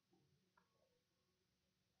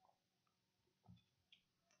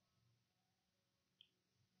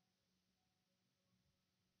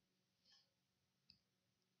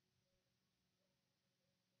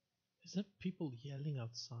 Is there people yelling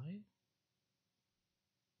outside?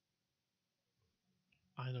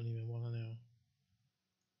 I don't even want to know.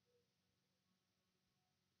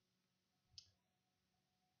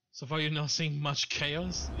 So far you're not seeing much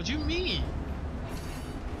chaos? What do you mean?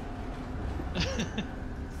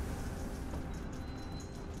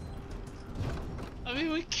 I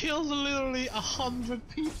mean, we killed literally 100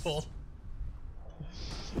 people.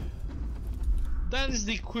 That is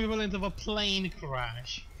the equivalent of a plane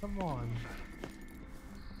crash. Come on.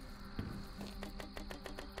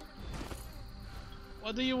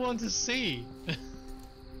 What do you want to see?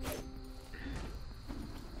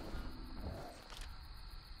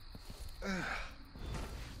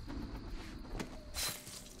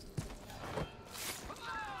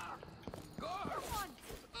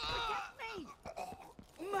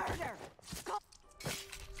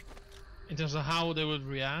 In terms of how they would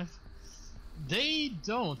react, they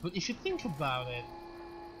don't. But if you think about it,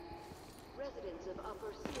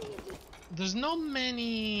 there's not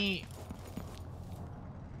many.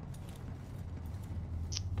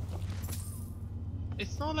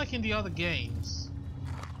 It's not like in the other games.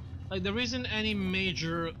 Like there isn't any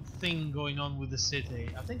major thing going on with the city.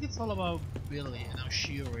 I think it's all about Billy and how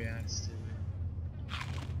she reacts to it.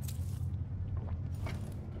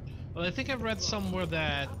 Well, I think I read somewhere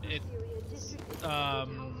that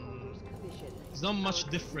there's not much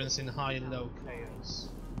difference in high and low chaos.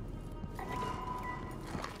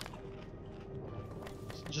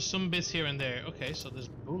 Just some bits here and there. Okay, so there's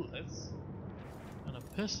bullets and a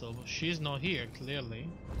pistol, but she's not here, clearly.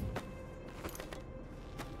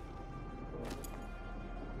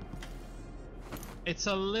 It's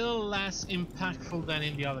a little less impactful than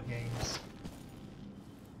in the other games.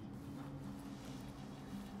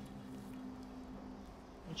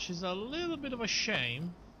 which is a little bit of a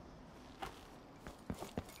shame.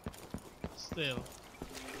 Still.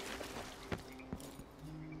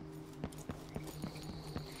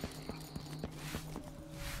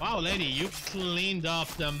 Wow, lady, you cleaned up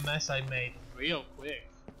the mess I made real quick.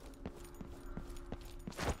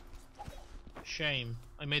 Shame.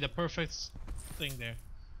 I made a perfect thing there.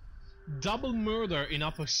 Double murder in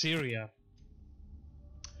Upper Syria.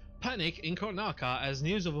 Panic in Karnaca as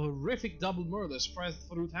news of a horrific double murder spreads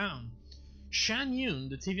through town. Shan Yun,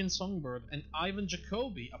 the Tivian songbird, and Ivan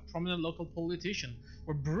Jacobi, a prominent local politician,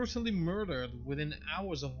 were brutally murdered within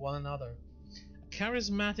hours of one another. A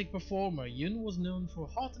charismatic performer, Yun was known for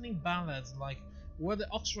heartening ballads like Where the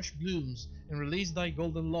Oxrush Blooms and Release Thy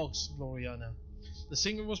Golden Locks, Gloriana. The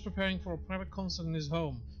singer was preparing for a private concert in his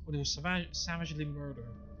home when he was savagely murdered.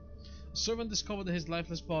 A servant discovered his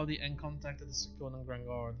lifeless body and contacted the Sekonan Grand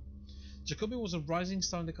Guard. Jacobi was a rising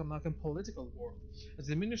star in the Karnacan political world. As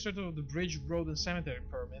the administrator of the bridge, road and cemetery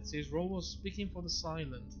permits, his role was speaking for the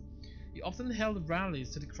silent. He often held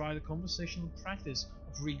rallies to decry the conversational practice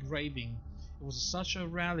of regraving. It was such a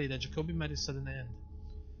rally that Jacobi met his sudden end.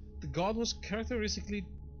 The guard was characteristically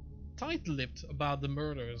tight-lipped about the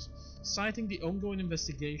murders, citing the ongoing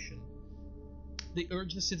investigation. They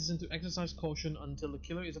urged the citizen to exercise caution until the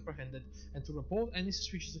killer is apprehended and to report any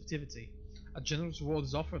suspicious activity. A generous reward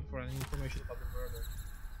is offered for any information about the murder.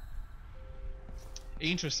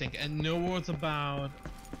 Interesting, and no words about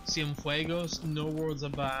Cienfuegos, no words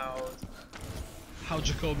about how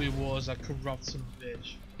Jacobi was a corrupt son of a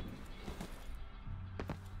bitch.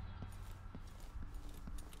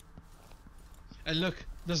 And look,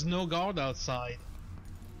 there's no guard outside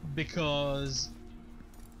because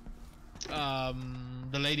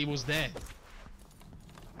the lady was dead.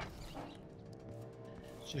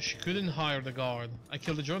 So she couldn't hire the guard. I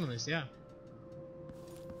killed the journalist, yeah.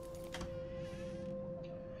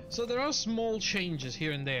 So there are small changes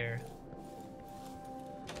here and there.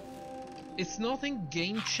 It's nothing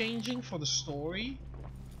game-changing for the story,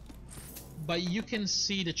 but you can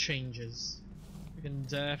see the changes. You can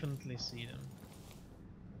definitely see them.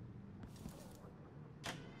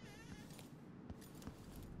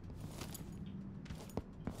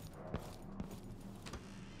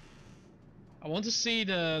 I want to see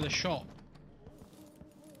the shop.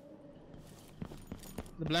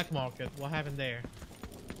 The black market, what happened there?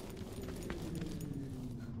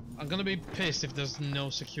 I'm gonna be pissed if there's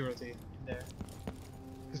no security in there.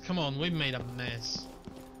 Cause come on, we made a mess.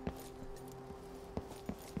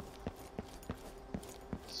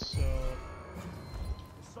 So...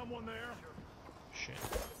 Is someone there? Shit.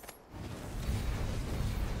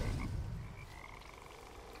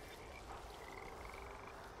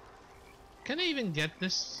 Can they even get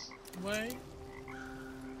this way?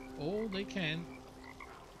 Oh, they can.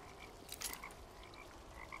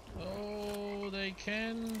 Oh, they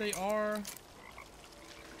can, they are.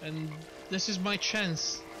 And this is my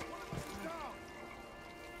chance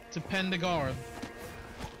to pen the guard.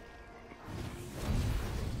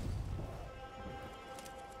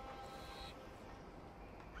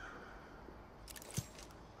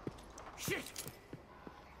 Shit!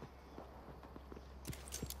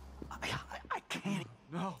 I can't.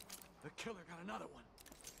 No, the killer got another one.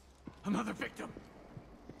 Another victim.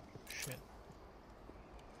 Shit.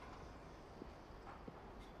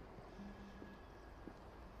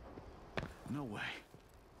 No way.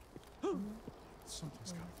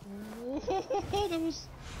 Something's coming. Oh, that was...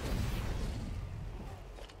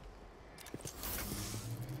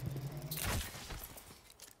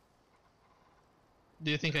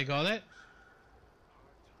 Do you think I got it?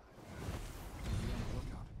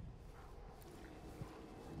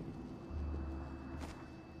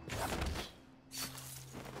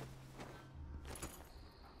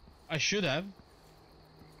 I should have.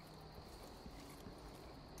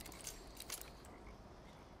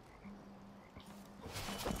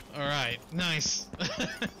 Alright, nice.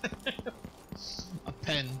 A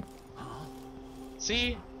pen.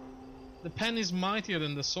 See? The pen is mightier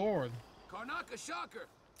than the sword. Karnaca shocker!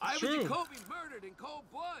 True. Ivan Jacobi murdered in cold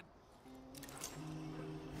blood!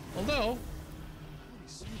 Although,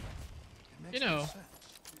 you know,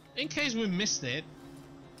 in case we missed it,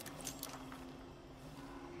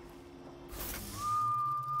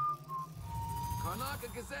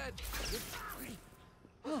 Karnaca Gazette!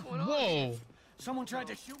 whoa! Someone tried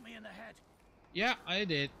to shoot me in the head. Yeah, I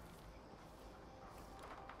did.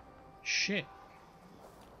 Shit.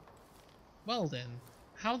 Well then,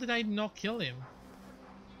 how did I not kill him?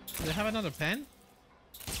 Do they have another pen?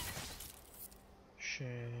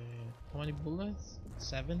 Shit. How many bullets?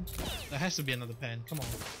 7? There has to be another pen, come on.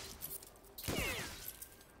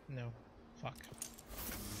 No. Fuck.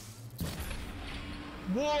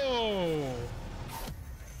 Whoa!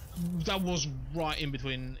 That was right in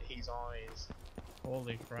between his eyes.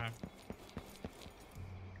 Holy crap.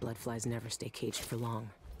 Bloodflies never stay caged for long.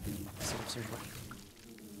 Serves her right.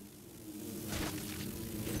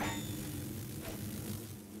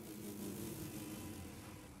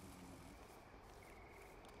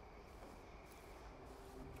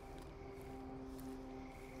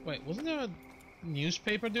 Wait, wasn't there a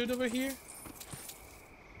newspaper dude over here?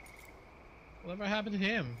 Whatever happened to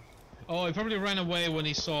him? Oh, he probably ran away when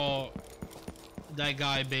he saw that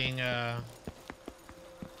guy being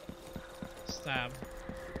stabbed.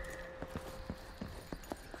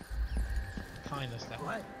 Kinda stabbed.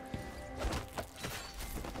 What?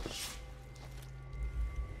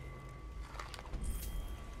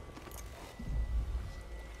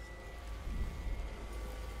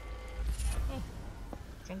 Oh,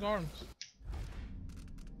 strong arms.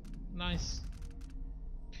 Nice.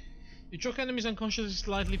 You choke enemies unconsciously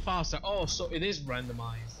slightly faster. Oh, so it is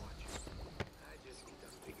randomized. I just need to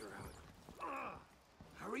figure out.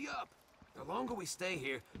 Hurry up! The longer we stay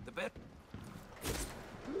here, the better.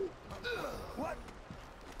 What?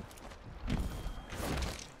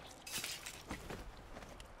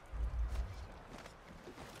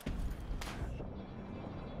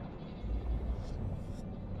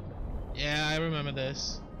 Yeah, I remember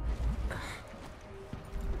this.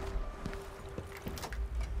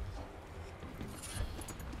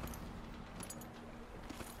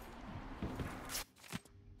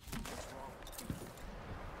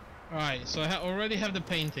 Alright, so I already have the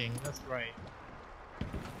painting, that's right.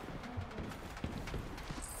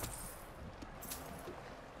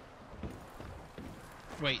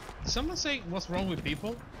 Wait, did someone say what's wrong with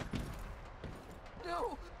people?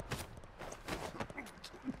 No!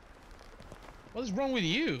 What is wrong with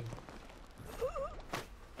you?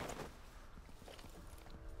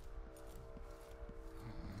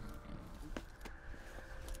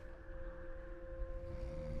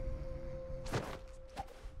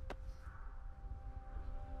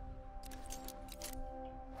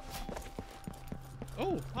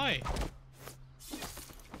 Oh, hi.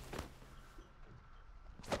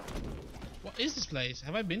 What is this place?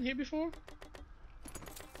 Have I been here before?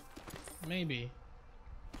 Maybe.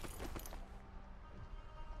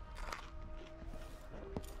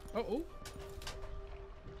 Oh.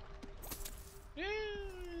 Yeah,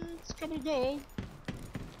 it's a couple of gold.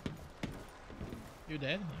 You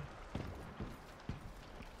dead?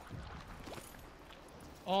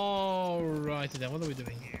 Alrighty then, what are we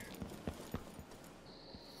doing here?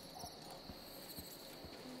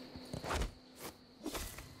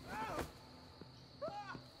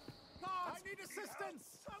 I need assistance!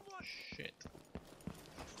 Someone! Shit.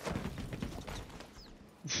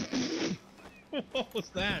 What was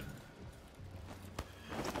that?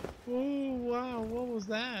 Oh wow, what was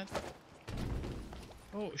that?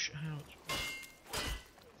 Oh, ouch.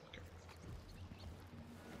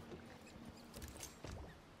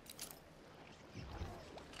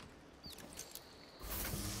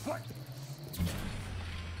 What?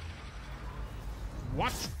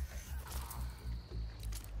 What?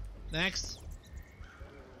 Next.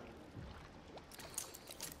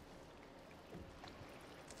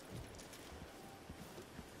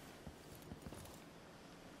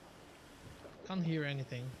 Can't hear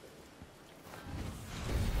anything.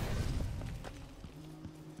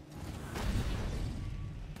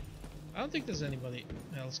 I don't think there's anybody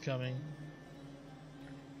else coming.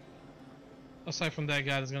 Aside from that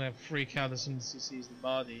guy that's gonna freak out as soon as he sees the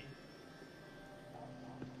body.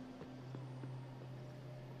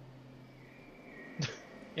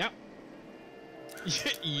 Yep.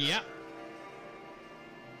 Yep.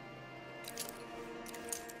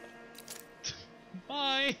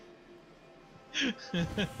 Bye.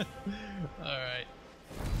 Alright.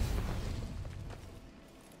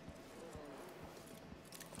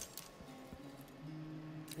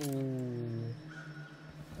 Ooh.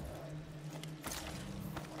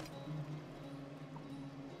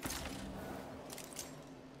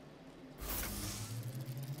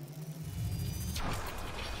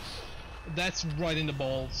 That's right in the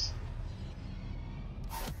balls.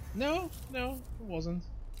 No, it wasn't.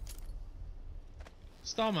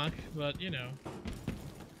 Stomach, but you know.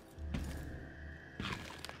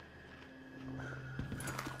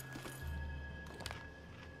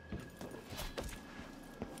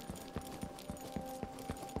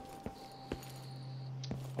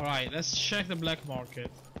 Alright, let's check the black market.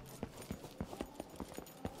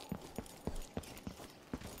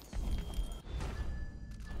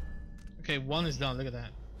 Okay, one is done, look at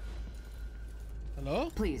that. Hello?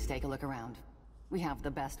 Please take a look around. We have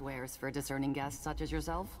the best wares for discerning guests such as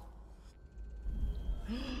yourself.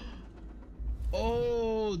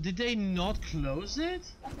 Oh, did they not close it?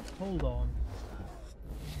 Hold on.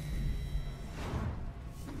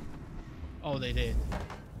 Oh, they did.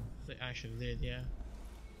 They actually did, yeah.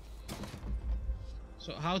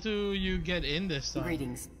 So how do you get in this time?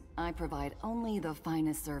 Greetings. I provide only the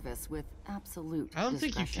finest service with absolute I don't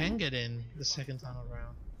think you discretion. can get in the second time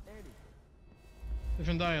around.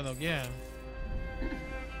 Different dialogue, yeah.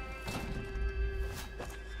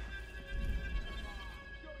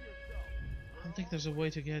 I don't think there's a way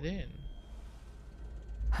to get in.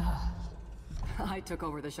 I took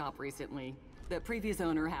over the shop recently. The previous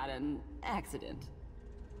owner had an accident.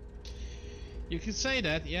 You could say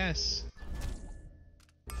that, yes.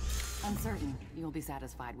 I'm certain you'll be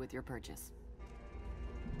satisfied with your purchase.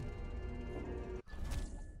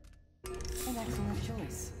 An excellent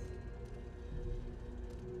choice.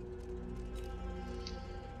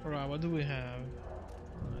 Alright, what do we have?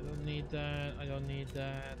 I don't need that, I don't need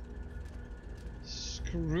that.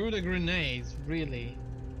 Screw the grenades, really.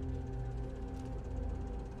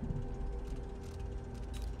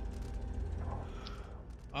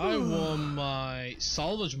 I want my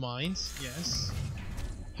salvage mines, yes.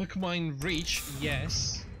 Hook mine reach,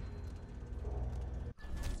 yes.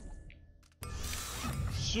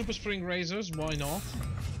 Super spring razors, why not?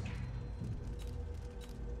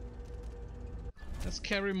 Let's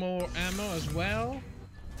carry more ammo as well.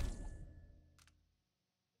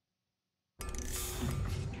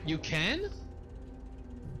 You can?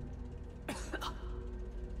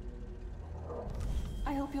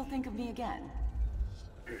 I hope you'll think of me again.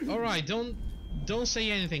 Alright, don't say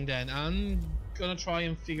anything then. I'm gonna try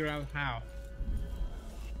and figure out how.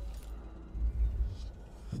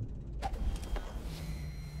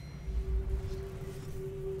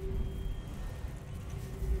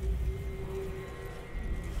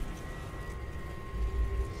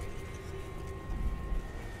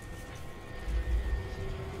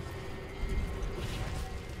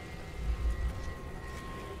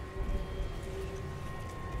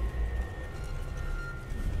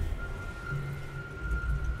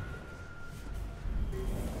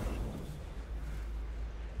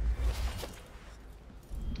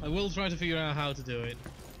 I will try to figure out how to do it.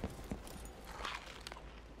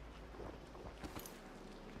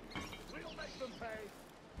 We'll make them pay.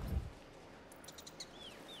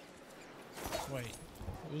 Wait,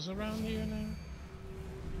 who's around here now?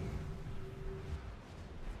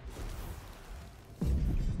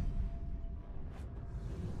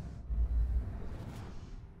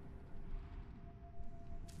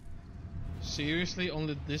 Seriously,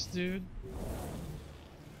 only this dude?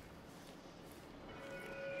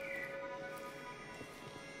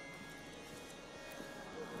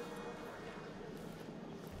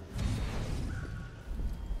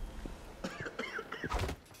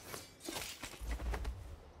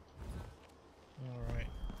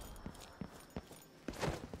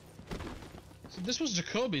 This was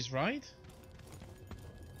Jacoby's, right?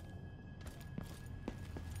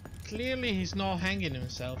 Clearly he's not hanging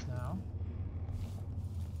himself now.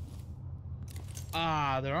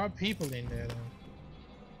 Ah, there are people in there then.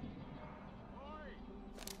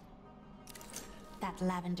 That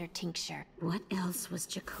lavender tincture. What else was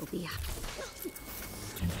Jacoby up?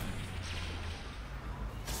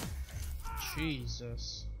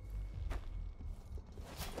 Jesus.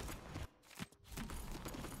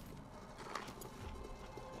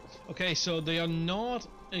 Okay, so they are not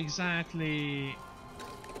exactly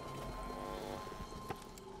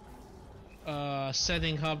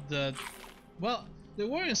setting up the... Well, they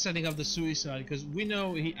weren't setting up the suicide because we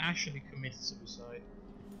know he actually committed suicide.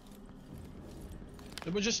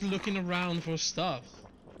 They were just looking around for stuff.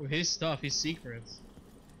 For his stuff, his secrets.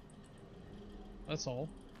 That's all.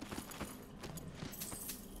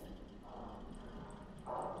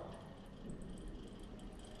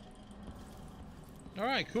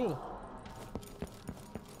 Alright, cool.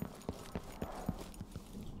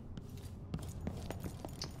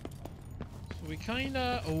 So we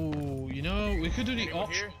kinda... Oh, you know, we could do the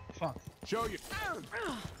option... Fuck. Show you.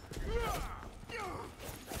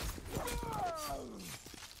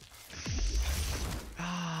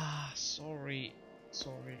 Ah, sorry.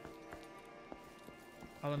 Sorry.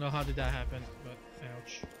 I don't know how did that happen, but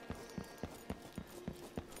ouch.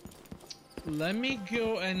 Let me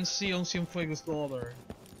go and see on Cienfuegos' daughter.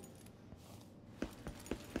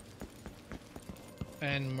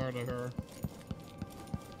 And murder her.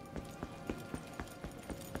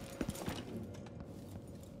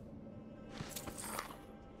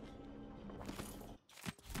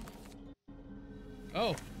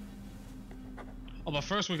 Oh. Oh, but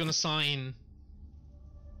first we're gonna sign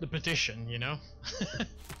the petition, you know?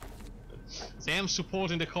 See, I'm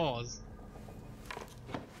supporting the cause.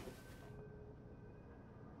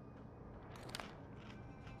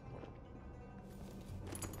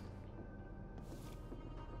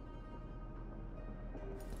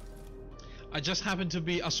 I just happen to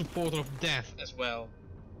be a supporter of death as well.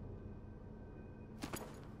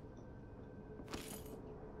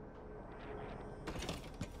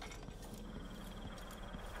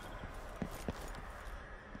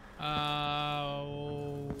 How?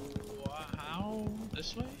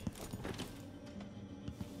 This way?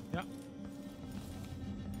 Yeah.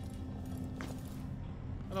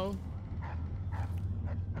 Hello.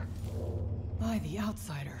 By the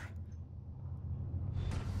outsider.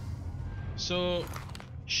 So,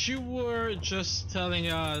 you were just telling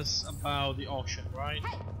us about the auction, right?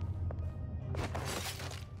 Hey.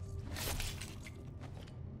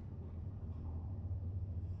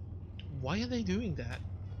 Why are they doing that?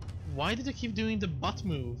 Why do they keep doing the butt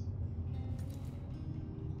move?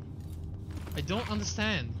 I don't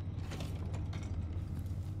understand.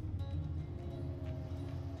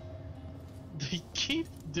 They keep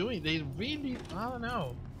doing. They really. I don't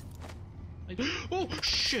know. Oh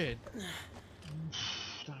shit!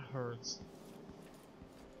 That hurts.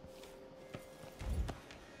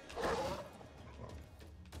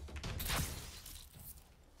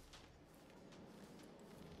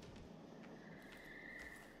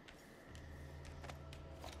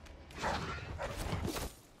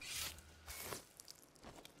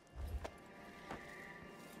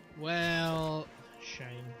 Well,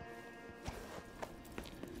 shame.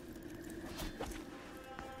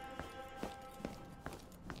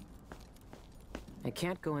 I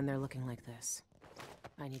can't go in there looking like this.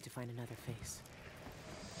 I need to find another face.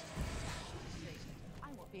 I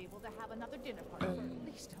won't be able to have another dinner party for at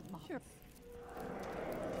least a month. Sure.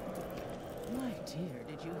 My dear,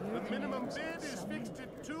 did you hear the minimum bid is fixed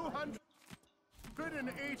at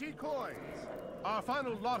 280 coins. Our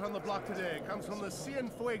final lot on the block today comes from the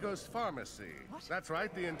Cienfuegos Pharmacy. What? That's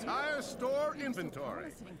right, the entire store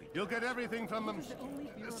inventory. You'll get everything from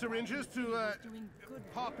syringes to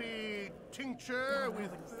poppy tincture with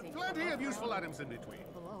plenty of useful items in between.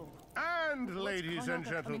 And, ladies and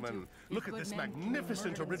gentlemen, look at this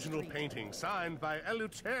magnificent original painting signed by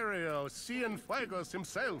Eleuterio Cienfuegos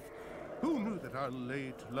himself. Who knew that our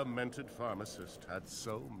late, lamented pharmacist had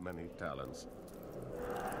so many talents?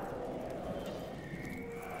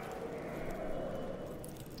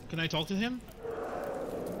 Can I talk to him?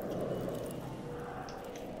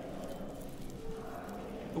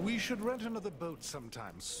 We should rent another boat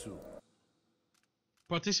sometime soon.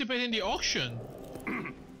 Participate in the auction.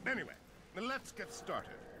 Anyway, let's get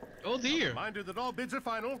started. Oh dear. A reminder that all bids are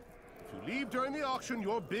final. If you leave during the auction,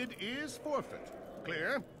 your bid is forfeit.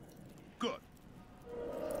 Clear? Good.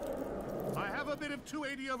 I have a bid of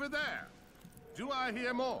 280 over there. Do I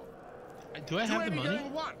hear more? Do I have the money? 280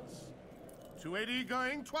 going once. 280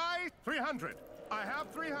 going twice. 300. I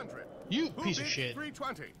have 300. You piece of shit.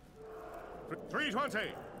 320.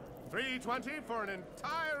 320. 320 for an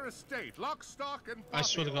entire estate, lock, stock, and I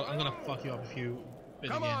swear to God, I'm gonna fuck you up if you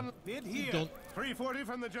bid Come again. on, bid here. 340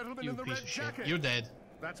 from the gentleman in the red jacket. You're dead.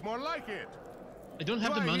 That's more like it. I don't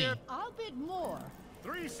have the money. I'll bid more.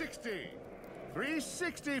 360.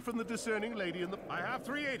 360 from the discerning lady in the. I have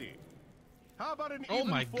 380. How about an Oh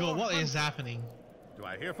my God, what is happening? Do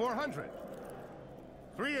I hear 400?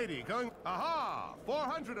 380 going. Aha!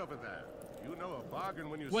 400 over there. You know a bargain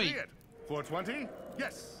when you see it. 420?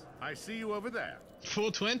 Yes, I see you over there.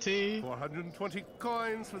 420. 420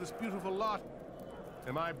 coins for this beautiful lot.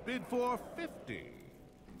 Am I bid for 50?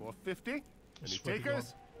 450? Any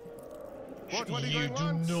takers? 420 you going do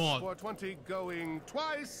once, not. 420 going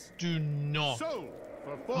twice. Do not. Sold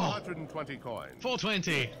for 420 coins.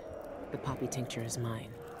 420. The poppy tincture is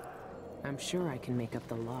mine. I'm sure I can make up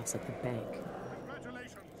the loss at the bank.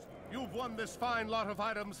 Congratulations. You've won this fine lot of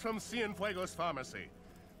items from Cienfuegos Pharmacy.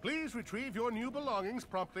 Please retrieve your new belongings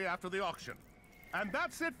promptly after the auction. And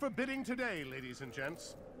that's it for bidding today, ladies and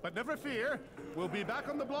gents. But never fear, we'll be back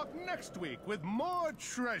on the block next week with more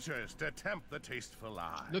treasures to tempt the tasteful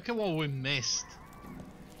eye. Look at what we missed.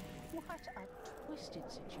 What a twisted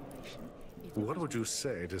situation. What would you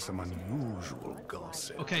say to some unusual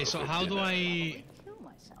gossip? Okay, so how do I...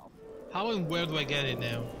 How and where do I get it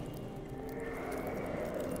now?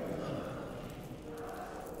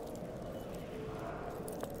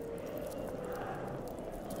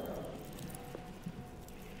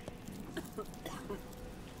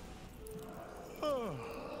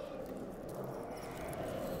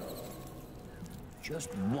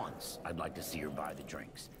 Just once, I'd like to see her buy the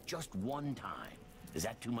drinks. Just one time. Is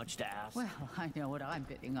that too much to ask? Well, I know what I'm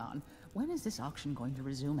bidding on. When is this auction going to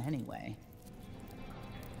resume anyway?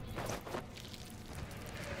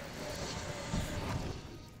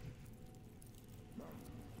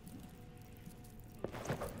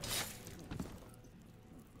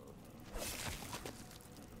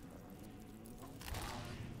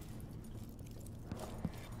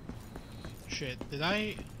 Shit, did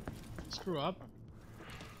I screw up?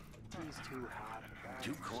 He's too hot.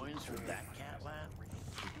 2 coins for that cat lab?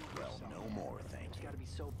 Well, no more, thank you.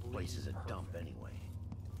 Place is a dump anyway.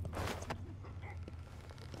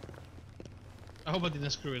 I hope I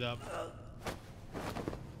didn't screw it up.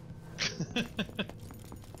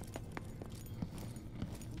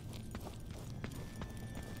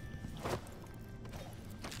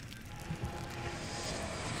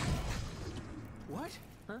 What?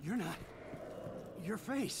 Huh? You're not... Your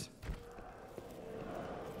face.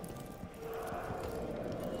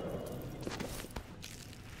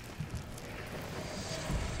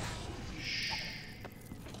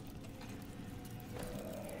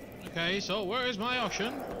 Okay, so where is my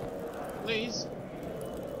auction? Please.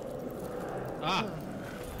 Ah.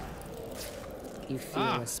 You feel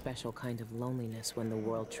a special kind of loneliness when the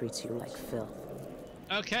world treats you like filth.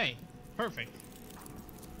 Okay, perfect.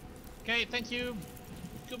 Okay, thank you.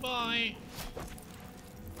 Goodbye.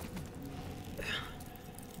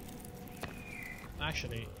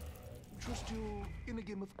 Actually, Trust you in a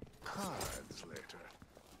game of cards later.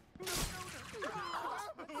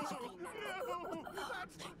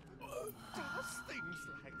 Things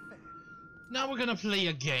like that. now we're gonna play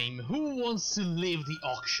a game. Who wants to leave the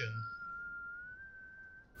auction?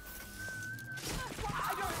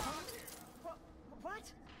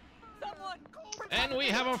 What? Someone! And we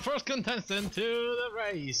have our first contestant to the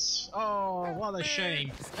race. Oh, what a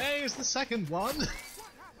shame. Hey, it's the second one.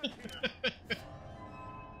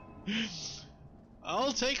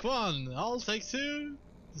 I'll take 1. I'll take 2.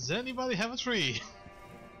 Does anybody have a 3?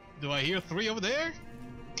 Do I hear 3 over there?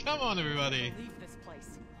 Come on, everybody. Leave this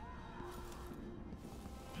place.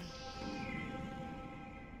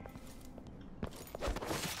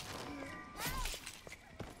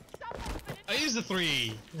 Here's the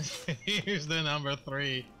 3. Here's the number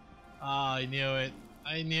 3. Ah, I knew it.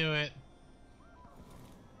 I knew it.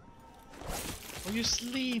 Are you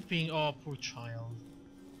sleeping? Oh, poor child.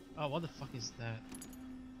 Oh, what the fuck is that?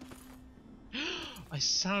 I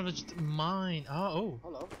salvaged mine. Oh.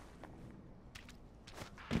 Hello.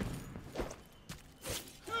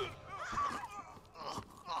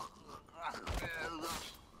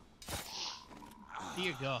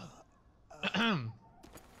 Dear God.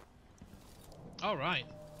 All right.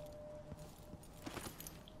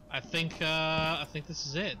 I think this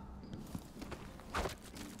is it.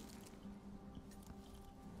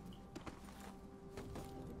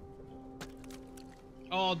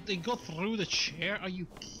 Oh, they go through the chair? Are you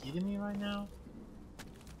kidding me right now?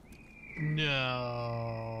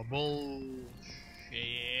 No, bullshit.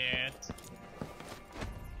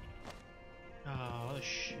 Oh, what a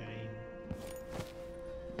shame.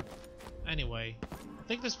 Anyway, I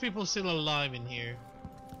think there's people still alive in here.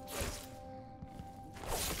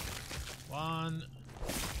 1,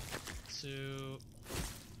 2.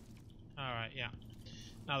 Alright, yeah.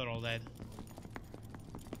 Now they're all dead.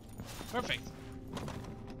 Perfect.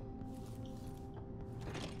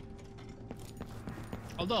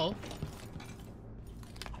 Although,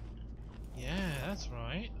 yeah, that's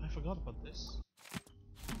right. I forgot about this.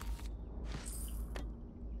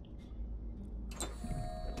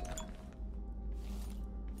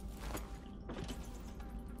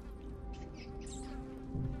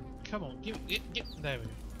 Come on, give there we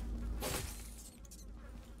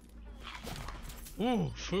go.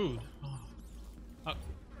 Ooh, food. Oh,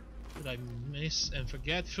 did I miss and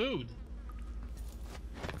forget food?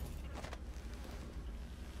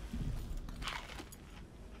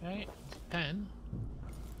 Okay, pen.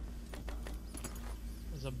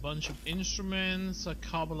 There's a bunch of instruments, a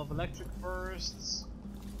couple of electric bursts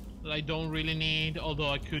that I don't really need, although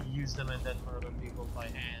I could use them and then murder people by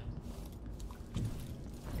hand.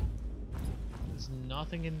 There's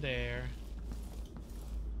nothing in there.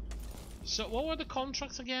 So what were the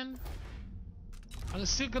contracts again? I'm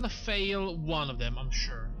still gonna fail one of them, I'm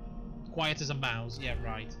sure. Quiet as a mouse, yeah,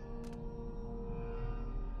 right.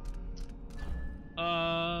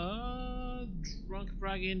 Drunk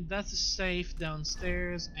bragging, that's a safe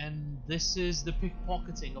downstairs, and this is the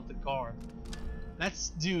pickpocketing of the guard. Let's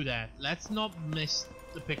do that. Let's not miss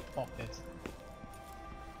the pickpocket.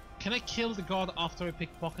 Can I kill the guard after I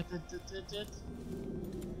pickpocketed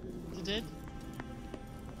it?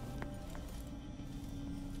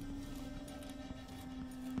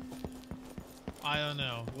 I don't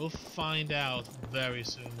know. We'll find out very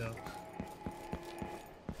soon though.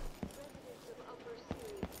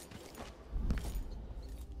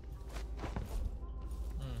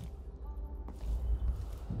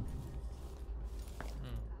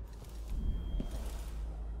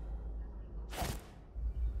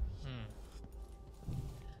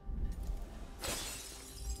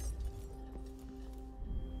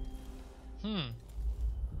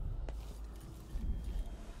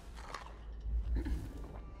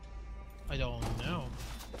 I don't know.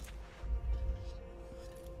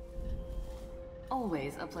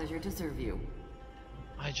 Always a pleasure to serve you.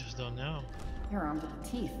 I just don't know. You're armed to the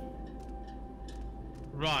teeth.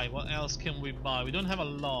 Right, what else can we buy? We don't have a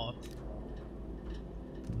lot.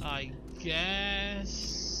 I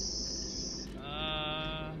guess...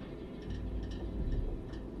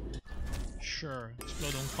 Sure,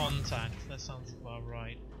 explode on contact. That sounds about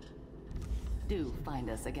right. Do find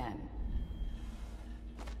us again.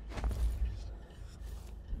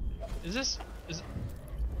 Does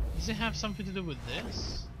it have something to do with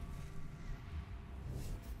this?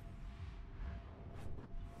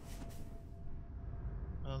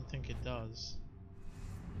 I don't think it does.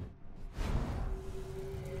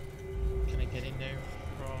 Can I get in there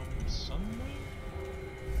from somewhere?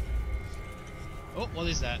 Oh, what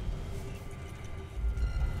is that?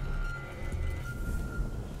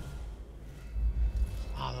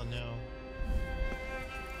 I don't know.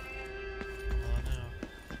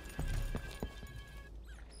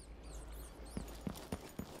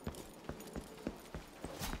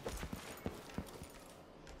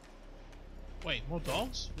 Wait, more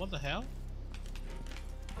dogs? What the hell?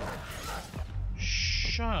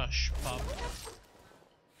 Shush, pup.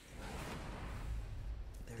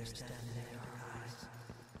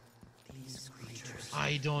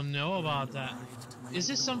 I don't know about that. Is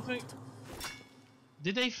this something...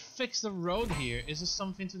 Did they fix the road here? Is this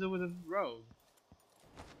something to do with the road?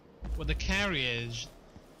 With the carriage?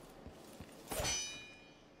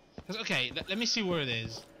 Okay, let me see where it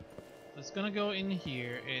is. It's gonna go in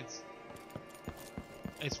here. It's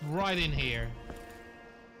right in here.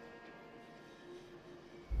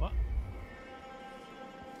 What?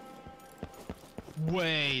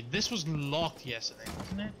 Wait, this was locked yesterday,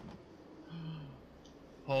 wasn't it?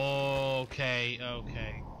 Okay,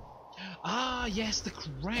 okay. Ah, yes, the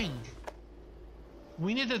wrench.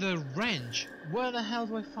 We needed a wrench. Where the hell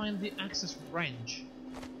do I find the access wrench?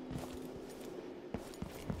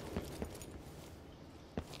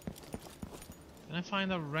 Can I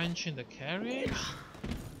find a wrench in the carriage?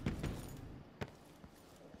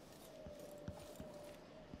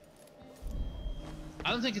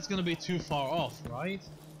 I don't think it's gonna be too far off, right?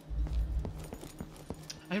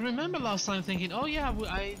 I remember last time thinking, oh yeah,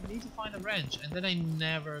 I need to find a wrench, and then I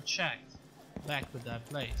never checked back with that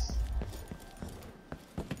place.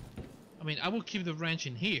 I mean, I will keep the wrench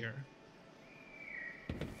in here,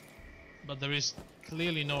 but there is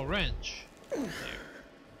clearly no wrench there.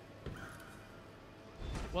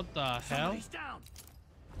 What the hell? Down.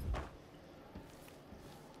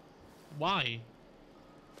 Why?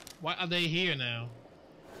 Why are they here now?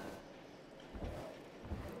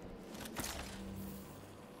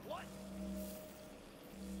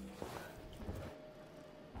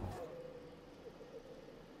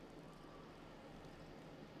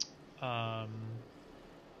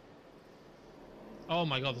 Oh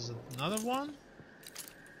my god, there's another one?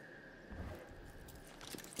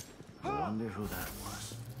 I wonder who that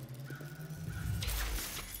was.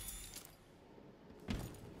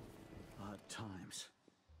 Odd times.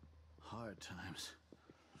 Hard times.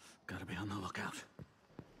 Gotta be on the lookout.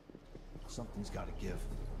 Something's gotta give.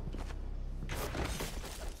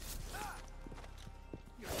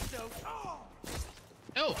 You're so...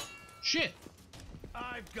 Oh! Shit!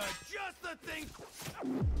 I've got just the thing.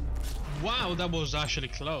 Wow, that was actually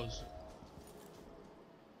close.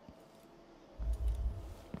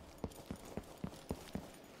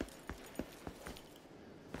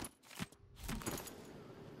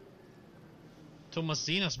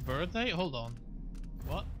 Thomasina's birthday? Hold on.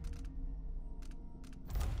 What?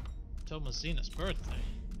 Thomasina's birthday.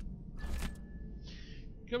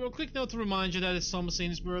 Okay, well, quick note to remind you that it's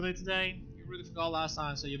Thomasina's birthday today. You really forgot last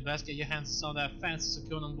time, so you best get your hands on that fancy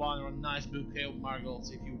Sakuna wine or a nice bouquet of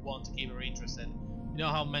marigolds if you want to keep her interested. You know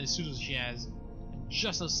how many suitors she has, and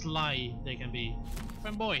just how sly they can be.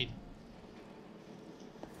 Friend Boyd.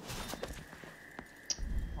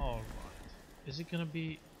 Alright. Is it gonna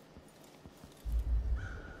be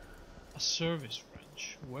a service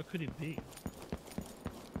wrench? Where could it be?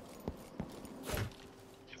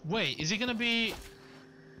 Wait, is it gonna be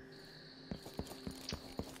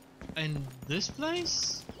in this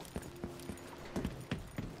place?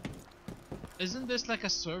 Isn't this like a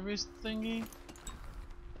service thingy?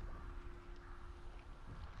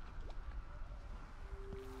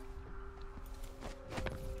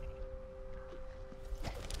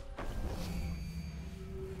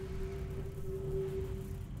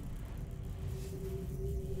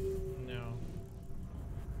 No.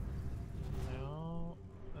 No,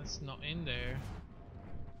 that's not in there.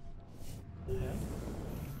 The hell?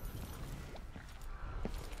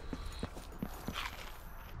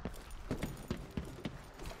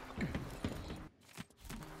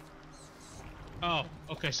 Oh,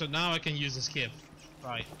 okay, so now I can use the skip.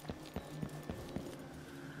 Right.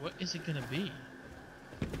 What is it gonna be?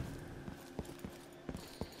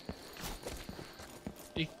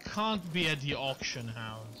 It can't be at the auction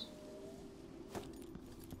house.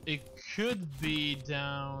 It could be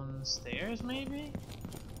downstairs, maybe?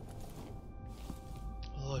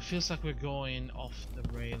 Oh, it feels like we're going off the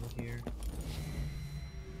rail here.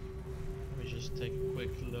 Let me just take a quick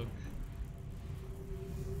look.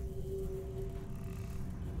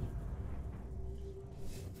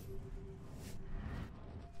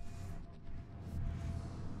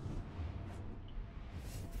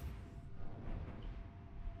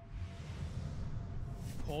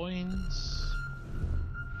 Coins.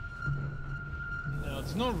 No,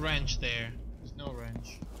 there's no wrench there. There's no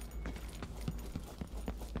wrench.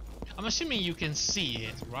 I'm assuming you can see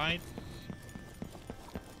it, right?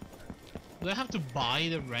 Do I have to buy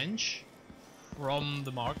the wrench from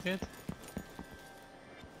the market?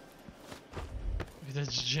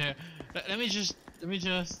 Let me just.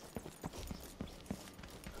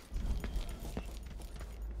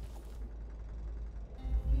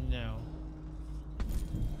 No.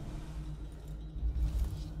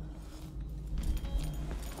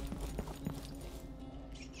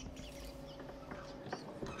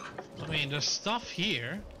 I mean, there's stuff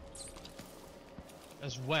here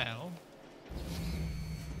as well.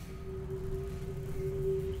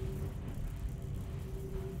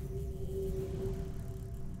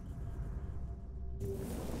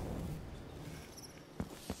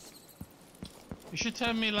 You should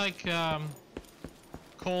tell me like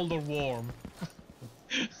cold or warm.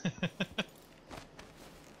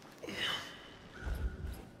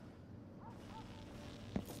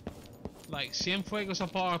 Like Cienfuegos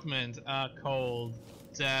apartment, cold,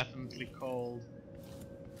 definitely cold.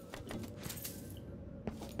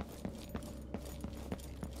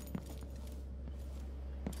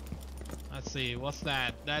 Let's see, what's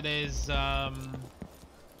that? That is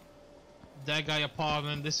that guy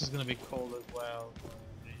apartment. This is gonna be cold as well.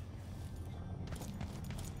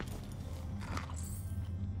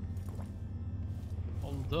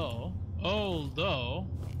 Although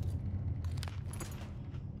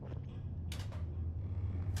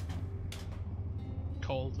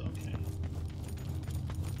cold, okay.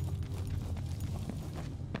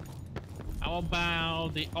 How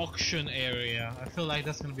about the auction area? I feel like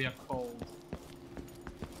that's gonna be a cold.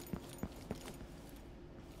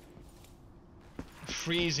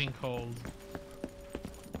 Freezing cold.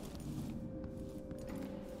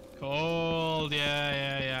 Cold,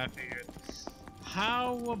 yeah, I figured.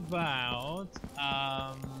 How about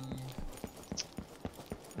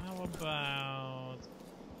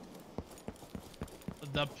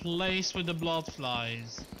the place with the blood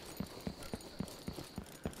flies?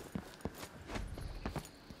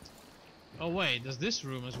 Oh wait, there's this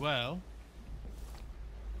room as well.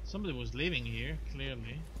 Somebody was living here,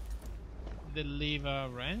 clearly. Did they leave a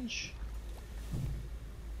wrench?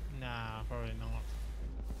 Nah, probably not.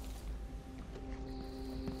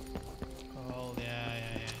 Oh,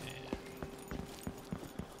 yeah.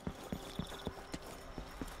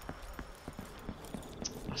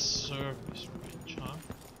 A service wrench, huh?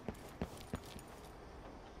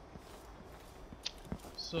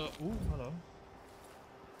 So, ooh, hello.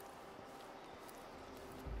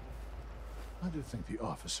 I do think the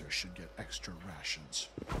officers should get extra rations.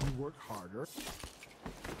 You work harder.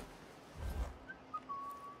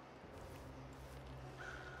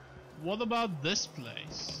 What about this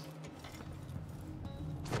place?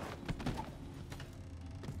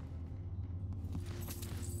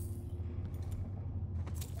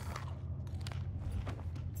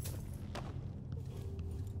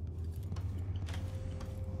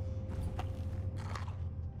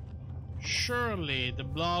 Surely the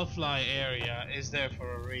bloodfly area is there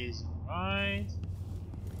for a reason, right?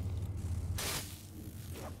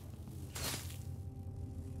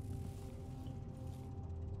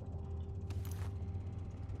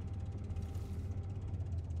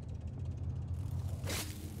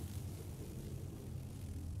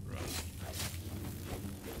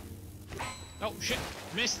 Oh shit,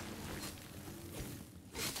 missed.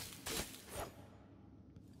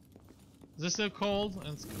 Is this still cold?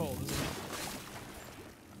 It's cold, isn't it?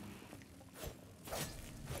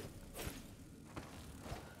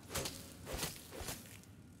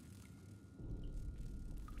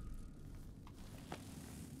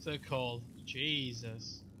 So cold.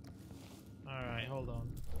 Jesus. Alright, hold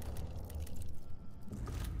on.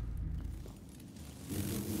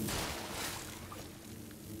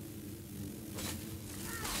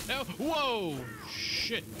 No! Whoa!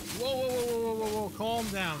 Shit! Whoa! Calm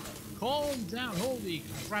down. Calm down. Holy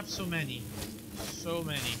crap, so many. so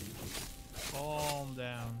many. Calm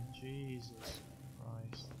down. Jesus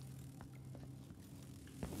Christ.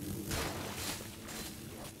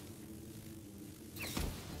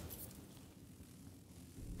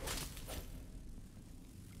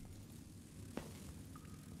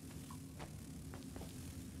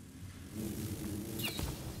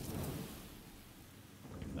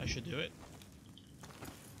 That should do it.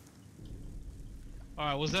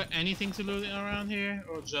 Alright, was there anything to loot around here?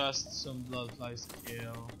 Or just some blood flies to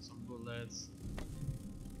kill, some bullets,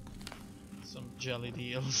 some jelly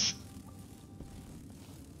deals?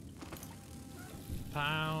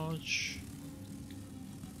 Pouch.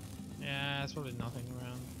 Yeah, there's probably nothing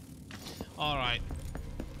around. Alright.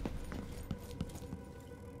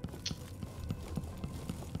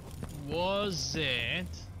 Was it?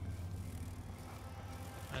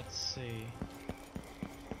 Let's see.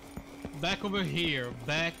 Back over here,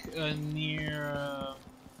 back near...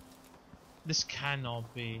 this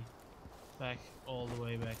cannot be. Back all the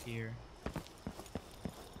way back here.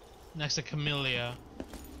 Next to Camellia.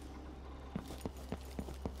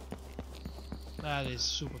 That is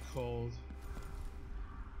super cold.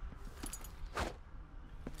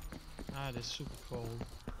 That is super cold.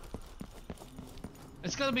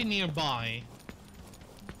 It's gotta be nearby.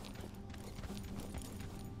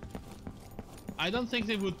 I don't think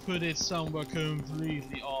they would put it somewhere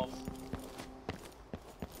completely off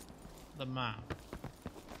the map.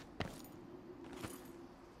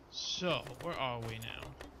 So, where are we now?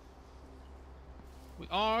 We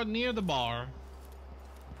are near the bar.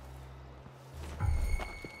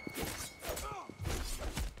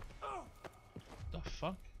 The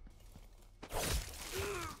fuck?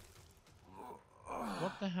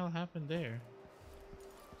 What the hell happened there?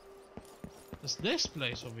 There's this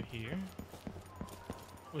place over here.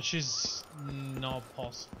 Which is not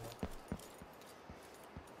possible.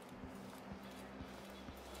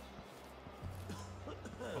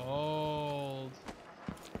 Old.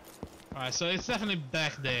 Alright, so it's definitely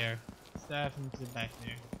back there. It's definitely back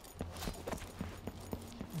there.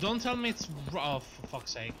 Don't tell me it's... oh, for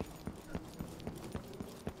fuck's sake.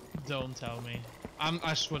 Don't tell me.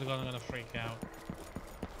 I swear to God I'm gonna freak out.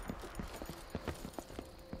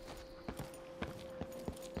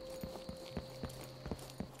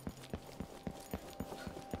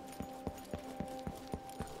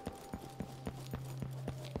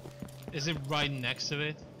 Is it right next to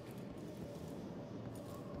it?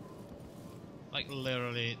 Like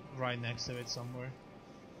literally right next to it somewhere.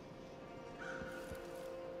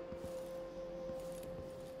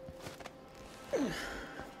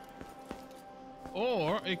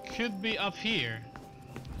 Or it could be up here.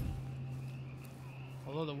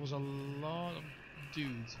 Although there was a lot of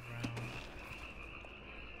dudes around.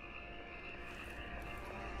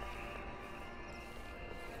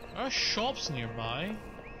 There are shops nearby.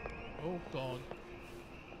 Oh God.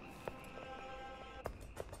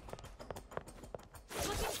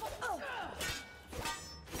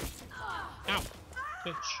 Ow!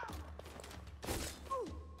 Bitch.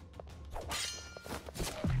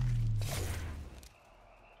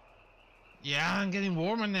 Yeah, I'm getting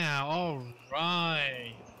warmer now. All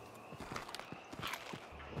right.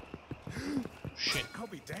 Shit. I'll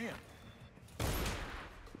be damned.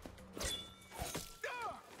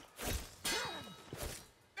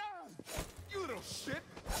 You little shit.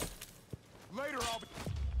 Later I'll be...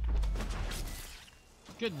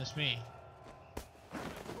 Goodness me. I'm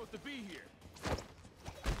supposed to be here.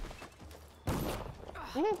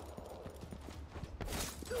 Ooh.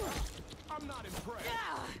 I'm not impressed.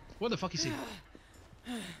 What the fuck is he?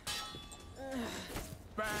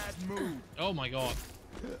 Bad move. Oh my God.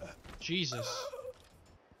 Jesus.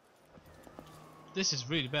 This is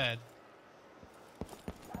really bad.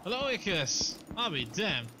 Hello, Icarus. I'll be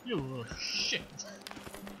damned. You little shit.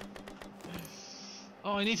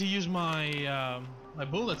 Oh, I need to use my my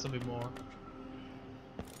bullets a bit more.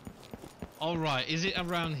 All right, is it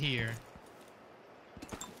around here?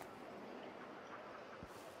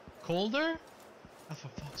 Colder? Oh, for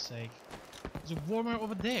fuck's sake. Is it warmer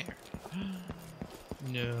over there?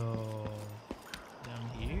 No. Down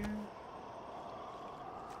here?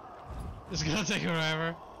 It's gonna take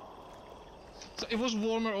forever. So it was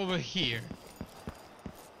warmer over here.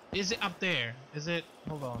 Is it up there? Is it?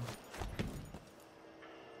 Hold on.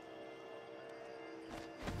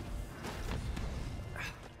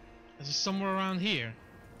 Is it somewhere around here?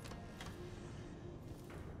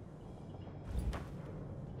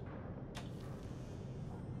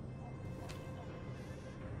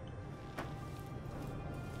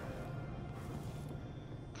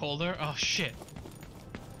 Colder? Oh shit.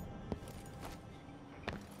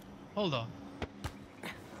 Hold on.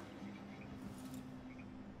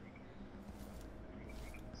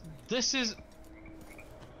 This is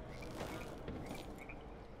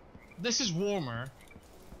warmer.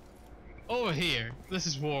 Over here, this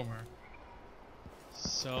is warmer.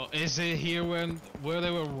 So is it here where they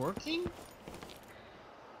were working?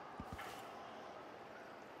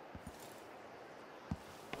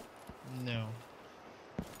 No.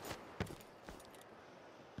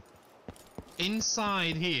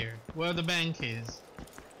 Inside here, where the bank is.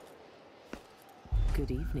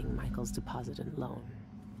 Good evening, Michael's Deposit and Loan.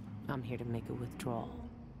 I'm here to make a withdrawal.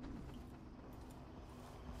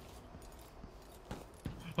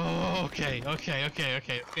 Oh, okay.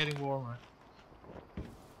 It's getting warmer.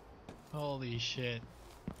 Holy shit.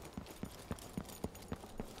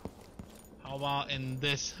 How about in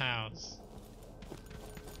this house?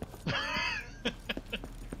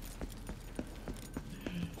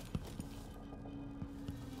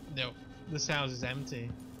 No, this house is empty.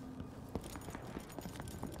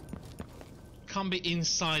 Can't be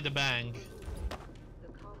inside the bank. The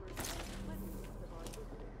commerce and cleanliness of our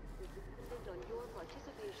business is dependent on your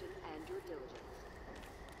participation and your diligence.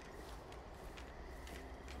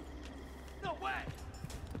 No way!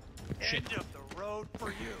 Shit. End of the road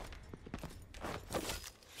for you.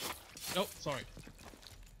 Oh, sorry.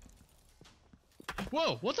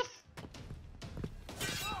 Whoa, what the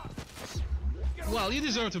Well, you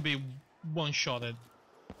deserve to be one-shotted.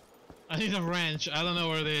 I need a wrench. I don't know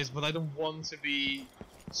where it is, but I don't want to be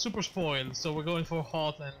super spoiled, so we're going for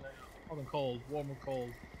hot and cold, warm or cold.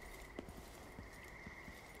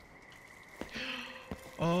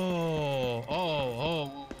 Oh,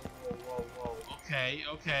 whoa. Okay,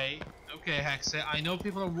 Hexe. I know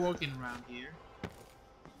people are working around here.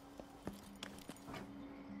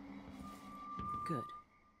 Good.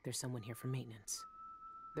 There's someone here for maintenance.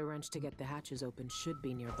 The wrench to get the hatches open should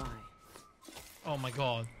be nearby. Oh my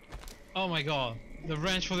god. The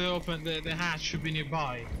wrench for the hatch should be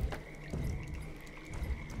nearby.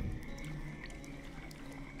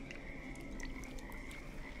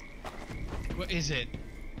 Where is it?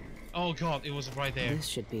 Oh god, it was right there. This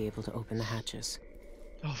should be able to open the hatches.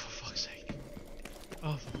 Oh, for fuck's sake.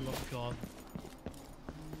 Oh, for the love of god.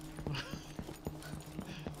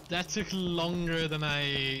 That took longer than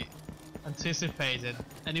I anticipated,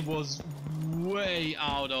 and it was way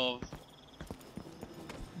out of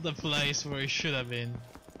the place where it should have been.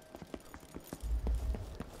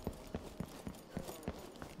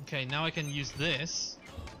 Okay, now I can use this.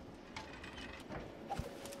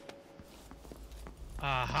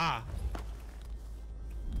 Aha!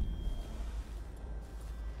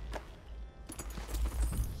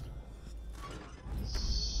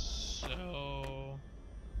 So,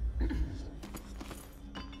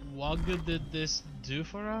 what good did this do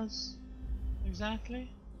for us exactly?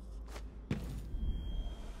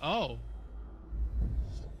 Oh.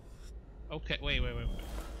 Okay, wait. Wait.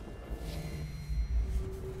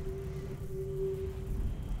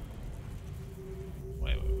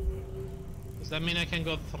 Does that mean I can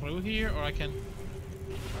go through here, or I can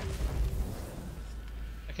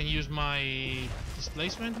use my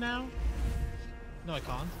displacement now? No, I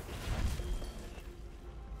can't.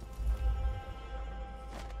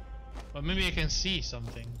 But maybe I can see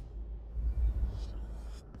something.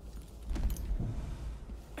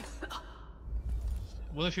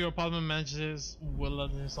 What if your apartment manages will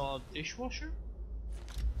install a dishwasher?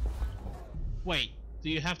 Wait, do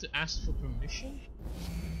you have to ask for permission?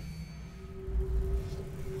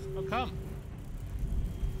 How come?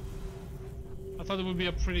 I thought it would be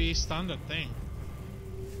a pretty standard thing.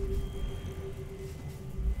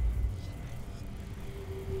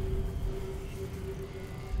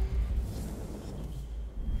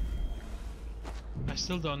 I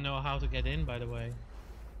still don't know how to get in, by the way.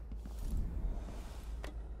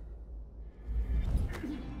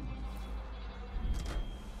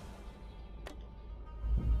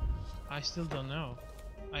 I still don't know.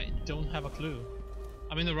 I don't have a clue.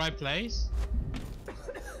 I'm in the right place?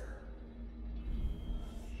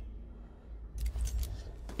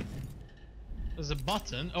 There's a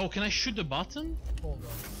button. Oh, can I shoot the button? Hold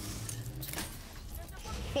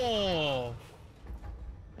on. Oh!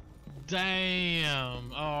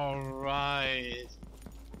 Damn! Alright.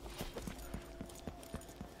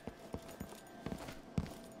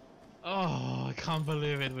 Oh, I can't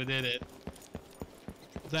believe it, we did it.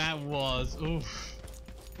 That was oof.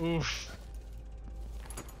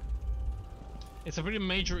 It's a pretty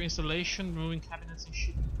major installation, removing cabinets and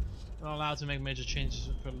shit. You're not allowed to make major changes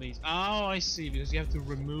with release. Oh, I see, because you have to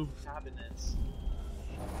remove cabinets.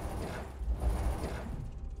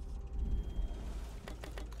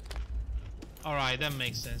 Alright, that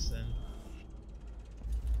makes sense then.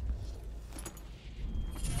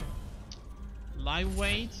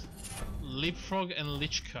 Lightweight. Leapfrog and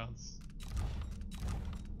Lich Cuts.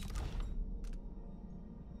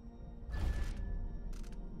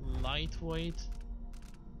 Lightweight,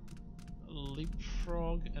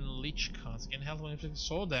 Leapfrog, and Lich Cuts. Gain health when inflicting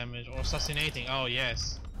sword damage or assassinating. Oh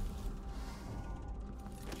yes.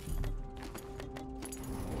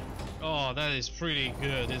 Oh, that is pretty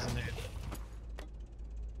good, isn't it?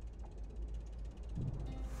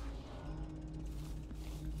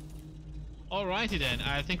 Alrighty then,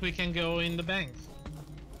 I think we can go in the bank.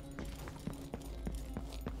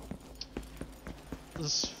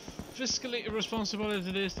 As fiscally irresponsible as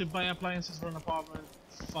it is to buy appliances for an apartment,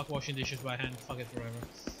 fuck washing dishes by hand, fuck it forever.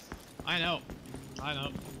 I know,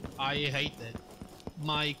 I hate it.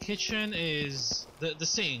 My kitchen is... the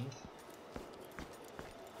sink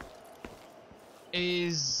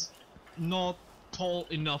is not tall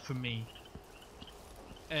enough for me.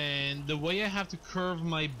 And the way I have to curve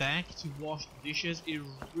my back to wash the dishes, it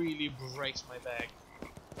really breaks my back.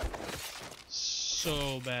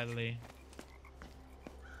 So badly.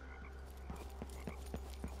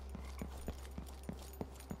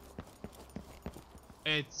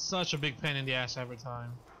 It's such a big pain in the ass every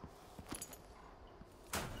time.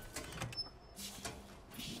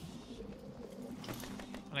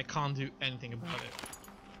 And I can't do anything about it.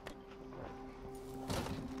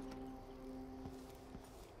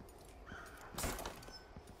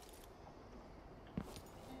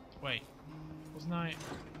 Wait, wasn't I?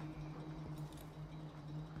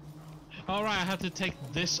 Alright, I have to take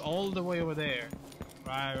this all the way over there.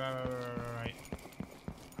 Right.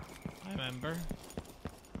 I remember.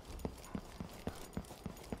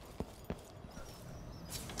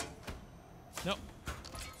 Nope.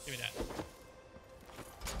 Give me that.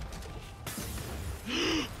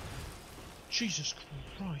 Jesus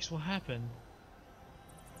Christ, what happened?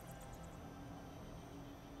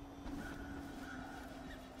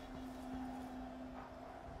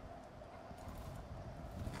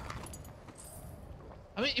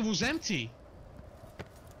 I mean, it was empty.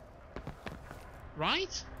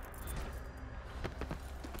 Right?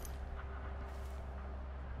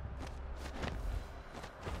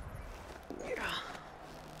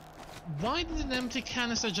 Why did an empty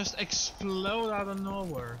canister just explode out of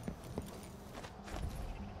nowhere?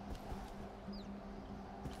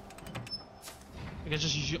 I can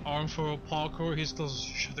just use your arm for parkour. He's close.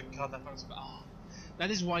 Shut the goddamn mouth. Oh,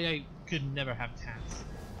 that is why I could never have cats.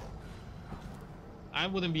 I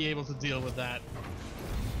wouldn't be able to deal with that.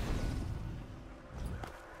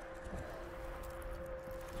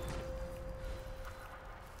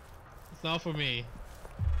 It's not for me.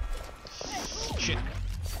 Shit.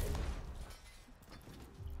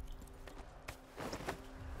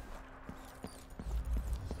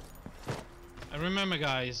 And remember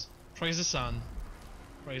guys, praise the sun.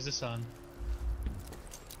 Praise the sun.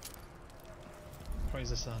 Praise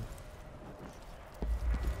the sun.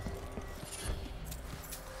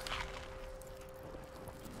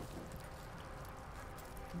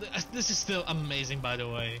 This is still amazing, by the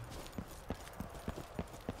way.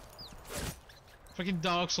 Freaking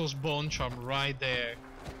Dark Souls bone chomp right there.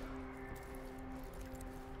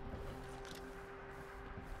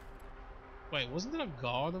 Wait, wasn't there a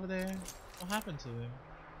guard over there? What happened to him?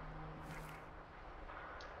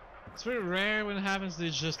 It's very rare when it happens that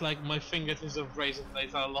it's just like my fingertips of razor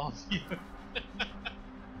blades. I love you.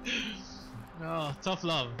 Oh, tough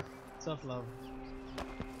love. Tough love.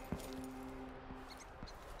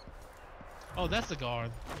 Oh, that's the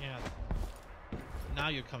guard. Yeah. Now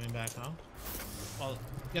you're coming back, huh? Well,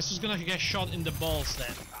 guess who's gonna get shot in the balls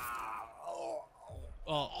then? Oh,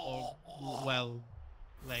 or, well,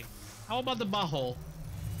 leg. How about the butthole?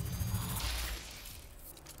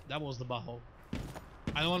 That was the butthole.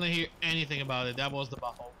 I don't want to hear anything about it. That was the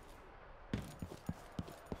butthole.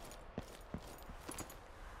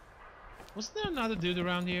 Wasn't there another dude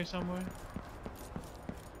around here somewhere?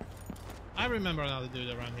 I remember another dude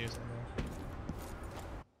around here somewhere.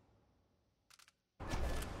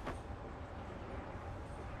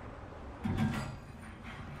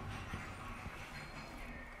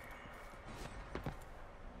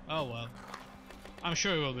 Oh well. I'm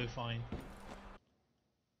sure it will be fine.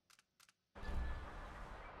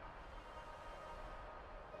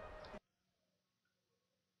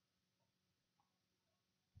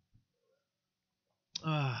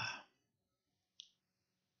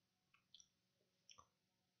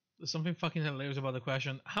 There's something fucking hilarious about the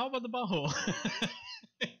question. How about the butthole?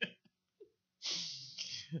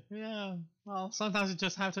 Yeah, well, sometimes you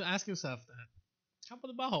just have to ask yourself that. How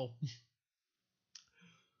about the butthole?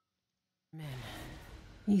 Man,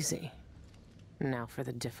 easy. Now for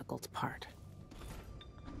the difficult part.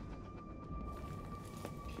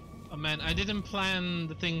 Oh man, I didn't plan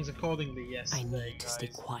the things accordingly yesterday. I need to stay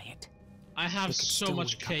quiet. I have so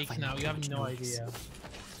much cake now, you have no idea.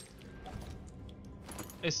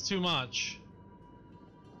 It's too much.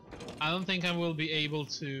 I don't think I will be able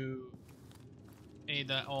to eat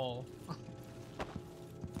that all.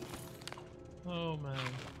 Oh man.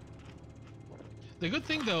 The good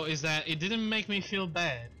thing though is that it didn't make me feel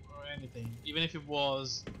bad or anything, even if it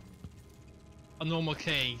was a normal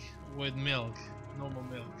cake with milk, normal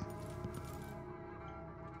milk.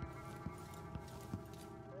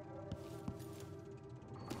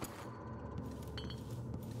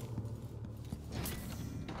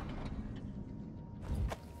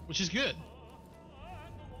 Which is good.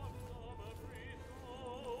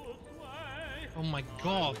 Oh my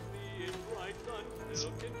god. This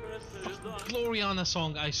Gloriana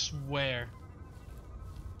song, I swear.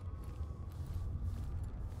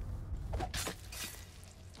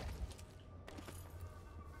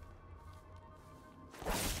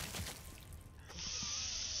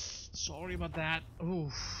 Sorry about that.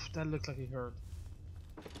 Oof, that looked like it hurt.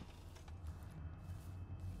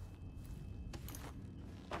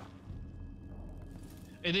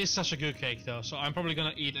 It is such a good cake though, so I'm probably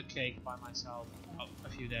gonna eat a cake by myself a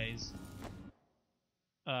few days.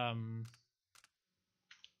 I'm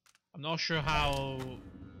not sure how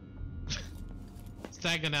is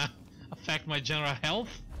that gonna affect my general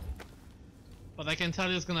health, but I can tell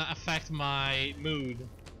you it's gonna affect my mood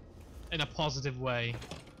in a positive way.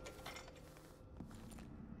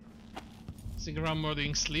 Sitting around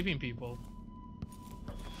murdering sleeping people.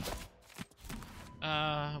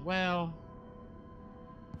 Well,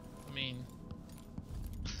 I mean,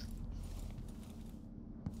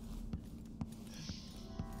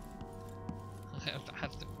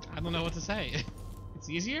 I don't know what to say. It's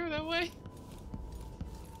easier that way?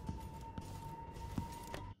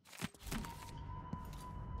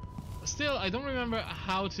 Still, I don't remember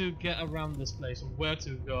how to get around this place or where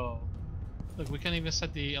to go. Look, we can't even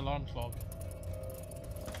set the alarm clock.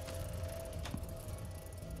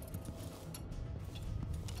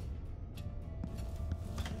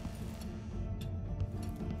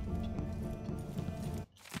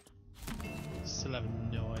 Still have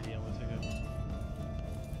no idea where to go.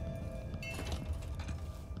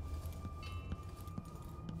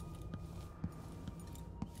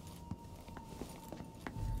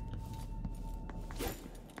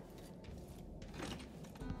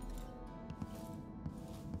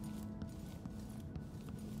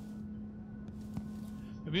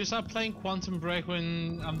 Maybe you start playing Quantum Break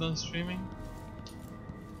when I'm done streaming?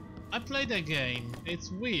 I played that game. It's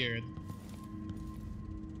weird.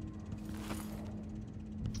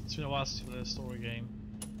 It's been a while since I played a story game.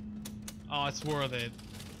 Oh, it's worth it.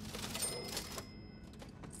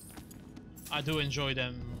 I do enjoy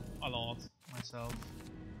them a lot myself.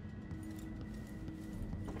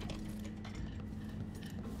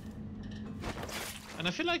 And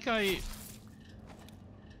I feel like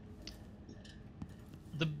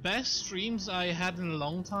the best streams I had in a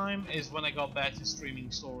long time is when I got back to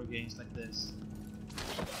streaming story games like this.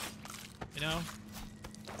 You know?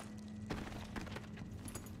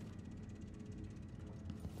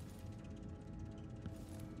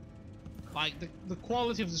 Like the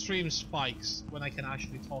quality of the stream spikes when I can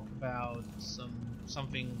actually talk about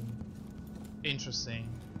something interesting.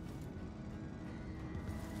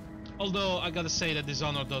 Although I gotta say that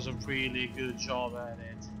Dishonored does a really good job at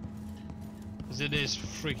it. Because it is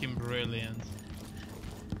freaking brilliant.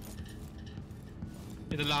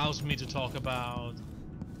 It allows me to talk about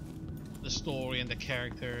the story and the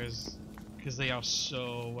characters because they are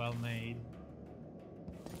so well made.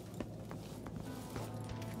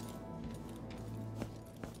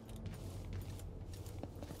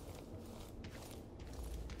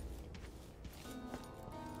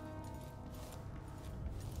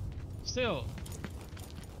 Still,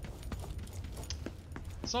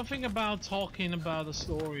 something about talking about a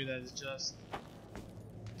story that is just,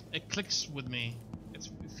 it clicks with me. It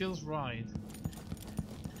feels right.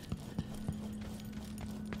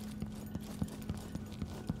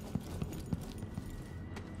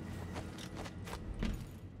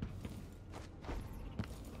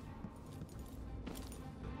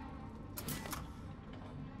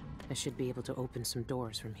 I should be able to open some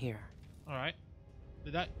doors from here. Alright.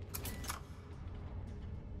 Did that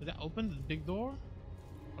open the big door?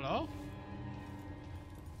 Hello?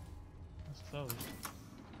 It's closed.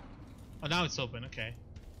 Oh, now it's open, okay.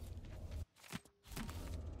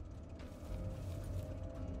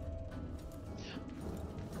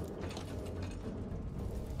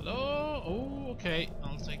 Hello? Oh, okay.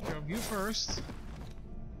 I'll take care of you first.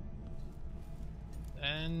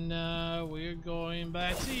 And Then we're going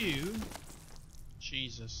back to you.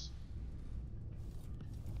 Jesus.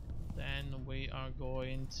 Then we are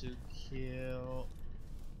going to kill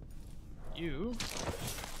you.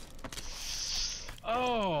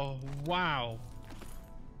 Oh, wow.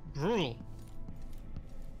 Brutal.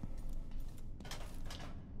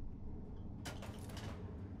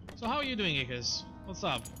 So how are you doing, Icarus? What's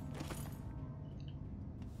up?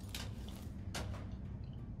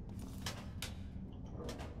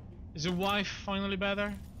 Is your wife finally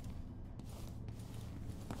better?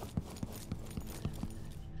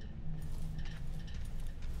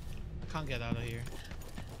 I can't get out of here.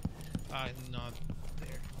 I'm not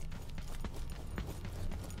there.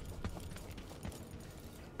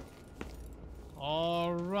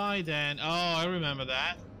 Alright then. Oh, I remember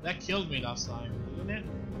that. That killed me last time, didn't it?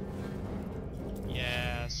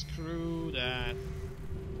 Yeah, screw that.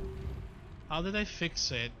 How did I fix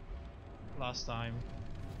it last time?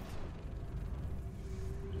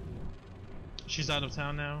 She's out of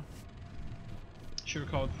town now. She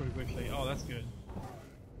recovered pretty quickly. Oh, that's good.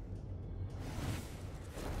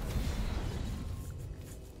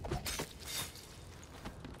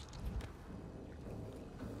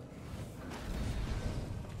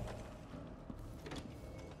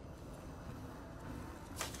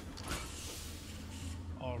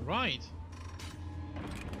 All right.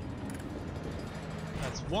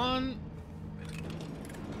 That's one.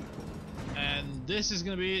 And this is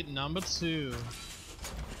gonna be number 2.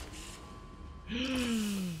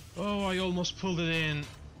 Oh, I almost pulled it in.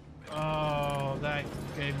 Oh, that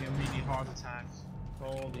gave me a mini heart attack.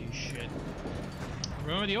 Holy shit.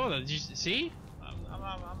 Remember the order, did you see?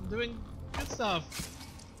 I'm doing good stuff.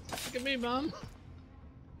 Look at me, Mom.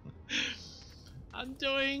 I'm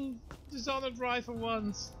doing Dishonored right for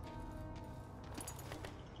once.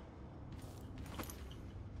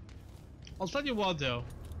 I'll tell you what though.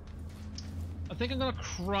 I think I'm gonna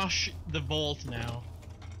crush the vault now.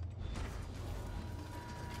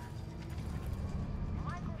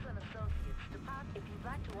 If you'd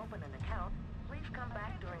like to open an account, please come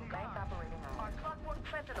back during bank operating hours. Our clockwork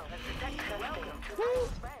sentinel has detected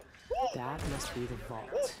That must be the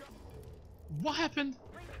vault. What happened?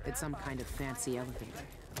 It's some kind of fancy elevator.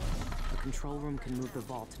 The control room can move the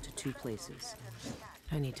vault into 2 places.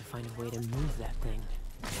 I need to find a way to move that thing,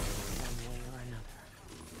 one way or another.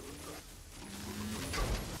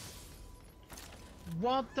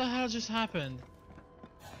 What the hell just happened?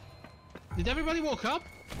 Did everybody woke up?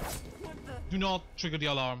 Do not trigger the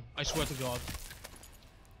alarm, I swear to God.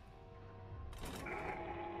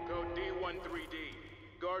 Code D13D.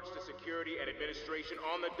 Guards to security and administration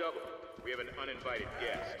on the double. We have an uninvited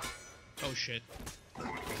guest. Oh shit.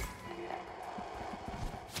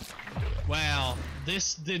 Well,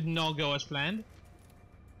 this did not go as planned.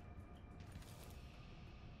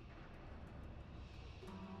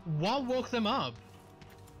 What woke them up?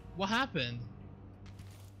 What happened?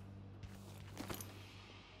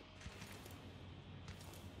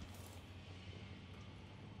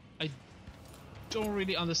 I don't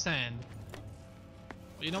really understand.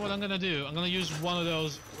 But you know what I'm gonna do? I'm gonna use one of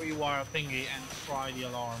those rewire thingy and try the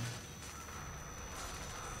alarm.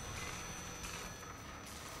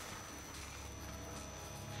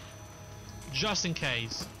 Just in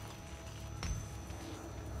case.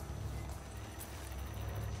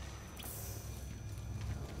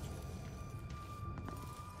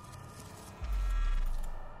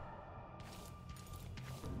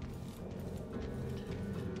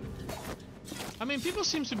 I mean, people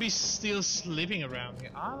seem to be still sleeping around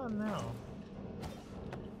here. I don't know.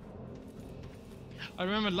 I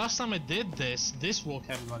remember last time I did this woke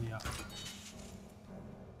everybody up.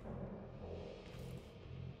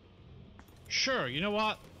 Sure, you know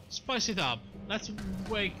what? Spice it up. Let's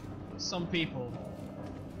wake some people.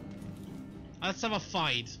 Let's have a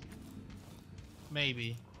fight.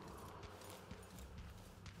 Maybe.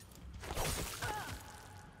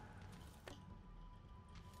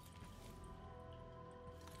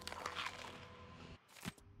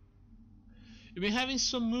 You've been having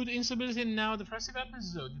some mood instability now. Depressive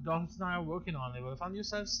episode. The doctors and I are working on it. But I found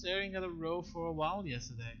yourself staring at a row for a while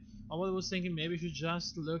yesterday. I was thinking maybe you should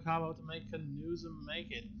just look how to make a news and make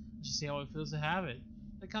it. And just see how it feels to have it.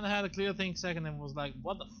 I kinda had a clear think second and was like,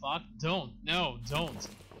 what the fuck? Don't. No, don't.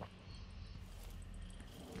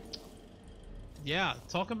 Yeah,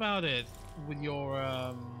 talk about it with your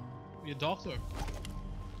doctor.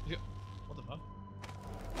 What the fuck?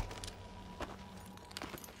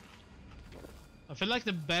 I feel like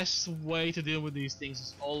the best way to deal with these things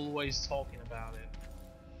is always talking about it.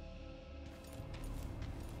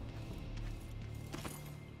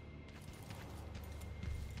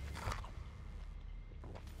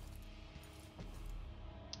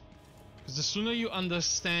 Because the sooner you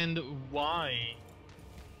understand why.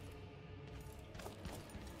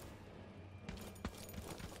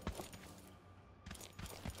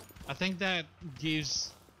 I think that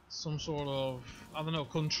gives some sort of, I don't know,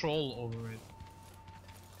 control over it.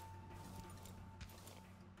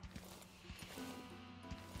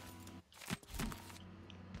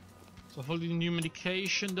 So for the new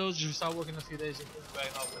medication dose, you start working in a few days and come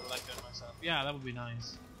back up with like that myself. Yeah, that would be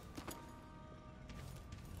nice.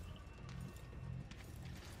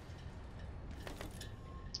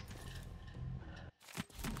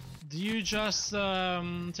 Do you just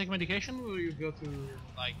take medication, or you go to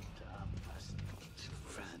like?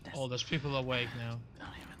 Oh, there's people awake now.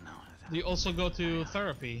 Do you also go to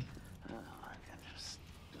therapy?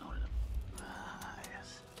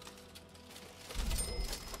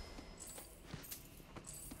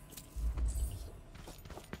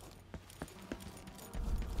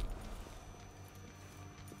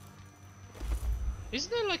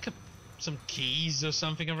 Isn't there like some keys or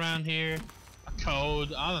something around here? A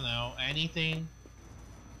code? I don't know. Anything?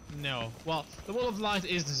 No. Well, the wall of light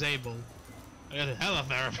is disabled. I got a hell of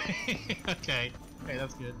therapy. Okay. Okay,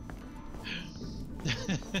 that's good.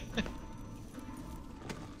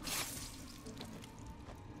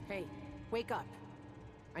 Hey, wake up.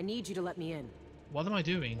 I need you to let me in. What am I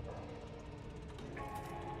doing?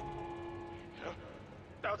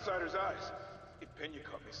 Outsider's eyes. If Pena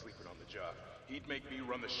caught me sleeping on the job, he'd make me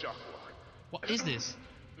run the shock block. What is this?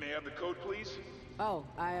 May I have the code, please? Oh,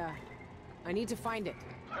 I need to find it.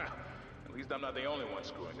 At least I'm not the only one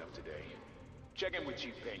screwing up today. Check in with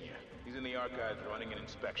Chief Pena. He's in the archives running an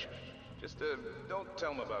inspection. Just, don't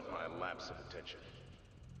tell him about my lapse of attention.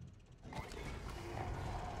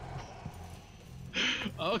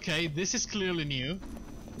 Okay, this is clearly new.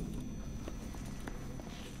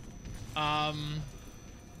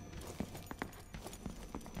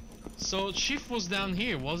 So Chief was down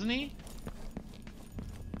here, wasn't he?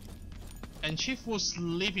 And Chief was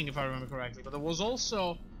sleeping, if I remember correctly, but there was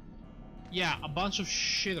also, yeah, a bunch of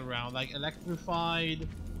shit around, like electrified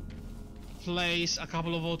place, a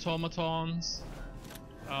couple of automatons.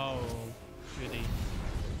 Oh, goody.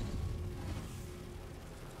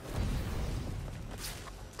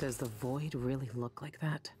 Does the void really look like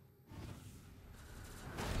that?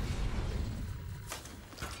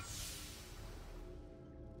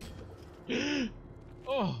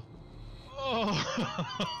 Oh! Oh!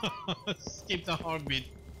 Skip the heartbeat.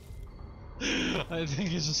 I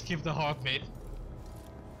think you just skipped the heartbeat.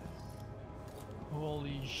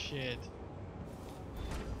 Holy shit.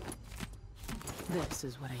 This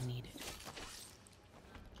is what I needed.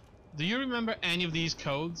 Do you remember any of these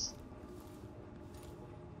codes?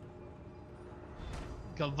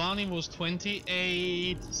 Galvani was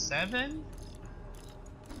 28-7?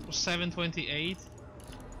 Or 728?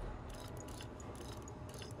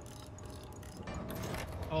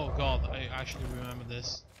 Oh god, I actually remember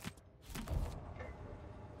this.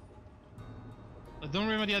 I don't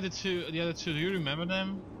remember the other two. Do you remember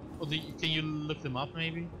them? Or can you look them up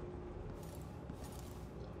maybe?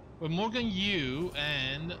 Well, Morgan, you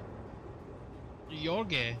and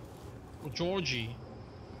Jorge or Georgie.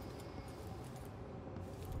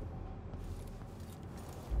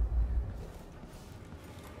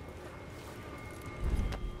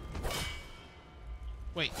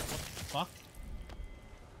 Wait, what the fuck?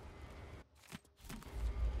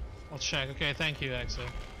 I'll check. Okay, thank you, Axel.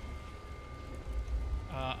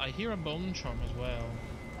 I hear a bone charm as well.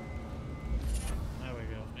 There we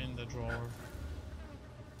go, in the drawer.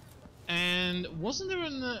 And wasn't there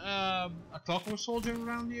a clockwork soldier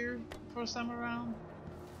around here first time around?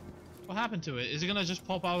 What happened to it? Is it gonna just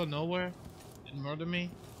pop out of nowhere and murder me?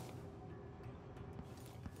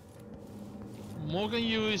 Morgan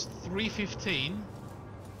Yu is 315.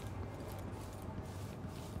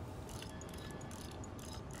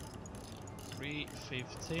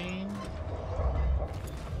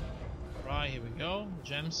 Right, here we go.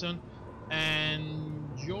 Gemson. And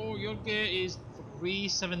Jorge is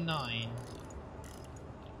 379.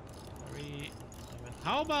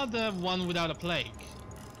 How about the one without a plague?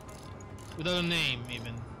 Without a name,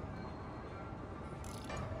 even.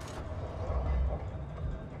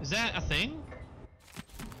 Is that a thing?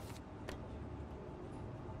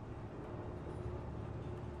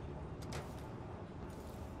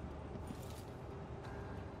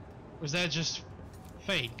 Or is that just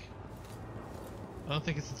fake? I don't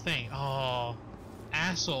think it's a thing. Oh,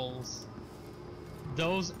 assholes.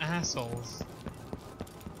 Those assholes.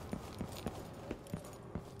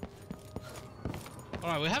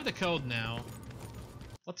 Alright, we have the code now.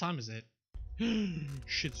 What time is it?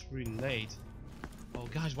 Shit's really late. Oh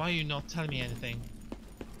guys, why are you not telling me anything?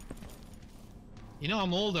 You know,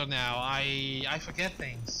 I'm older now. I forget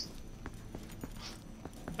things.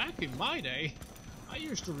 Back in my day, I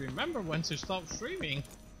used to remember when to stop streaming.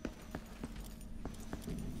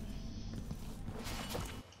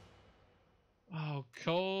 Oh,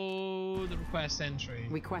 code request entry.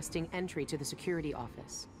 Requesting entry to the security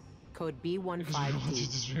office. Code I wanted to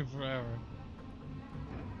B15D. stream forever.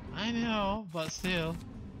 I know, but still.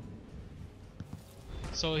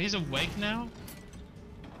 So he's awake now?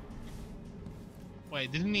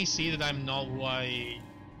 Wait, didn't he see that I'm not who I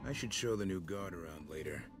should show the new guard around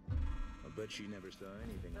later. I'll bet she never saw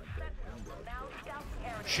anything like that.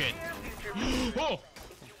 Shit. Oh! I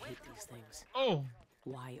hate these things. Oh!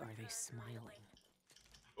 Why are they smiling?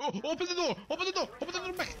 Oh! Open the door! Open the door! Open the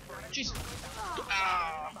door back! Jesus!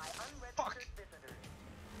 Ah! Fuck!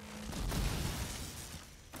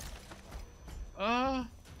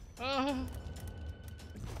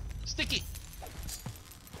 Sticky!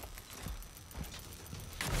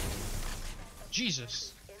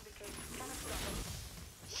 Jesus!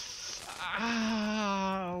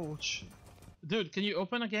 Ouch! Dude, can you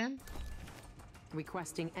open again?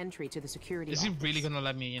 Requesting entry to the security Is office. he really gonna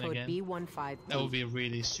let me in Code again? B15D. That would be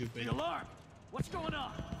really stupid. The alarm! What's going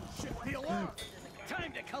on? Shit, the alarm!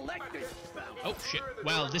 Time to collect this! Oh shit.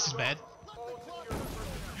 Well, this is bad.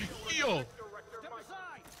 Yo! Step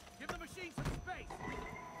aside! Give the machine some space!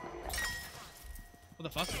 What the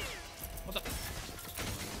fuck? What the?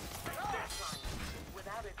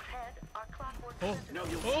 Oh!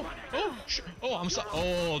 Oh! Oh! Oh! I'm so.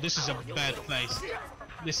 Oh! This is a bad place.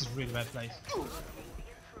 This is a really bad place.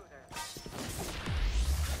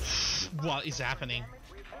 What is happening?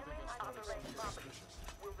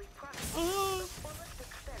 Oh.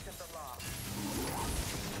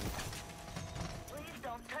 Please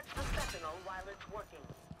don't touch the sentinel while it's working.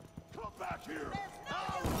 Come back here!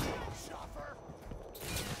 Shopper!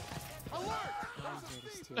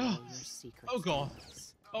 Oh god.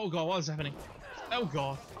 Oh god, what is happening? Oh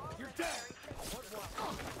god. You're dead!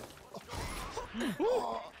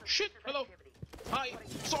 Ooh, shit, hello. Hi,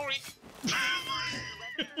 sorry.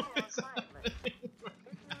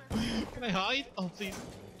 Can I hide? Oh please.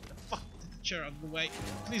 Fuck, get the chair out of the way.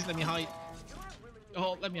 Please let me hide.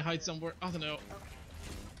 Oh, let me hide somewhere. I don't know.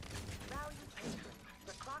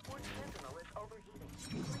 The clockwork sentinel is overheating.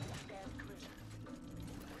 Please stand clear.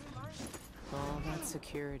 All that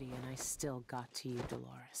security and I still got to you,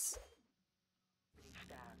 Dolores.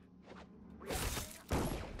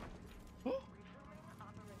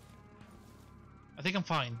 I think I'm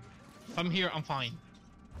fine. If I'm here, I'm fine.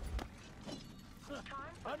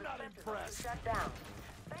 I'm not impressed. Shut down.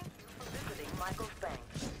 Thank you for visiting Michael's Bank.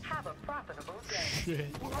 Have a profitable day.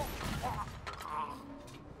 Shit.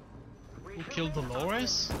 Who killed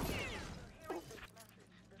Dolores?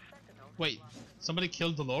 Wait, somebody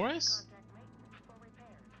killed Dolores?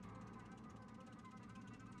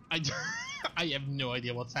 I have no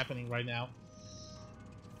idea what's happening right now.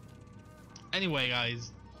 Anyway,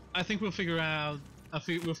 guys, I think we'll figure out.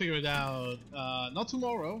 We'll figure it out. Not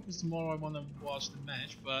tomorrow, because tomorrow I want to watch the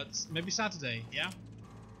match, but maybe Saturday. Yeah.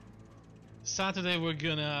 Saturday we're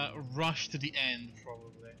gonna rush to the end,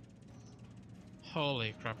 probably.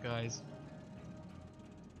 Holy crap, guys!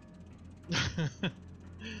 The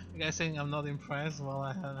guy saying I'm not impressed. Well,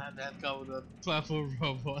 I had that go with a purple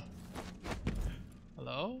robot.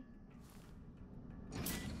 Hello?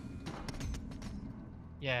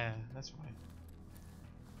 Yeah, that's right.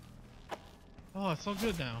 Oh, it's all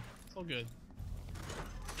good now. It's all good.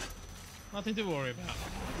 Nothing to worry about.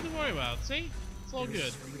 Nothing to worry about. See? It's all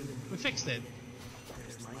good. We fixed it.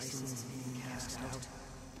 There's license being cast out.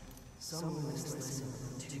 Someone is listening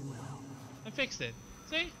too well. I fixed it.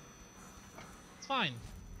 See? It's fine.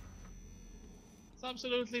 It's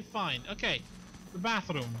absolutely fine. Okay. The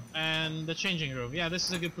bathroom and the changing room. Yeah, this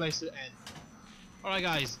is a good place to end. Alright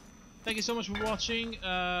guys. Thank you so much for watching.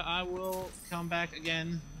 I will come back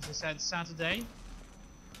again, as I said, Saturday.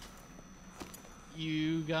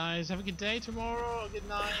 You guys have a good day tomorrow, a good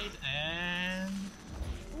night, and...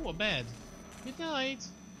 ooh, a bed. Good night.